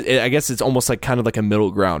up is because I guess it's almost like kind of like a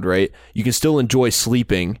middle ground, right? You can still enjoy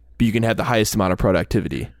sleeping, but you can have the highest amount of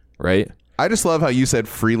productivity, right? I just love how you said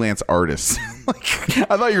freelance artists. Like,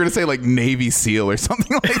 I thought you were going to say like Navy SEAL or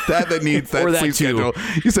something like that needs that Or that sleep too. schedule.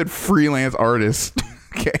 You said freelance artist.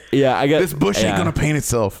 Okay. Yeah, I got This bush ain't going to paint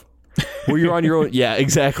itself. where you're on your own. Yeah,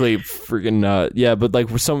 exactly. Freaking yeah, but like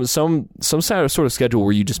for some sort of schedule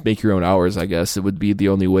where you just make your own hours, I guess it would be the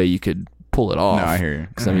only way you could pull it off. No, I hear you.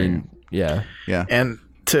 'Cause I mean, yeah. Yeah. And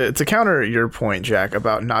to counter your point, Jack,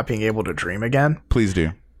 about not being able to dream again. Please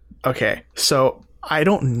do. Okay, so I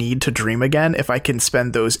don't need to dream again if I can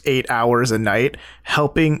spend those 8 hours a night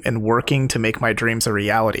helping and working to make my dreams a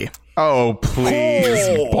reality. Oh, please.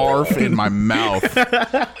 Barf in my mouth.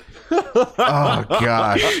 Oh,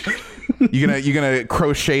 gosh. You gonna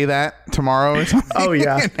crochet that tomorrow or something? Oh,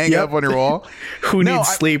 yeah. And hang it Yep. up on your wall? Who No, needs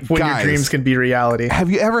sleep when guys, your dreams can be reality?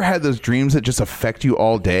 Have you ever had those dreams that just affect you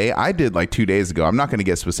all day? I did like 2 days ago. I'm not going to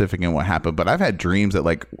get specific in what happened, but I've had dreams that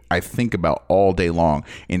like I think about all day long,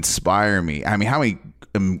 inspire me. I mean, how many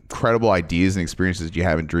incredible ideas and experiences do you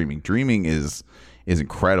have in dreaming? Dreaming is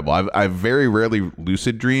incredible. I very rarely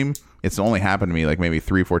lucid dream. It's only happened to me like maybe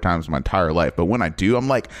 3 or 4 times in my entire life. But when I do, I'm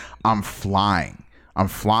like, I'm flying. I'm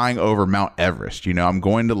flying over Mount Everest. You know, I'm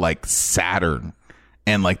going to like Saturn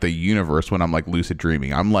and like the universe when I'm like lucid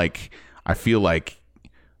dreaming. I'm like, I feel like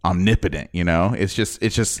omnipotent, you know. It's just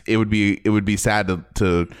it would be sad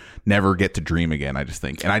to never get to dream again, I just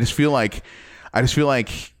think. And I just feel like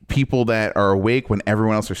people that are awake when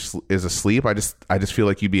everyone else is asleep, I just feel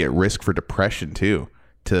like you'd be at risk for depression too,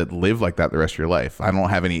 to live like that the rest of your life. I don't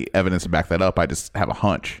have any evidence to back that up. I just have a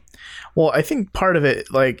hunch. Well, I think part of it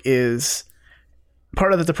is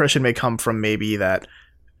part of the depression may come from maybe that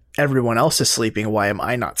everyone else is sleeping. Why am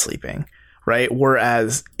I not sleeping? Right.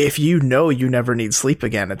 Whereas if you know you never need sleep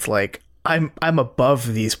again, it's like I'm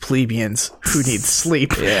above these plebeians who need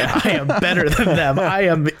sleep. I am better than them. I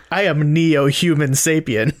am neo-human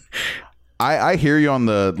sapien. I hear you on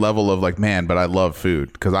the level of like, man, but I love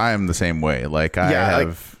food because I am the same way. Like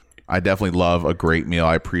I I definitely love a great meal.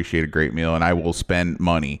 I appreciate a great meal, and I will spend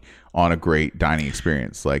money on a great dining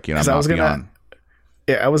experience. Like, you know,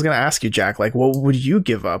 I was gonna ask you, Jack, like, what would you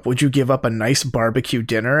give up? Would you give up a nice barbecue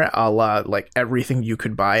dinner, a la like everything you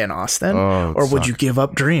could buy in Austin, or would you give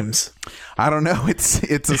up dreams? I don't know.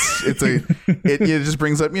 It just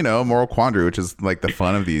brings up, you know, a moral quandary, which is like the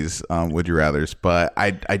fun of these would you rather's. But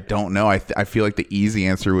I don't know. I feel like the easy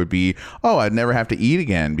answer would be, I'd never have to eat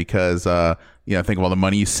again because you know, think of all the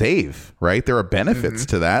money you save, right? There are benefits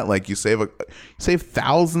to that. Like you save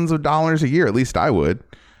thousands of dollars a year. At least I would.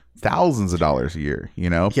 Thousands of dollars a year, you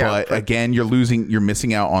know. Yeah, but again, you're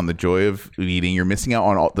missing out on the joy of eating. You're missing out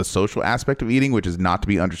on all the social aspect of eating, which is not to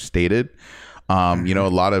be understated. You know, a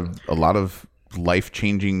lot of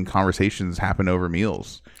life-changing conversations happen over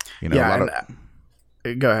meals. You know,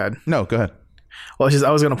 go ahead. No, go ahead. Well,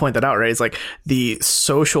 I was going to point that out, right? It's like the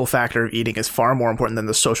social factor of eating is far more important than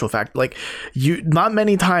the social factor. Like, not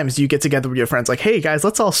many times do you get together with your friends, like, hey guys,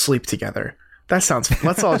 let's all sleep together. That sounds.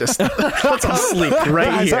 Let's all sleep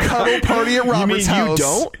right here. Cuddle party at Robert's house. You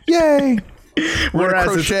don't? Yay! Whereas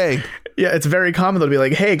crochet. It's very common to be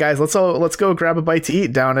like, hey guys, let's go grab a bite to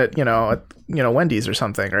eat down at Wendy's or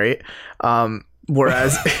something, right?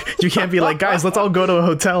 Whereas you can't be like, guys, let's all go to a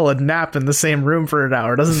hotel and nap in the same room for an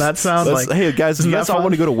hour. Doesn't that sound like? Hey guys, you guys all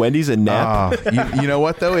want to go to Wendy's and nap? You know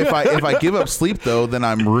what though? If I give up sleep though, then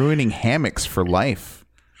I'm ruining hammocks for life.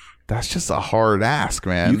 That's just a hard ask,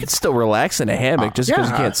 man. You can still relax in a hammock just because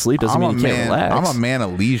you can't sleep doesn't mean you can't relax. I'm a man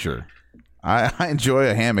of leisure. I enjoy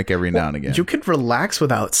a hammock every now and again. You can relax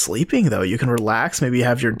without sleeping, though. You can relax. Maybe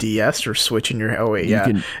have your DS or Switch in your... Oh, wait,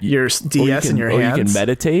 yeah. Your DS in your hands. You can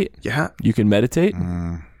meditate. Yeah. You can meditate.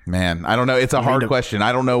 Man, I don't know. It's a hard question.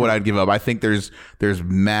 I don't know what I'd give up. I think there's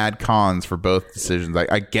mad cons for both decisions.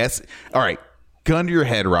 I guess... All right. Gun to your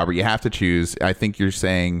head, Robert. You have to choose. I think you're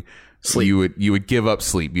saying... Sleep. You would give up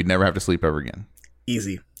sleep. You'd never have to sleep ever again.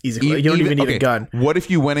 Easy. You don't even need a gun. What if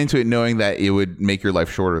you went into it knowing that it would make your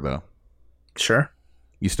life shorter, though? Sure.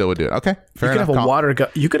 You still would do it. Okay. Fair enough.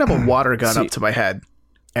 You could have a water gun up to my head.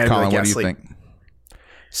 And Colin, what do you think?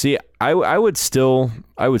 See, I would still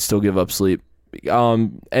give up sleep.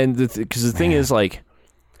 And because the thing is, like,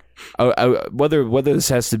 whether this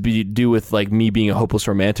has to do with like me being a hopeless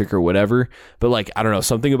romantic or whatever, but like, I don't know,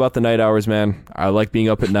 something about the night hours, man. I like being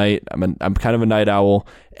up at night. I'm kind of a night owl,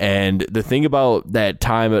 and the thing about that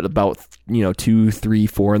time at about 2, 3,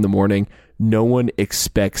 4 in the morning, no one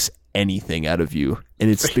expects anything out of you,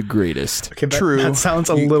 and it's the greatest. Okay, that sounds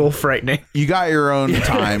a little frightening. You got your own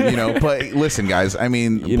time, but listen, guys, I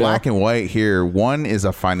mean, black and white here. One is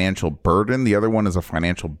a financial burden, the other one is a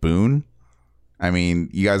financial boon. I mean,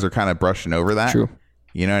 you guys are kind of brushing over that. True.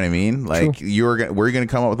 You know what I mean? Like, where are you going to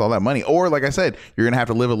come up with all that money? Or, like I said, you're going to have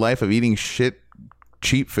to live a life of eating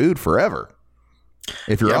cheap food forever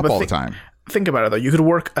if you're up all the time. Think about it, though. You could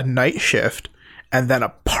work a night shift and then a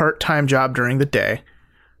part-time job during the day.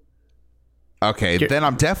 Okay, then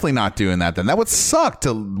I'm definitely not doing that. Then that would suck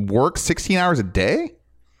to work 16 hours a day.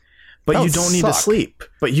 But you don't need to sleep.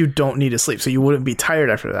 So you wouldn't be tired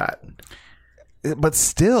after that. But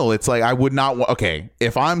still, it's like I would not. Okay,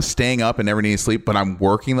 if I'm staying up and never need to sleep, but I'm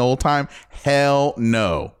working the whole time, hell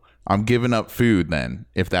no, I'm giving up food. Then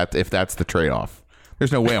if that's the trade off,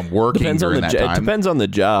 there's no way I'm working during that time. It depends on the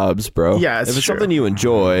jobs, bro. Yeah, if it's something you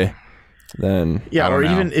enjoy, then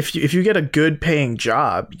even if you get a good paying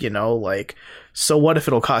job, like, so what if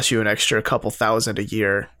it'll cost you an extra couple $1,000 a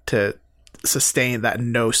year to sustain that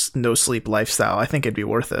no sleep lifestyle? I think it'd be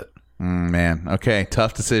worth it. Man, okay,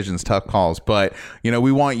 tough decisions, tough calls, but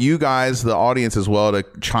we want you guys, the audience as well, to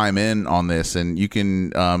chime in on this, and you can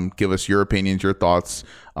give us your opinions, your thoughts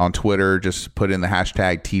on Twitter. Just put in the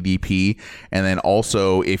hashtag TDP, and then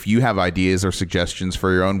also if you have ideas or suggestions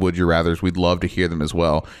for your own would you rathers, we'd love to hear them as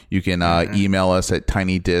well. You can email us at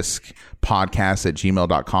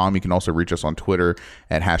tinydiscpodcast@gmail.com. You can also reach us on Twitter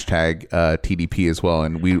at hashtag TDP as well,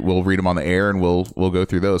 and we'll read them on the air, and we'll go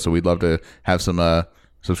through those. So we'd love to have some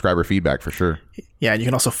subscriber feedback for sure. Yeah, and you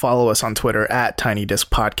can also follow us on Twitter at Tiny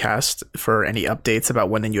Disc Podcast for any updates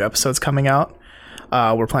about when the new episode's coming out.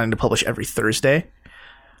 We're planning to publish every Thursday.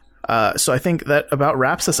 So I think that about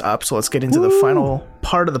wraps us up. So let's get into the final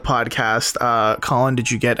part of the podcast. Colin,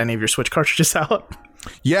 did you get any of your Switch cartridges out?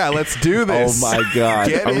 Yeah, let's do this. Oh my god.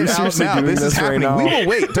 Get it out now. This is happening. Right now? We will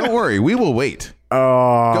wait. Don't worry. We will wait.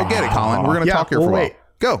 Go get it, Colin. We're going to talk here for a while.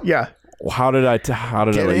 Go. Yeah. How did I let you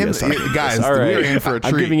guys? All right. We're in for a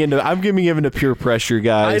treat. I'm giving into peer pressure,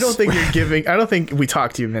 guys. I don't think we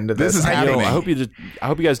talked you into this. This is happening. I hope you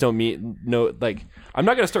guys don't I'm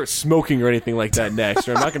not going to start smoking or anything like that next,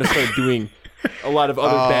 or I'm not going to start doing a lot of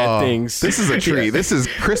other bad things. This is a treat. This is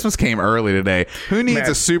Christmas came early today. Who needs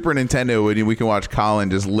Man. a Super Nintendo when we can watch Colin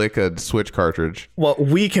just lick a Switch cartridge? Well,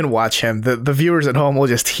 we can watch him. The viewers at home will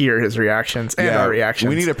just hear his reactions and our reactions.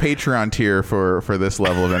 We need a Patreon tier for this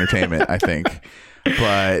level of entertainment, I think.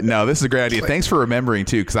 But no, this is a great idea. Thanks for remembering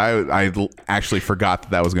too, because I actually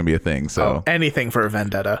forgot that was going to be a thing. So anything for a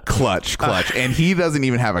vendetta. clutch. And he doesn't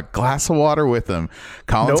even have a glass of water with him.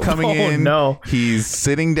 Colin's Nope. coming Oh, in. no. He's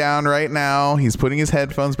sitting down right now. He's putting his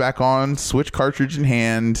headphones back on, Switch cartridge in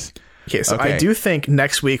hand. Okay, so Okay. I do think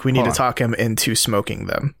next week we need Hold to on. talk him into smoking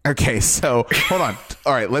them. Okay, so hold on.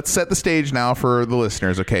 All right, let's set the stage now for the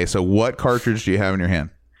listeners. Okay, so what cartridge do you have in your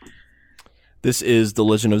hand? This is The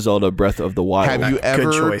Legend of Zelda Breath of the Wild. Have you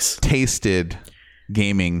ever choice. tasted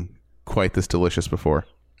gaming quite this delicious before?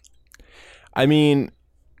 I mean,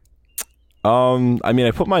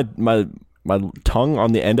 I put my tongue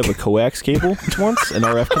on the end of a coax cable once, an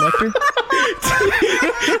RF connector.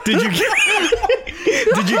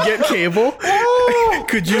 Did you get cable?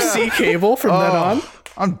 Could you see cable from then on?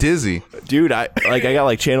 I'm dizzy. Dude, I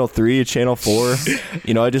got channel 3, channel 4.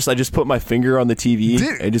 You know, I just put my finger on the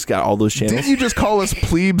TV. I just got all those channels. Didn't you just call us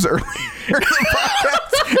plebes earlier in the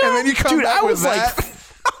podcast? And then you come Dude, back I with was like, that?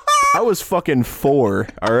 I was fucking 4.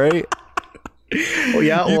 All right. Well,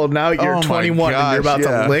 yeah. Well, now you're Oh my 21 and you're gosh, about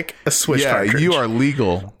yeah. to lick a Switch Yeah, cartridge. you are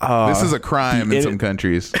legal. This is a crime in some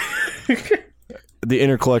countries. The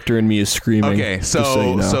inner collector in me is screaming. Okay, just so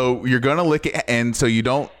you know. so you're gonna lick it, and so you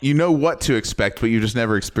know what to expect, but you've just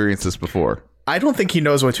never experienced this before. I don't think he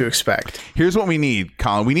knows what to expect. Here's what we need,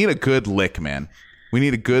 Colin. We need a good lick, man. We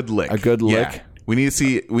need a good lick. A good lick? Yeah. We need to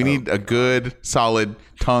see. We need a good, solid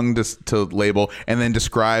tongue to label, and then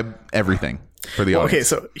describe everything for the Okay, audience.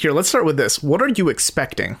 so here, let's start with this. What are you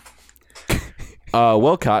expecting?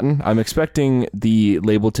 Well, Cotton, I'm expecting the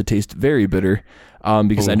label to taste very bitter,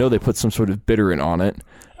 because I know they put some sort of bitterant on it.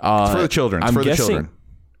 It's for the children. It's I'm for the guessing- children.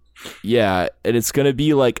 Yeah, and it's gonna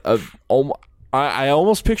be like I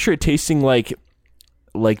almost picture it tasting like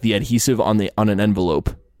the adhesive on an envelope.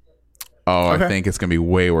 Oh, Okay. I think it's gonna be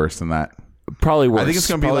way worse than that. Probably worse. I think it's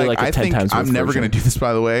going to be Probably like a I 10 think times worse I'm never version. going to do this,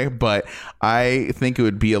 by the way, but I think it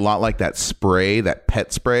would be a lot like that spray, that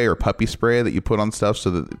pet spray or puppy spray that you put on stuff so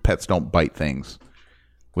that pets don't bite things,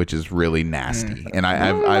 which is really nasty. And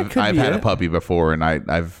I've could be had a it. puppy before, and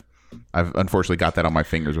I've unfortunately got that on my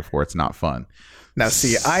fingers before. It's not fun. Now,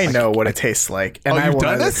 see, I know what it tastes like, and Oh, I you've will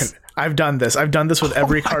done neither this? I've done this. I've done this with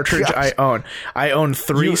every cartridge gosh. I own. I own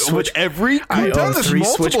 3 Switch. every I You've done own this 3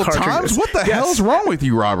 Switch multiple times. cartridges. What the Yes. hell is wrong with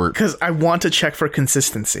you, Robert? Because I want to check for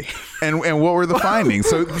consistency. And what were the findings?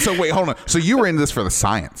 So wait, hold on. So you were into this for the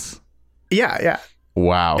science? Yeah.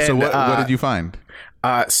 Wow. So And, what did you find?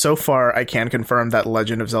 So far, I can confirm that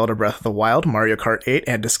Legend of Zelda Breath of the Wild, Mario Kart 8,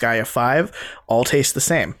 and Disgaea 5 all taste the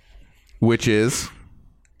same. Which is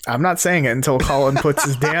I'm not saying it until Colin puts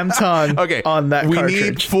his damn tongue okay. on that we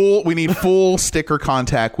cartridge. need full sticker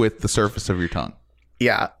contact with the surface of your tongue.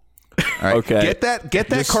 Yeah. All right. Okay. Get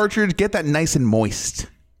that cartridge. Get that nice and moist.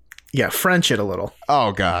 Yeah, French it a little.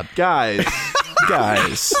 Oh God. guys.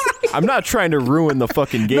 I'm not trying to ruin the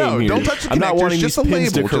fucking game No, here. don't touch the I'm not connectors. wanting Just a these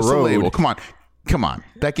pins label. to Just a label. corrode. Come on.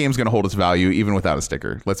 That game's gonna hold its value even without a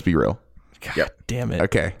sticker. Let's be real. God damn it.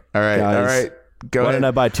 Okay. All right. Guys, All right. Go Why ahead. didn't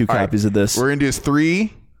I buy 2 All right. copies of this? We're gonna do this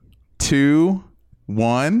 3, 2,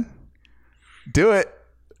 1. Do it.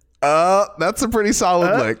 That's a pretty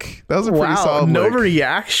solid lick. That was a pretty Wow, solid no lick.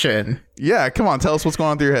 reaction. Yeah. Come on. Tell us what's going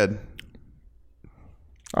on through your head.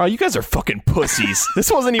 Oh, you guys are fucking pussies. This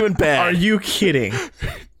wasn't even bad. Are you kidding?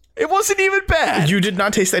 It wasn't even bad. You did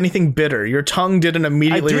not taste anything bitter. Your tongue didn't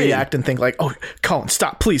immediately I did. react and think like, "Oh, Colin,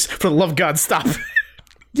 stop, please! For the love of God, stop!"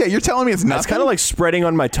 Yeah. You're telling me it's nothing. It's kind of like spreading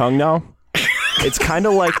on my tongue now. It's kind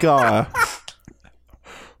of like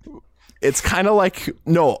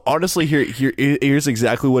no, honestly, here's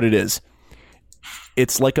exactly what it is.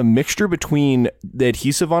 It's like a mixture between the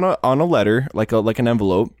adhesive on a letter, like an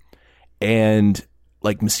envelope, and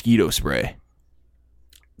like mosquito spray.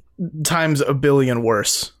 Times a billion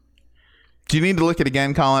worse. Do you need to lick it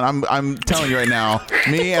again, Colin? I'm telling you right now,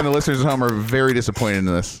 me and the listeners at home are very disappointed in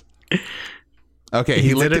this. Okay,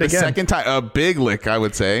 he licked did it it a again. second time. A big lick, I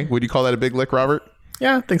would say. Would you call that a big lick, Robert?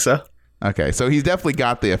 Yeah, I think so. Okay, so he's definitely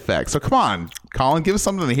got the effect. So come on, Colin, give us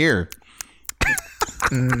something to hear.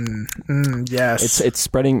 Yes. It's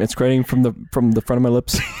spreading. It's spreading from the front of my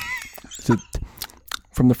lips,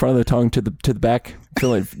 from the front of the tongue to the back,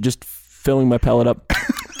 filling my palate up.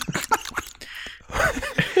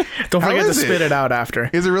 Don't forget to is it? spit it out after.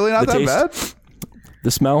 Is it really not The that taste. bad?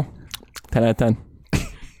 The smell, 10 out of 10.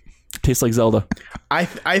 Tastes like Zelda. I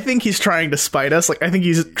think he's trying to spite us. Like, I think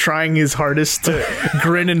he's trying his hardest to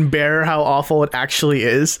grin and bear how awful it actually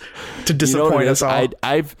is to disappoint us all.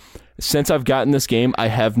 Since I've gotten this game, I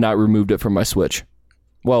have not removed it from my Switch.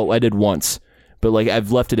 Well, I did once, but like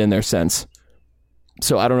I've left it in there since.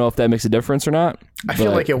 So I don't know if that makes a difference or not. I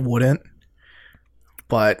feel like it wouldn't,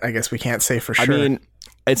 but I guess we can't say for sure. I mean,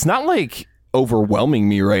 it's not like overwhelming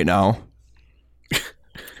me right now.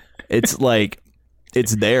 It's like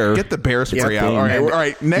it's there. Get the bear spray out. All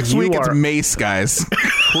right. Next week it's Mace, guys.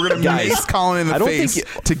 We're gonna Mace Colin in the face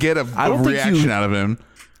to get a reaction out of him.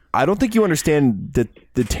 I don't think you understand the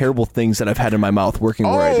terrible things that I've had in my mouth working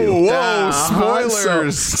where I do. Whoa,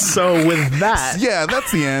 spoilers. So with that. Yeah,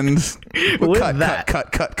 that's the end. Cut.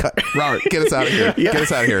 Robert, get us out of here. Get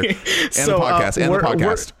us out of here. End the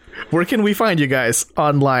podcast. Where can we find you guys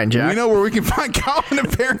online, Jack? We know where we can find Colin,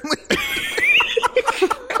 apparently.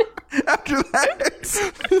 After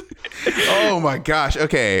that. Oh, my gosh.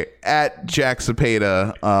 Okay. At Jack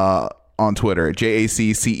Cepeda, on Twitter,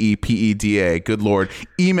 JACCEPEDA. Good Lord.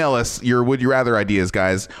 Email us your would you rather ideas,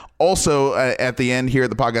 guys. Also, at the end here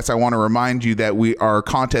at the podcast, I want to remind you that our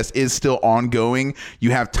contest is still ongoing.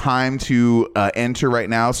 You have time to enter right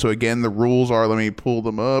now. So again, the rules are, let me pull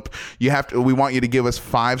them up. We want you to give us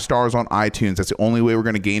 5 stars on iTunes. That's the only way we're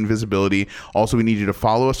going to gain visibility. Also, we need you to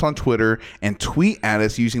follow us on Twitter and tweet at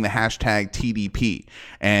us using the hashtag TDP.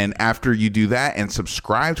 And after you do that and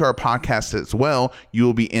subscribe to our podcast as well, you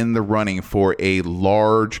will be in the running for a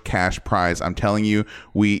large cash prize. I'm telling you,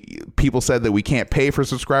 people said that we can't pay for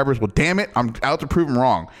subscribers. Well, damn it, I'm out to prove them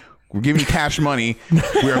wrong. We're giving you cash money.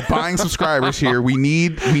 We are buying subscribers here. We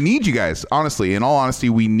need you guys. Honestly, in all honesty,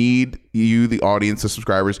 we need you, the audience, the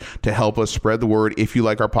subscribers, to help us spread the word. If you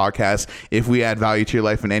like our podcast, if we add value to your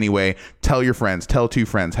life in any way, tell your friends, tell 2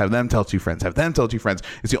 friends, have them tell 2 friends, have them tell 2 friends.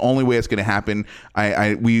 It's the only way it's going to happen.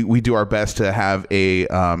 We do our best to have a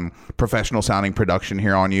professional sounding production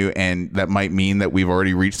here on you, and that might mean that we've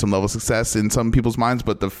already reached some level of success in some people's minds,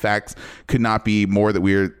 but the facts could not be more that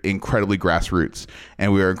we are incredibly grassroots,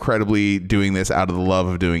 and we are incredibly doing this out of the love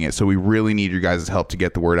of doing it. So we really need your guys' help to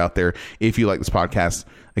get the word out there. If you like this podcast,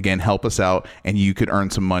 again, help us out, and you could earn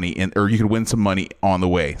some money, or you could win some money on the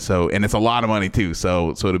way. So, and it's a lot of money too.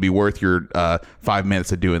 So it'll be worth your 5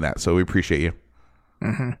 minutes of doing that. So we appreciate you.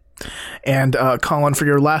 Mm-hmm. And Colin, for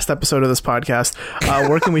your last episode of this podcast,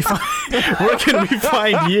 where can we find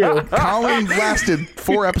you? Colin lasted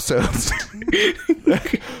 4 episodes.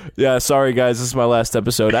 Yeah, sorry guys, this is my last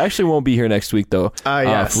episode. I actually won't be here next week though.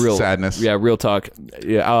 Yes. Real sadness. Yeah, real talk.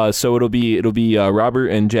 Yeah, so it'll be Robert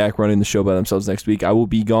and Jack running the show by themselves next week. I will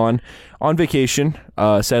be gone on vacation,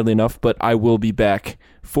 sadly enough, but I will be back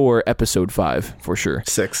for episode 5 for sure.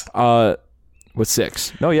 6. With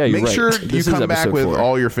 6. No, yeah, you're Make right. sure This you is come back episode with 4.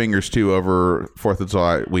 all your fingers too over 4th of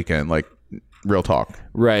July weekend, like real talk.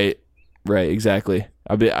 Right, exactly.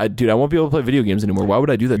 Dude, I won't be able to play video games anymore. Why would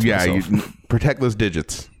I do that to myself? You protect those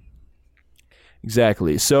digits.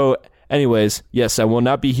 Exactly. So, anyways, yes, I will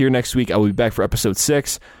not be here next week. I will be back for episode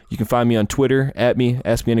 6. You can find me on Twitter, ask me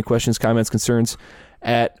any questions, comments, concerns,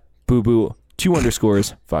 at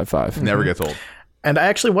booboo2_55. Never gets old. And I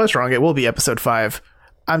actually was wrong. It will be episode 5.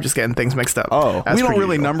 I'm just getting things mixed up. Oh, we don't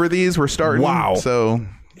really number these. We're starting. Wow. So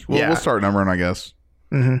we'll start numbering, I guess.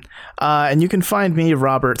 Mm-hmm. And you can find me,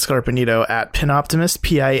 Robert Scarpanito, at Pinoptimist,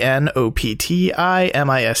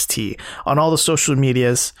 PINOPTIMIST, on all the social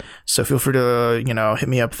medias. So feel free to, hit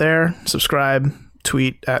me up there, subscribe,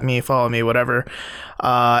 tweet at me, follow me, whatever.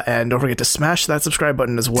 And don't forget to smash that subscribe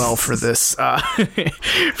button as well for this,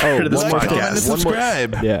 podcast.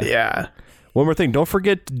 Subscribe. Yeah. One more thing. Don't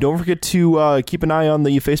forget to keep an eye on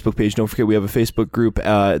the Facebook page. Don't forget we have a Facebook group,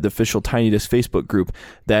 the official Tiny Disc Facebook group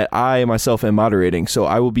that I myself am moderating. So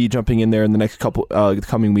I will be jumping in there in the next couple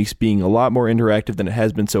coming weeks, being a lot more interactive than it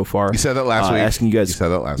has been so far. You said that last week. Asking you guys. You said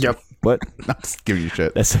that last Yep. week. What? I'm just giving you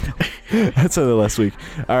shit. That's on the last week.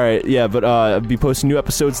 All right, yeah, but I'll be posting new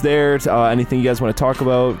episodes there. Anything you guys want to talk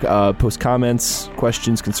about, post comments,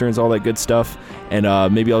 questions, concerns, all that good stuff. And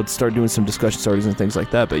maybe I'll start doing some discussion starters and things like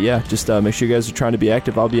that. But yeah, just make sure you guys are trying to be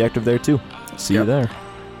active. I'll be active there too. See you there.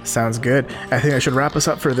 Sounds good. I think I should wrap us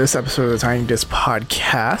up for this episode of the Tiny Disc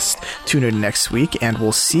Podcast. Tune in next week, and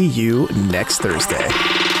we'll see you next Thursday.